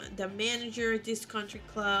 the manager at this country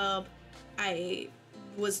club. I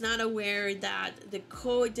was not aware that the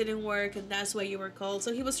code didn't work, and that's why you were called.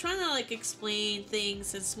 So he was trying to like explain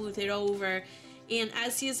things and smooth it over. And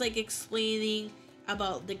as he's like explaining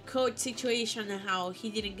about the code situation and how he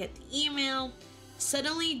didn't get the email,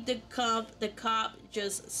 suddenly the cop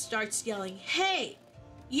just starts yelling, hey,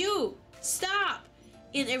 you, stop!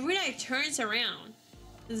 And Erudi turns around.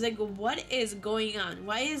 It's like, what is going on?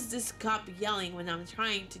 Why is this cop yelling when I'm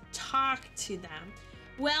trying to talk to them?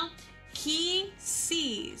 Well, he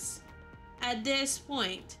sees at this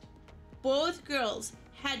point both girls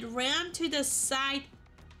had ran to the side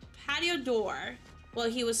patio door while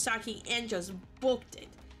he was talking and just booked it.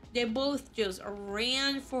 They both just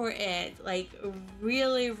ran for it, like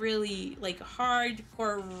really like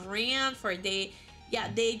hardcore ran for it. They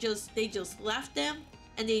just left them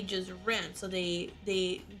and they just ran. So they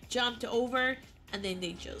jumped over and then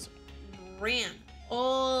they just ran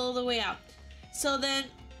all the way out. So then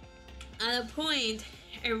at a point,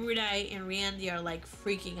 Erudi and Randy are like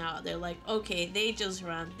freaking out. They're like, okay, they just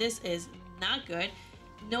ran. This is not good.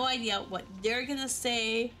 No idea what they're gonna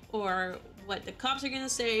say or what the cops are gonna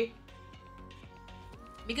say,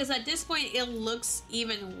 because at this point it looks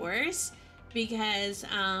even worse because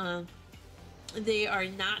they are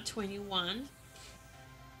not 21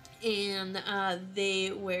 and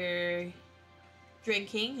they were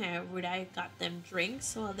drinking. Erudi got them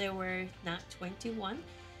drinks while they were not 21.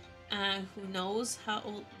 Who knows how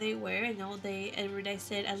old they were? I know Erudi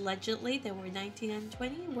said allegedly they were 19 and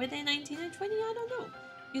 20. Were they 19 and 20? I don't know.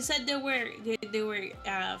 You said they were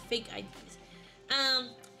fake IDs.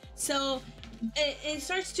 So it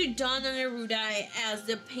starts to dawn on Erudi as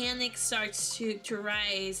the panic starts to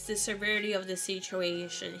rise, the severity of the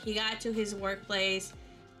situation. He got to his workplace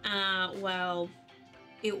while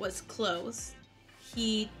it was closed.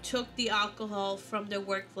 He took the alcohol from the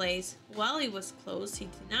workplace while it was closed. He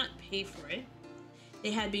did not pay for it.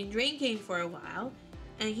 They had been drinking for a while,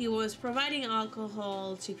 and he was providing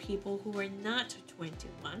alcohol to people who were not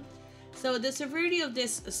 21. So the severity of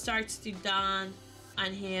this starts to dawn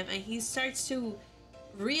on him, and he starts to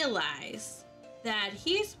realize that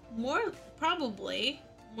he's more likely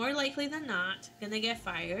than not gonna get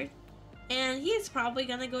fired, and he's probably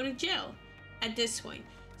gonna go to jail at this point.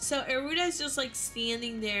 So Erudi's just like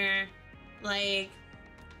standing there like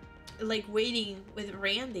waiting with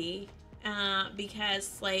Randy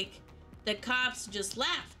because like the cops just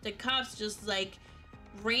left. The cops just like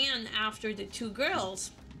ran after the two girls,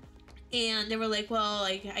 and they were like, well,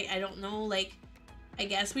 like I don't know, like I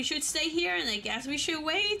guess we should stay here and I guess we should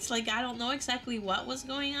wait. Like I don't know exactly what was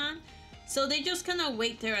going on. So they just kind of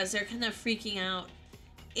wait there as they're kind of freaking out.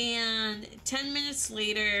 And 10 minutes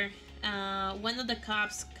later, one of the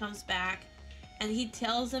cops comes back and he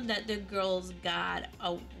tells them that the girls got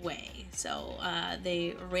away. So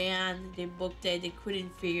they ran, they booked it, they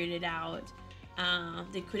couldn't figure it out.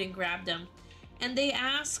 They couldn't grab them. And they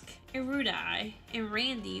ask Erudi and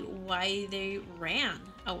Randy why they ran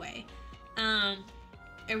away.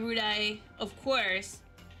 Erudi, of course,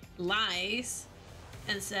 lies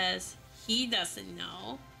and says he doesn't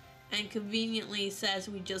know, and conveniently says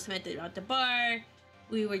we just met them at the bar.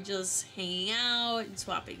 We were just hanging out and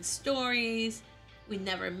swapping stories. We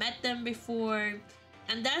never met them before.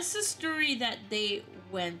 And that's the story that they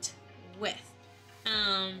went with.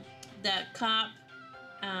 The cop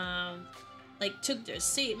like took their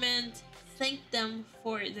statement, thanked them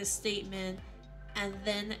for the statement, and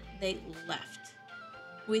then they left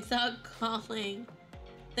without calling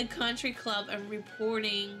the country club and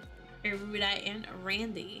reporting Erudi and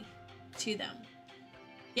Randy to them.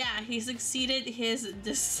 Yeah, he succeeded his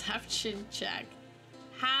deception check.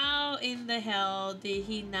 How in the hell did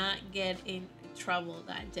he not get in trouble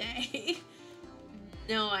that day?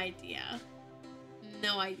 No idea.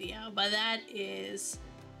 No idea. But that is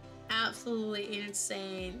absolutely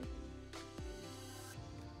insane.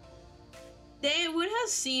 They would have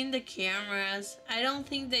seen the cameras. I don't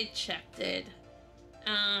think they checked it.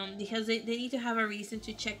 Because they need to have a reason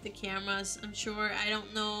to check the cameras, I'm sure. I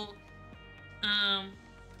don't know.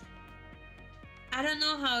 I don't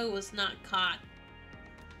know how it was not caught.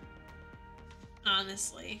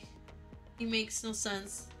 Honestly. It makes no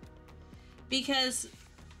sense. Because,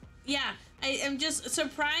 yeah, I am just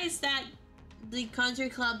surprised that the country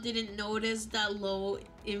club didn't notice that low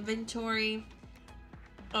inventory.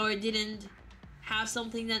 or didn't have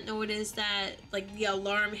something that noticed that like the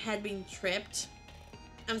alarm had been tripped.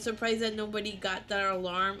 I'm surprised that nobody got that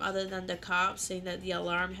alarm other than the cops saying that the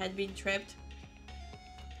alarm had been tripped.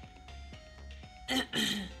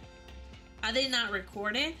 Are they not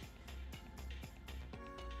recorded?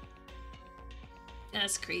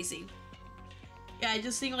 That's crazy. Yeah, I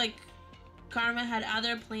just think like Karma had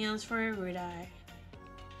other plans for Erudi.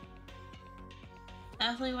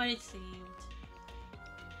 Definitely what it seemed.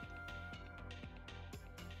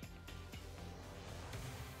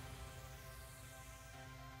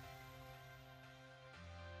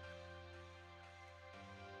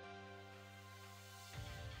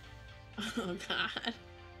 Oh god.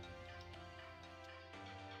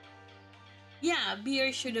 Yeah,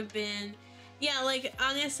 beer should have been. Yeah, like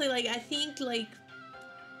honestly, like I think like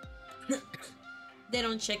they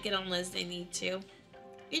don't check it unless they need to.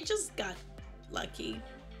 It just got lucky.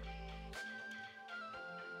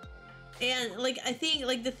 And like I think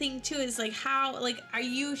like the thing too is like how like are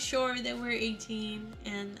you sure that we're 18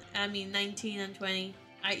 and I mean 19 and 20?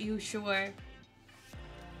 Are you sure?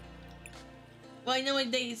 Well, I know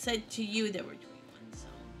what they said to you that we're 21, so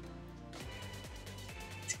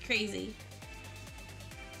it's crazy.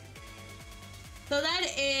 So that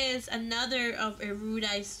is another of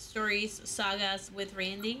Erudi's stories, sagas with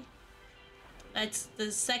Randy. That's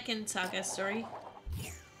the second saga story.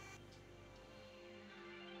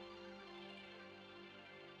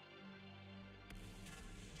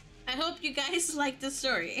 I hope you guys like the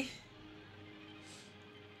story.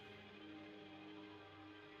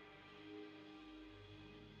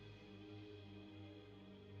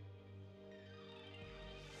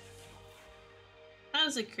 That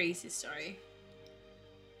was a crazy story.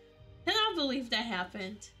 Cannot believe that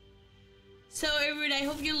happened. So, Erudi, I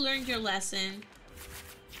hope you learned your lesson.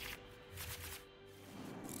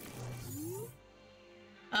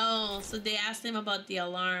 Oh, so they asked him about the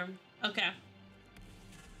alarm. Okay.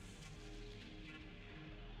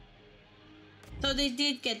 So they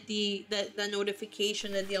did get the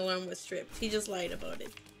notification that the alarm was stripped. He just lied about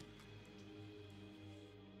it.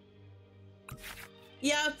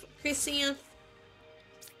 Yep, Christian.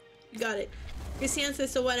 You got it. Christian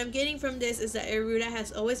says, so what I'm getting from this is that Erudi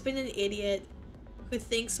has always been an idiot who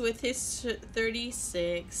thinks with his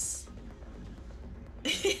 36.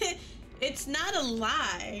 It's not a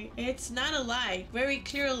lie. It's not a lie. Very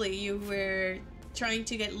clearly you were trying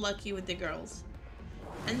to get lucky with the girls.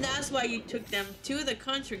 And that's why you took them to the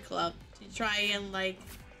country club to try and like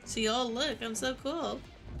see, oh look, I'm so cool.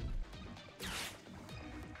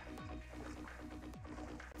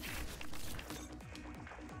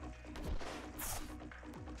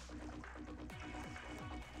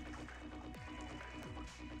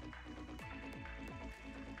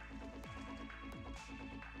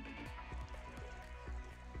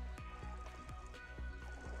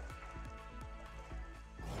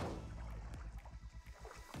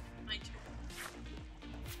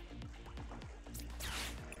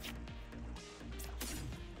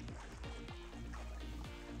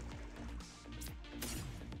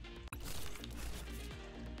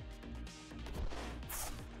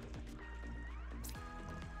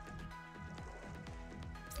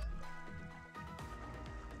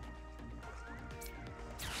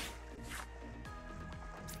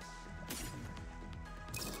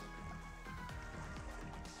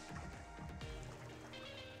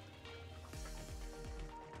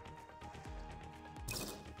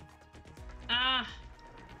 Ah.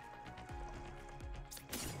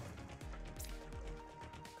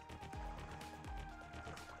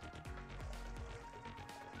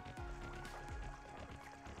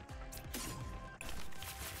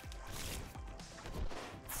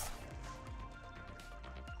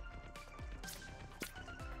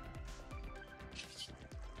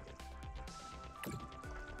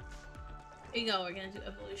 Here you go, we're gonna do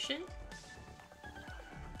evolution.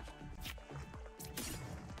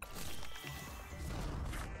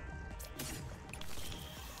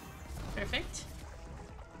 Perfect.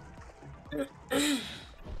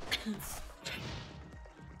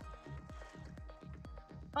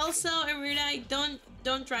 Also, Erudi,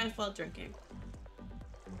 don't drive while drinking.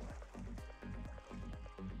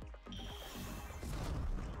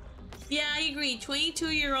 Yeah, I agree.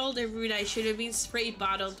 22-year-old Erudi should have been spray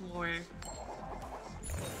bottled more.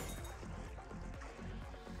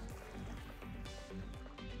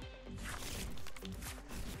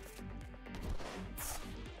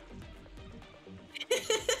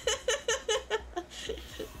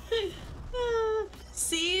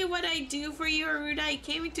 See what I do for you, Erudi? I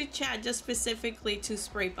came into chat just specifically to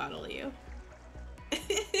spray bottle you.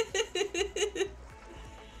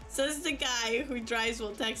 Says the guy who drives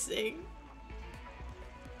while texting.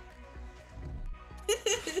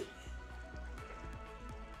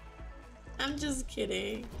 I'm just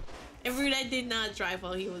kidding. Erudi did not drive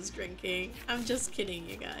while he was drinking. I'm just kidding,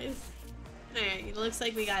 you guys. Alright, it looks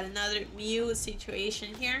like we got another Mute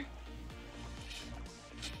situation here.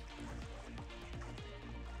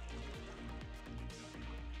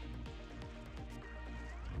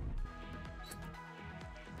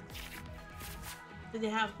 Did they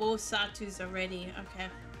have both Satus already? Okay.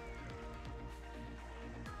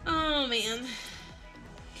 Oh man.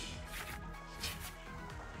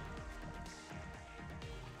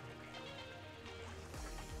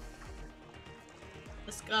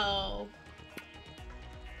 Let's go.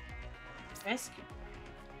 Rescue.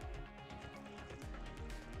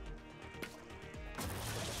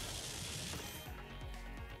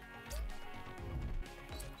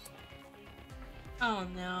 Oh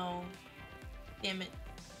no. Damn it.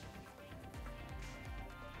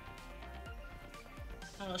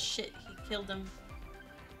 Oh shit, he killed him.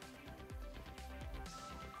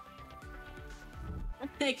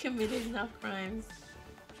 They committed enough crimes.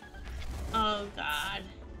 Oh god.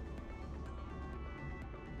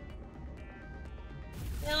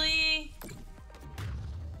 Really?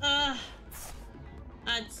 Ugh.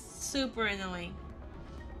 That's super annoying.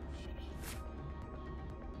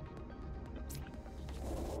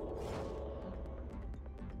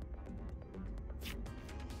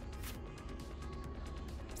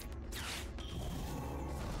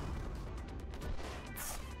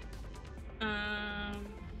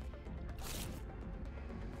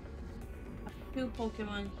 Two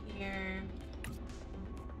Pokemon here.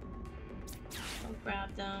 I'll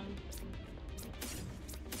grab them.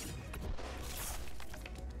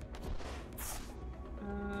 I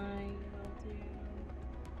will do.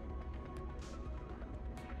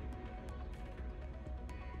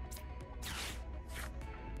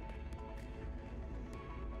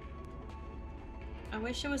 I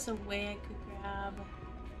wish there was a way I could grab.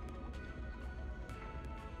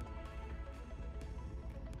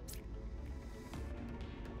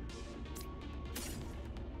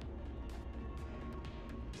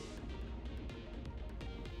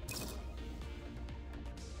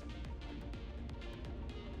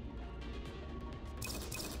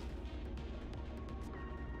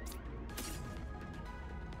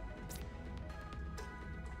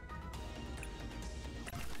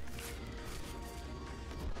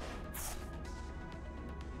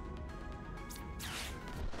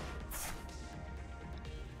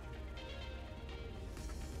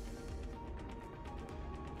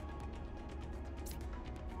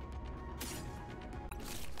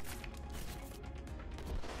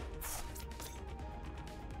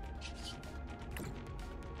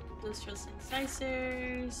 Those just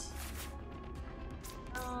incisors.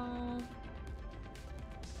 Oh.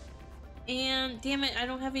 And damn it, I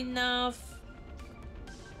don't have enough.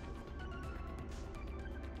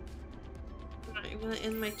 Alright, I'm gonna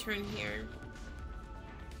end my turn here.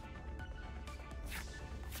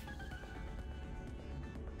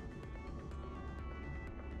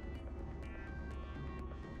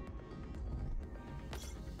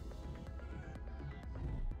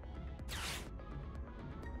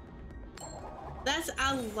 That's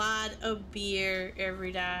a lot of beer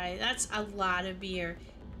every day. That's a lot of beer.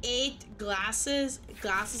 8 glasses.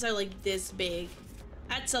 Glasses are like this big.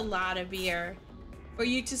 That's a lot of beer. For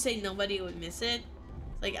you to say nobody would miss it,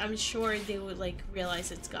 like I'm sure they would like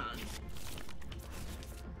realize it's gone.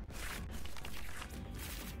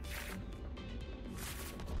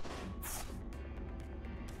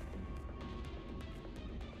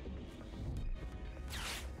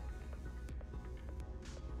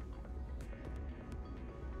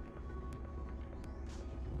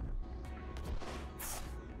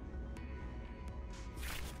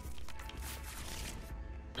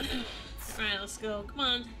 Alright, let's go. Come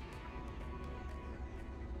on.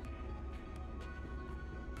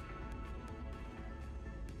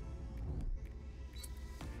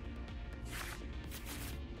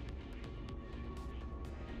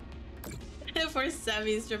 For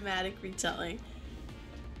Sevvy's dramatic retelling.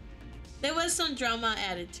 There was some drama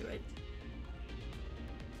added to it.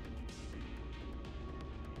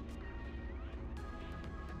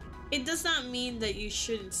 It does not mean that you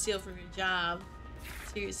shouldn't steal from your job.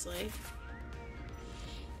 Seriously.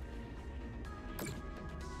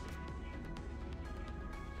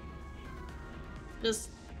 Just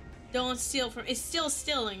don't steal from— it's still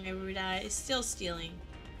stealing, Erudi. It's still stealing.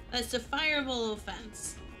 That's a fireable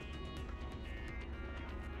offense.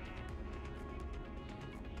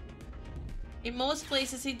 In most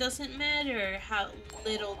places, it doesn't matter how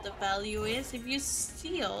little the value is. If you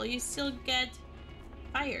steal, you still get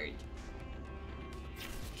fired.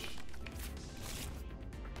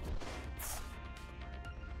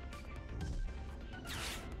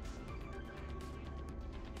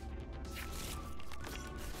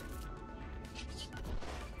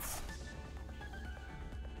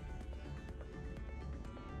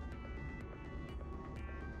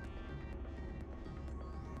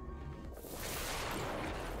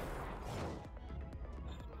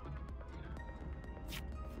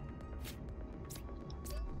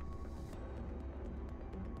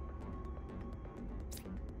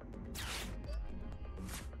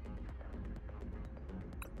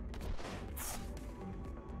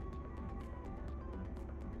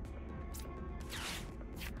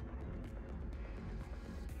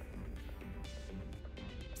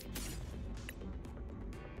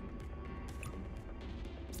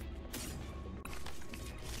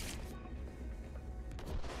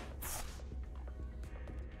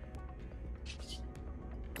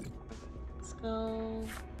 Go.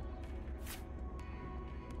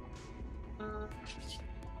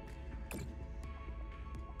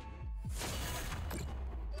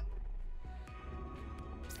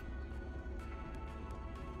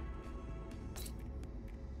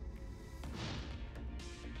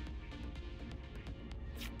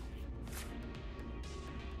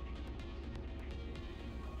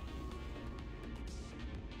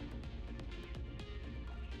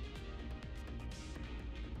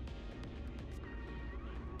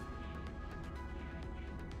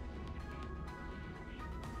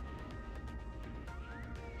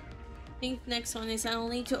 I think next one is I'll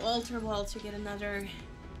need to alter wall to get another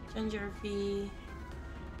ginger fee.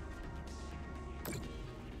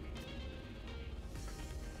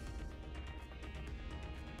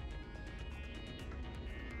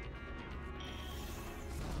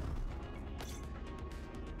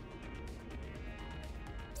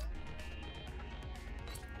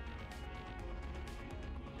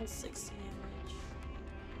 That's 60 damage.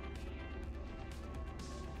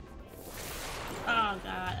 Oh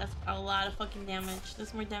god, that's a lot of fucking damage.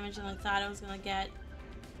 That's more damage than I thought I was gonna get.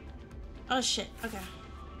 Oh shit, okay.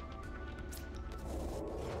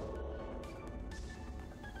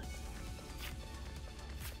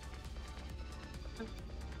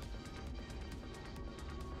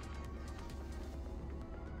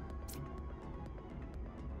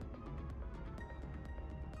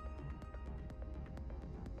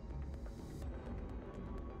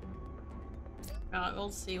 We'll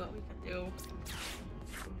see what we can do.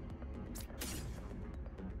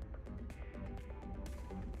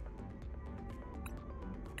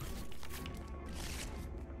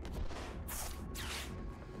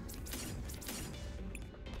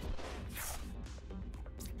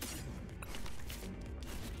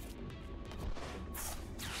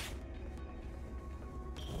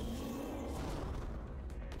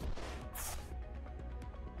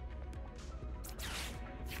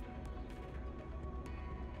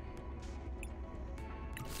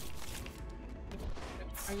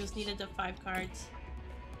 I just needed the 5 cards.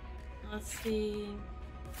 Let's see.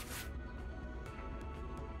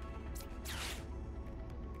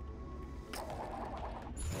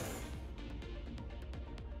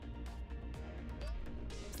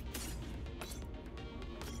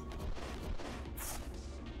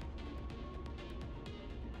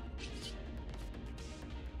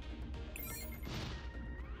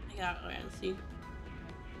 I got it. Let's see.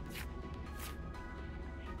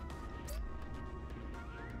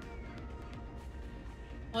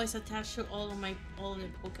 Oh, it's attached to all of the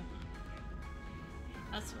Pokemon.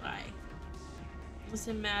 That's why.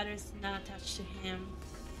 Doesn't matter, it's not attached to him.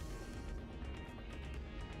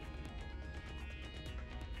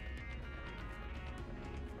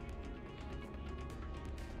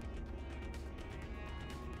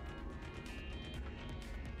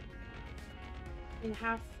 We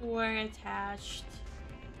have 4 attached.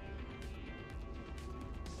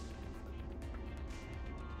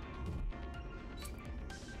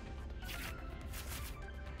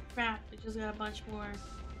 Crap, we just got a bunch more.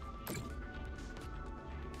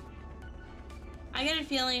 I get a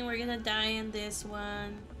feeling we're gonna die in this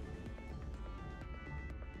one.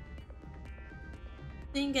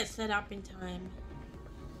 Didn't get set up in time.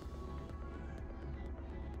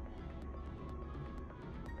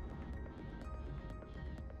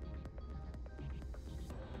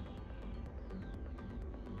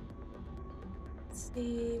 Let's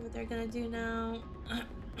see what they're gonna do now.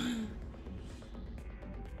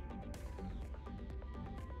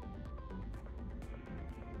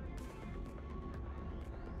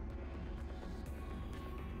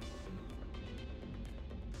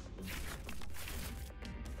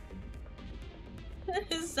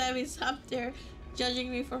 Sevvy's up there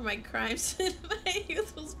judging me for my crimes in my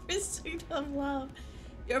youthful pursuit of love.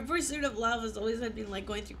 Your pursuit of love has always been like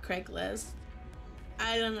going through Craigslist.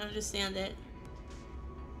 I don't understand it.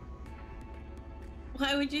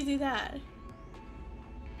 Why would you do that?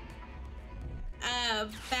 A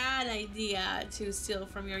bad idea to steal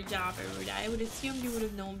from your job, Erudi. I would assume you would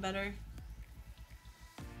have known better.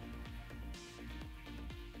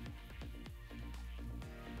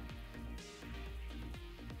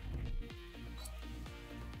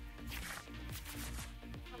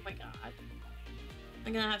 Oh my god.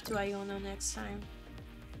 I'm gonna have to Iono next time.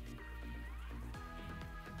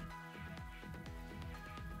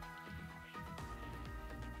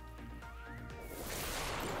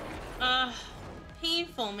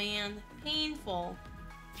 Painful, man. Painful.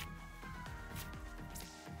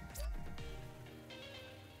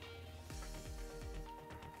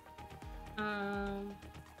 Gonna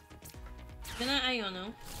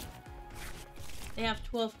Iono. They have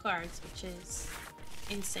 12 cards, which is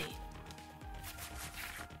insane.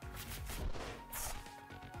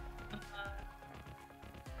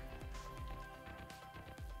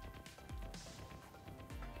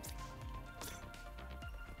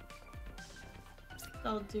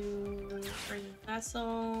 I'll do Urgent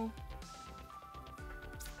Vessel.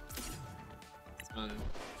 This one.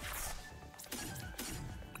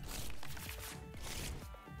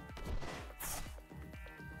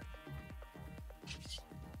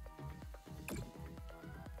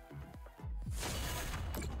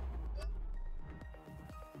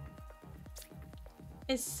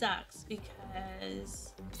 It sucks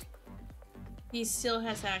because he still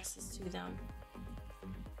has access to them.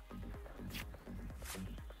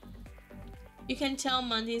 You can tell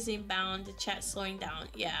Monday's inbound, the chat slowing down.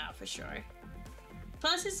 Yeah, for sure.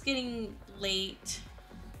 Plus it's getting late,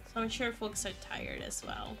 so I'm sure folks are tired as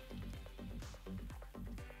well.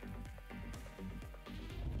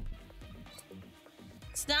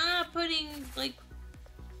 Stop putting like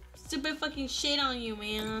stupid fucking shit on you,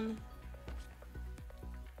 man.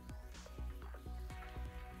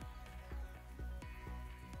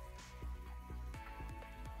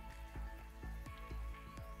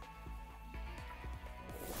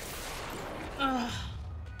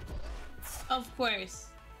 Of course.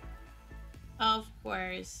 Of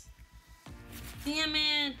course. Damn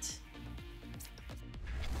it.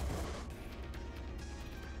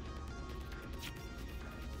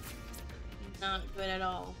 Not good at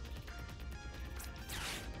all.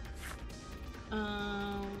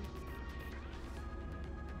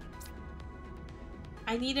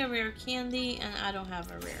 I need a rare candy and I don't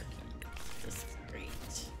have a rare candy. This is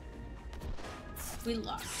great. We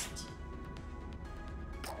lost.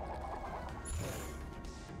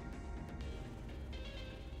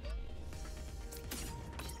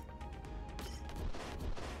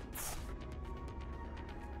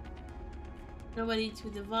 Nobody to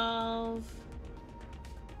devolve.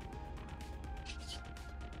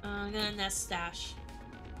 I'm gonna nest stash.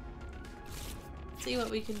 See what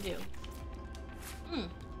we can do.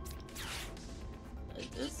 Like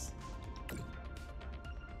this.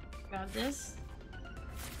 Grab this.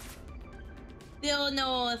 Still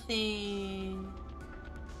no thing.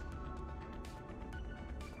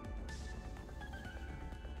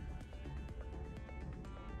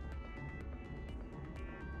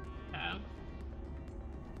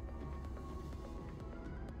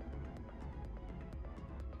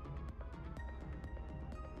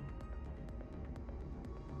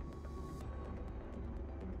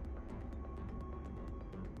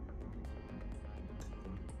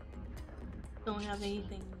 Don't have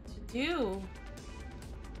anything to do.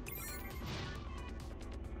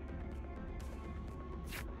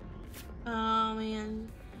 Oh man,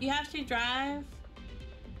 you have to drive?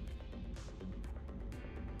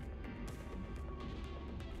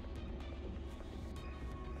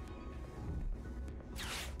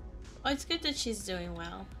 Oh, it's good that she's doing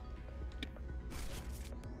well.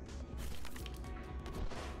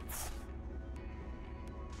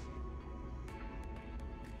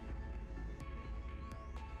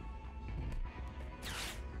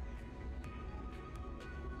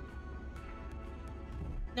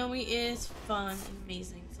 Nomi is fun and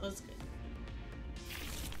amazing, so it's good.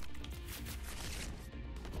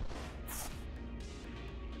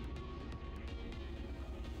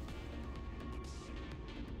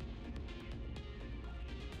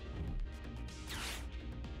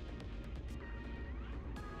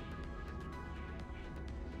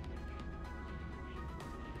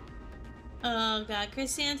 Oh god,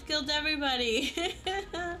 Christian's killed everybody.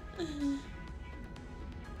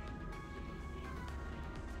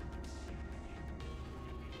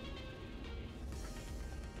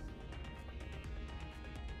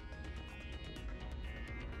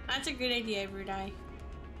 That's a good idea, Erudi.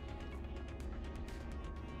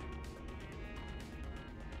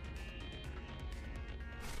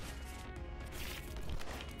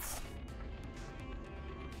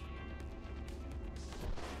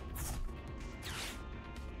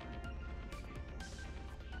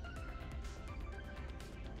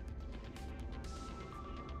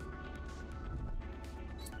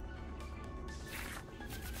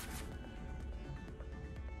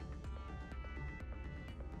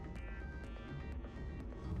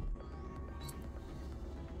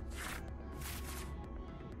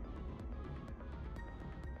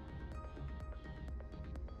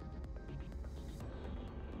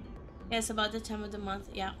 Yes, about the time of the month.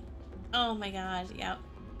 Yeah. Oh my god. Yeah.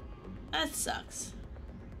 That sucks.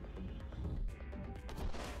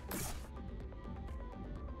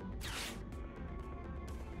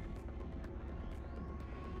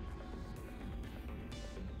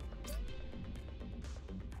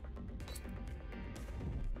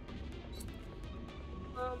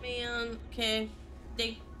 Oh man. Okay.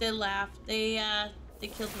 They laughed. They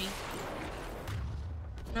killed me.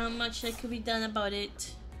 Not much that could be done about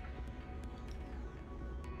it.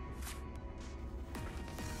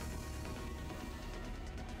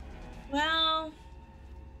 Well,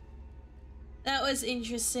 that was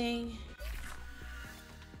interesting.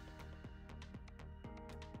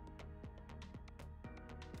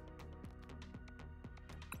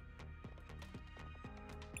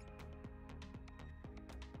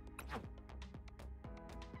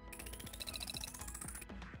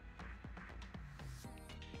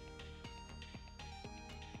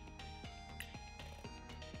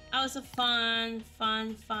 That was a fun.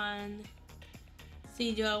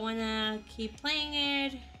 See, do I want to keep playing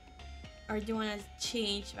it? Or do I want to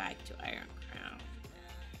change back to Iron Crown?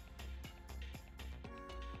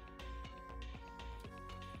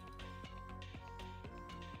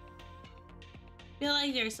 I feel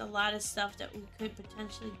like there's a lot of stuff that we could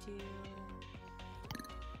potentially do.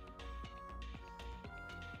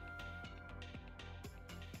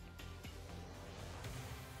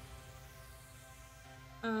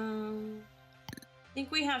 I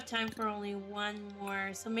think we have time for only one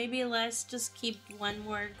more, so maybe let's just keep one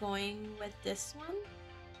more going with this one,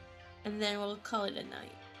 and then we'll call it a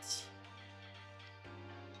night.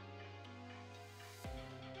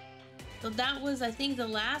 So that was, I think, the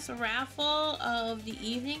last raffle of the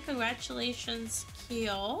evening. Congratulations,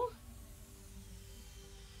 Kyo.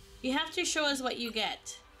 You have to show us what you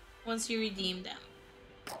get once you redeem them.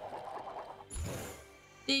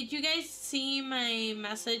 Did you guys see my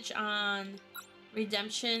message on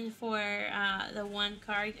redemption for the one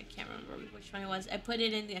card? I can't remember which one it was. I put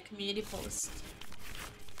it in the community post.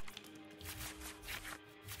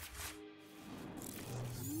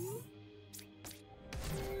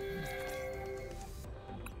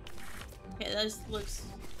 Okay, that looks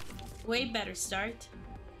way better start.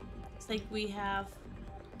 Looks like we have...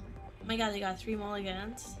 Oh my god, they got 3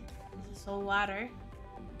 mulligans. This is all water.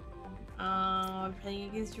 We're playing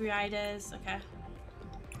against Druidas. Okay.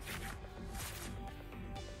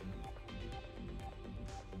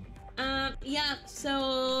 Yeah,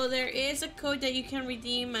 so there is a code that you can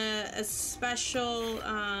redeem a special,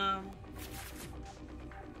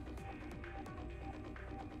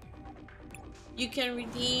 you can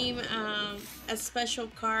redeem, a special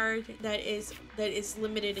card that is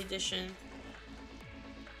limited edition.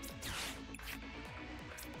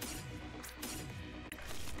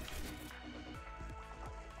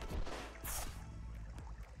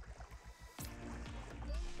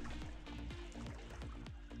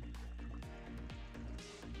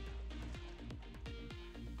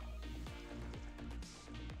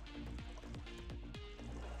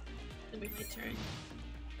 It'll be my turn.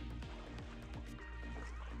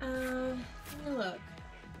 Let me look.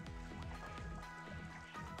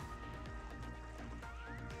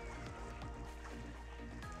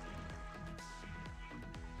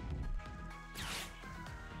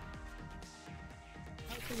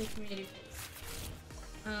 How can the community post?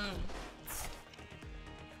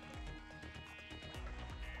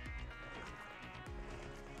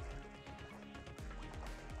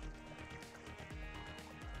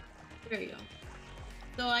 There you go.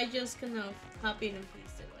 So I just kind of copied and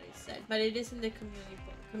pasted what it said, but it is in the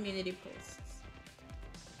community posts.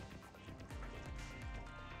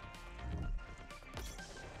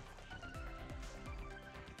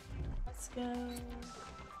 Let's go.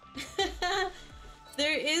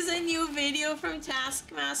 There is a new video from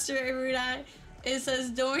Taskmaster Erudi. It says,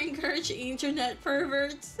 "Don't encourage internet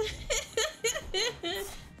perverts."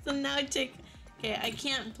 So now I take. Okay, I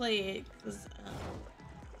can't play it because.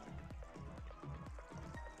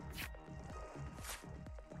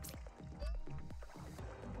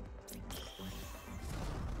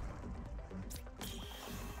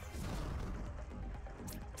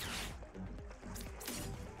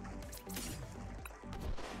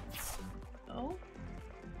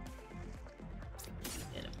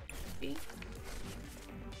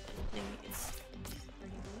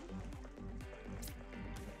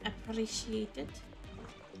 appreciate it.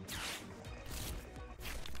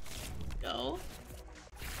 Go.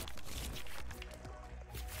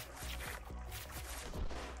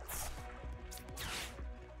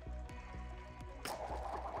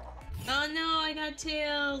 Oh no, I got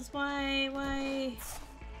tails. Why? Why?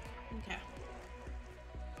 Okay.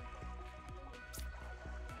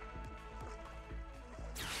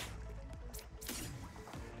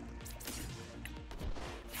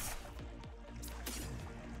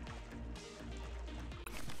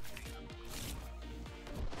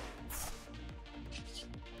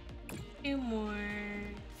 Two more.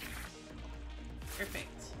 Perfect.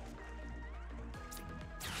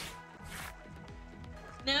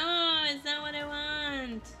 No, it's not what I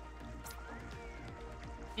want.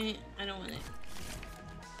 I don't want it.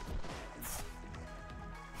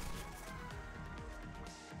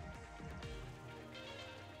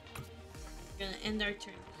 We're gonna end our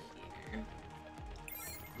turn here.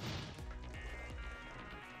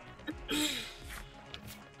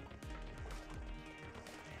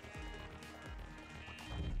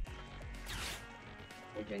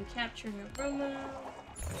 We're doing capturing aroma.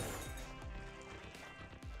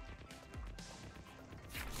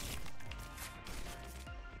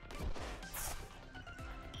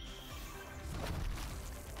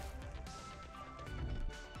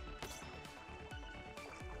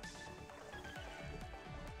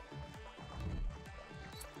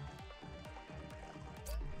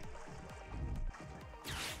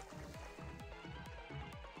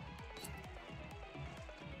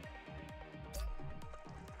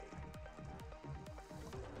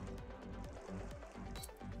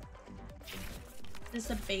 This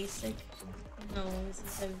is a basic. No, this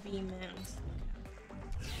is a VMAX.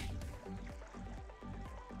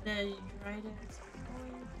 The Drydex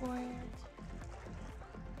going for it.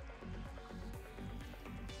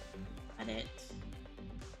 Got it.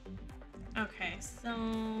 Okay, so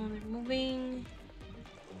they're moving.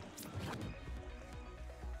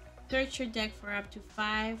 Search your deck for up to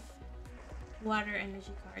 5 water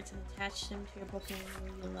energy cards and attach them to your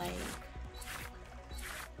Pokemon you like.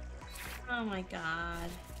 Oh my god.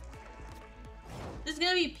 This is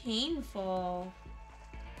gonna be painful.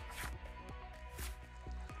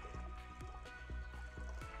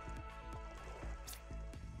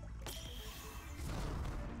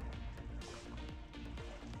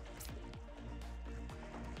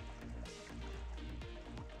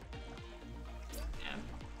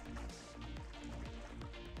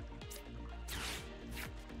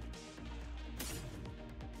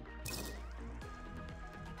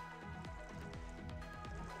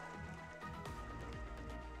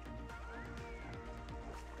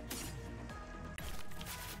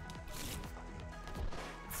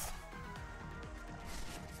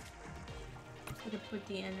 To put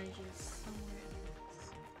the energy somewhere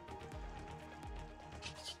else.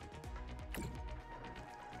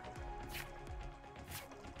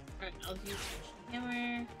 Alright, I'll use the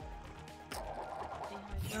hammer. See how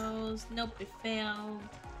it goes. Nope, it failed.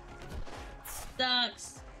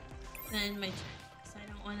 Sucks. Then my turn. Because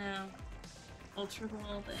I don't want to ultra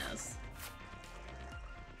ball this.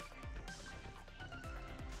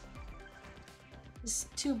 It's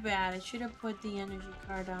too bad. I should have put the energy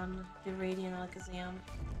card on the Radiant Alakazam.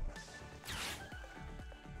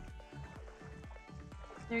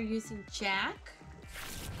 They're using Jack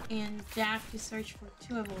and Jack to search for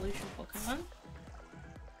 2 evolution Pokemon.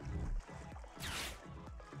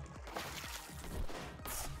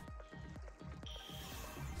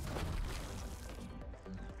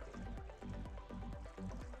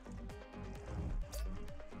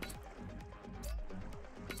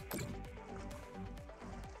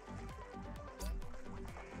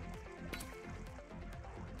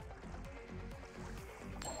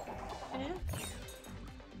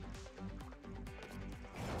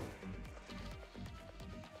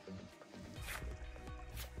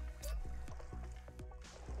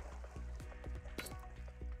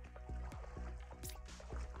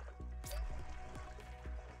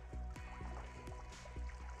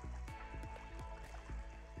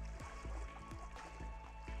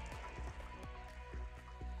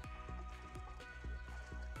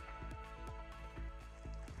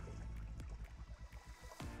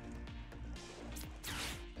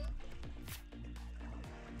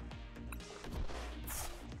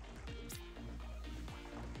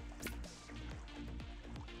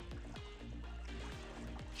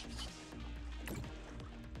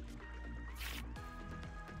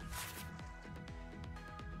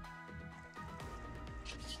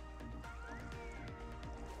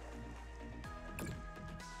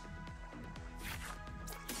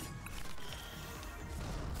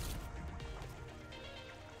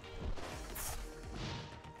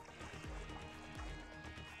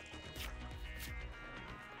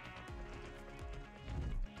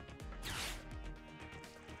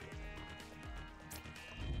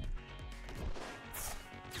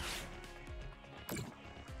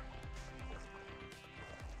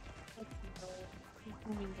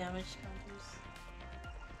 damage counters.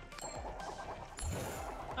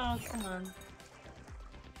 Oh, come on.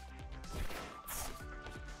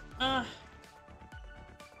 Ugh.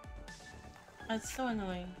 That's so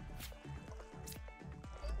annoying.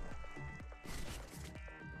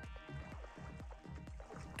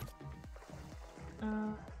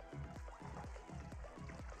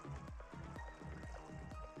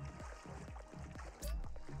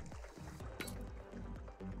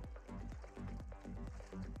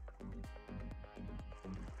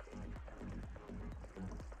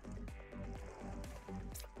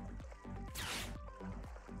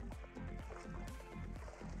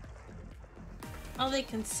 Oh, they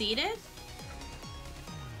conceded?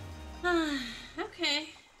 Okay.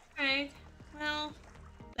 Alright. Well,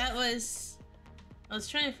 that was... I was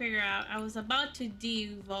trying to figure out... I was about to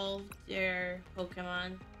de-evolve their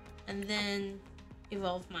Pokemon and then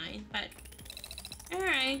evolve mine, but...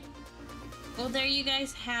 Alright. Well, there you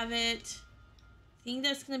guys have it. I think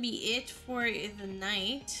that's gonna be it for the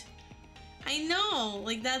night. I know!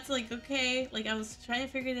 Like, that's like, okay. Like, I was trying to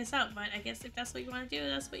figure this out, but I guess if that's what you want to do,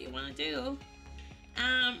 that's what you want to do.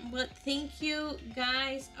 But thank you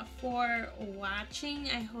guys for watching.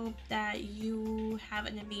 I hope that you have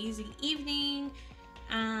an amazing evening.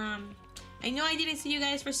 I know I didn't see you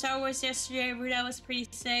guys for Star Wars yesterday. Ruda was pretty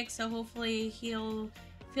sick, so hopefully he'll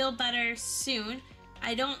feel better soon.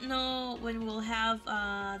 I don't know when we'll have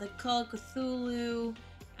the Call of Cthulhu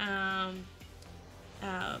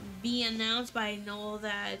be announced, but I know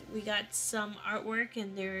that we got some artwork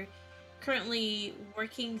and they're currently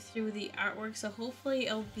working through the artwork, so hopefully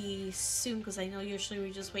it'll be soon, because I know usually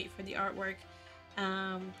we just wait for the artwork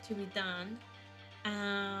to be done.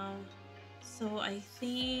 So I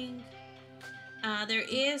think there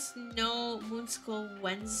is no Moonskull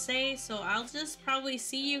Wednesday, so I'll just probably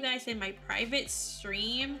see you guys in my private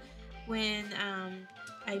stream when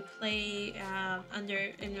I play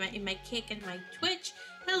in my Kick and my Twitch.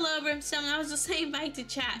 Hello Brimstone, I was just saying bye to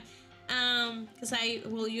chat. Because I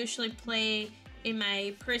will usually play in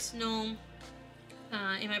my personal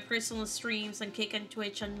streams on Kick and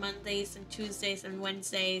Twitch on Mondays and Tuesdays and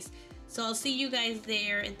Wednesdays. So I'll see you guys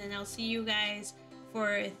there, and then I'll see you guys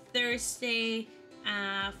for Thursday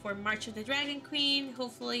for March of the Dragon Queen.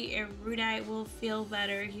 Hopefully Erudi will feel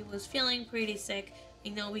better. He was feeling pretty sick. I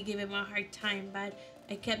know we give him a hard time, but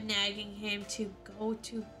I kept nagging him to go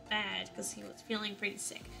to bed because he was feeling pretty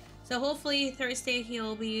sick. So hopefully Thursday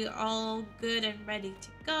he'll be all good and ready to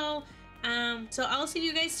go. So I'll see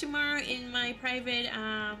you guys tomorrow in my private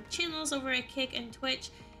channels over at Kick and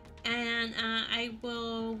Twitch. And I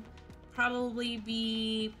will probably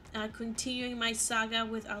be continuing my saga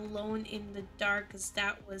with Alone in the Dark, because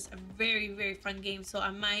that was a very, very fun game. So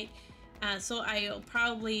I might, I'll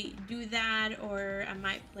probably do that, or I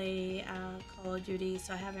might play Call of Duty.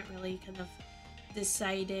 So I haven't really kind of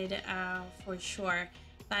decided for sure.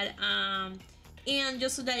 But, and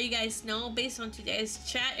just so that you guys know, based on today's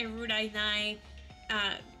chat, Erudi and I,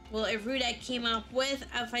 Erudi came up with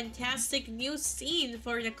a fantastic new scene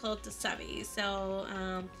for the Cult of SEVVY. So,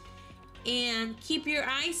 and keep your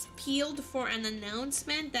eyes peeled for an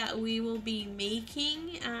announcement that we will be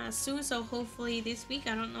making soon. So hopefully this week,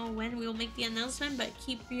 I don't know when we'll make the announcement, but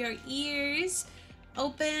keep your ears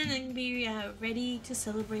open and be ready to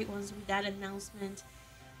celebrate once with that announcement.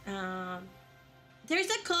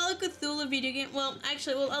 There's a Call of Cthulhu video game. Well,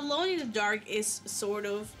 actually, Alone in the Dark is sort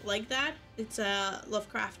of like that. It's a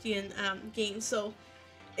Lovecraftian game, so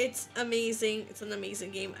it's amazing. It's an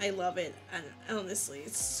amazing game. I love it, and honestly,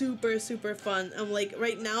 it's super, super fun. I'm like,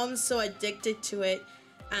 right now, I'm so addicted to it.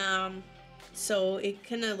 So it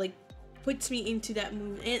kind of like puts me into that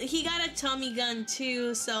mood. And he got a Tommy gun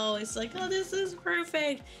too, so it's like, oh, this is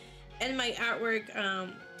perfect. And my artwork,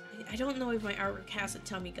 I don't know if my artwork has a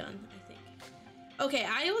Tommy gun. Okay,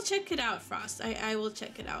 I will check it out, Frost. I will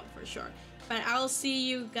check it out for sure. But I'll see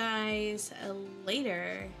you guys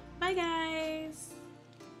later. Bye, guys.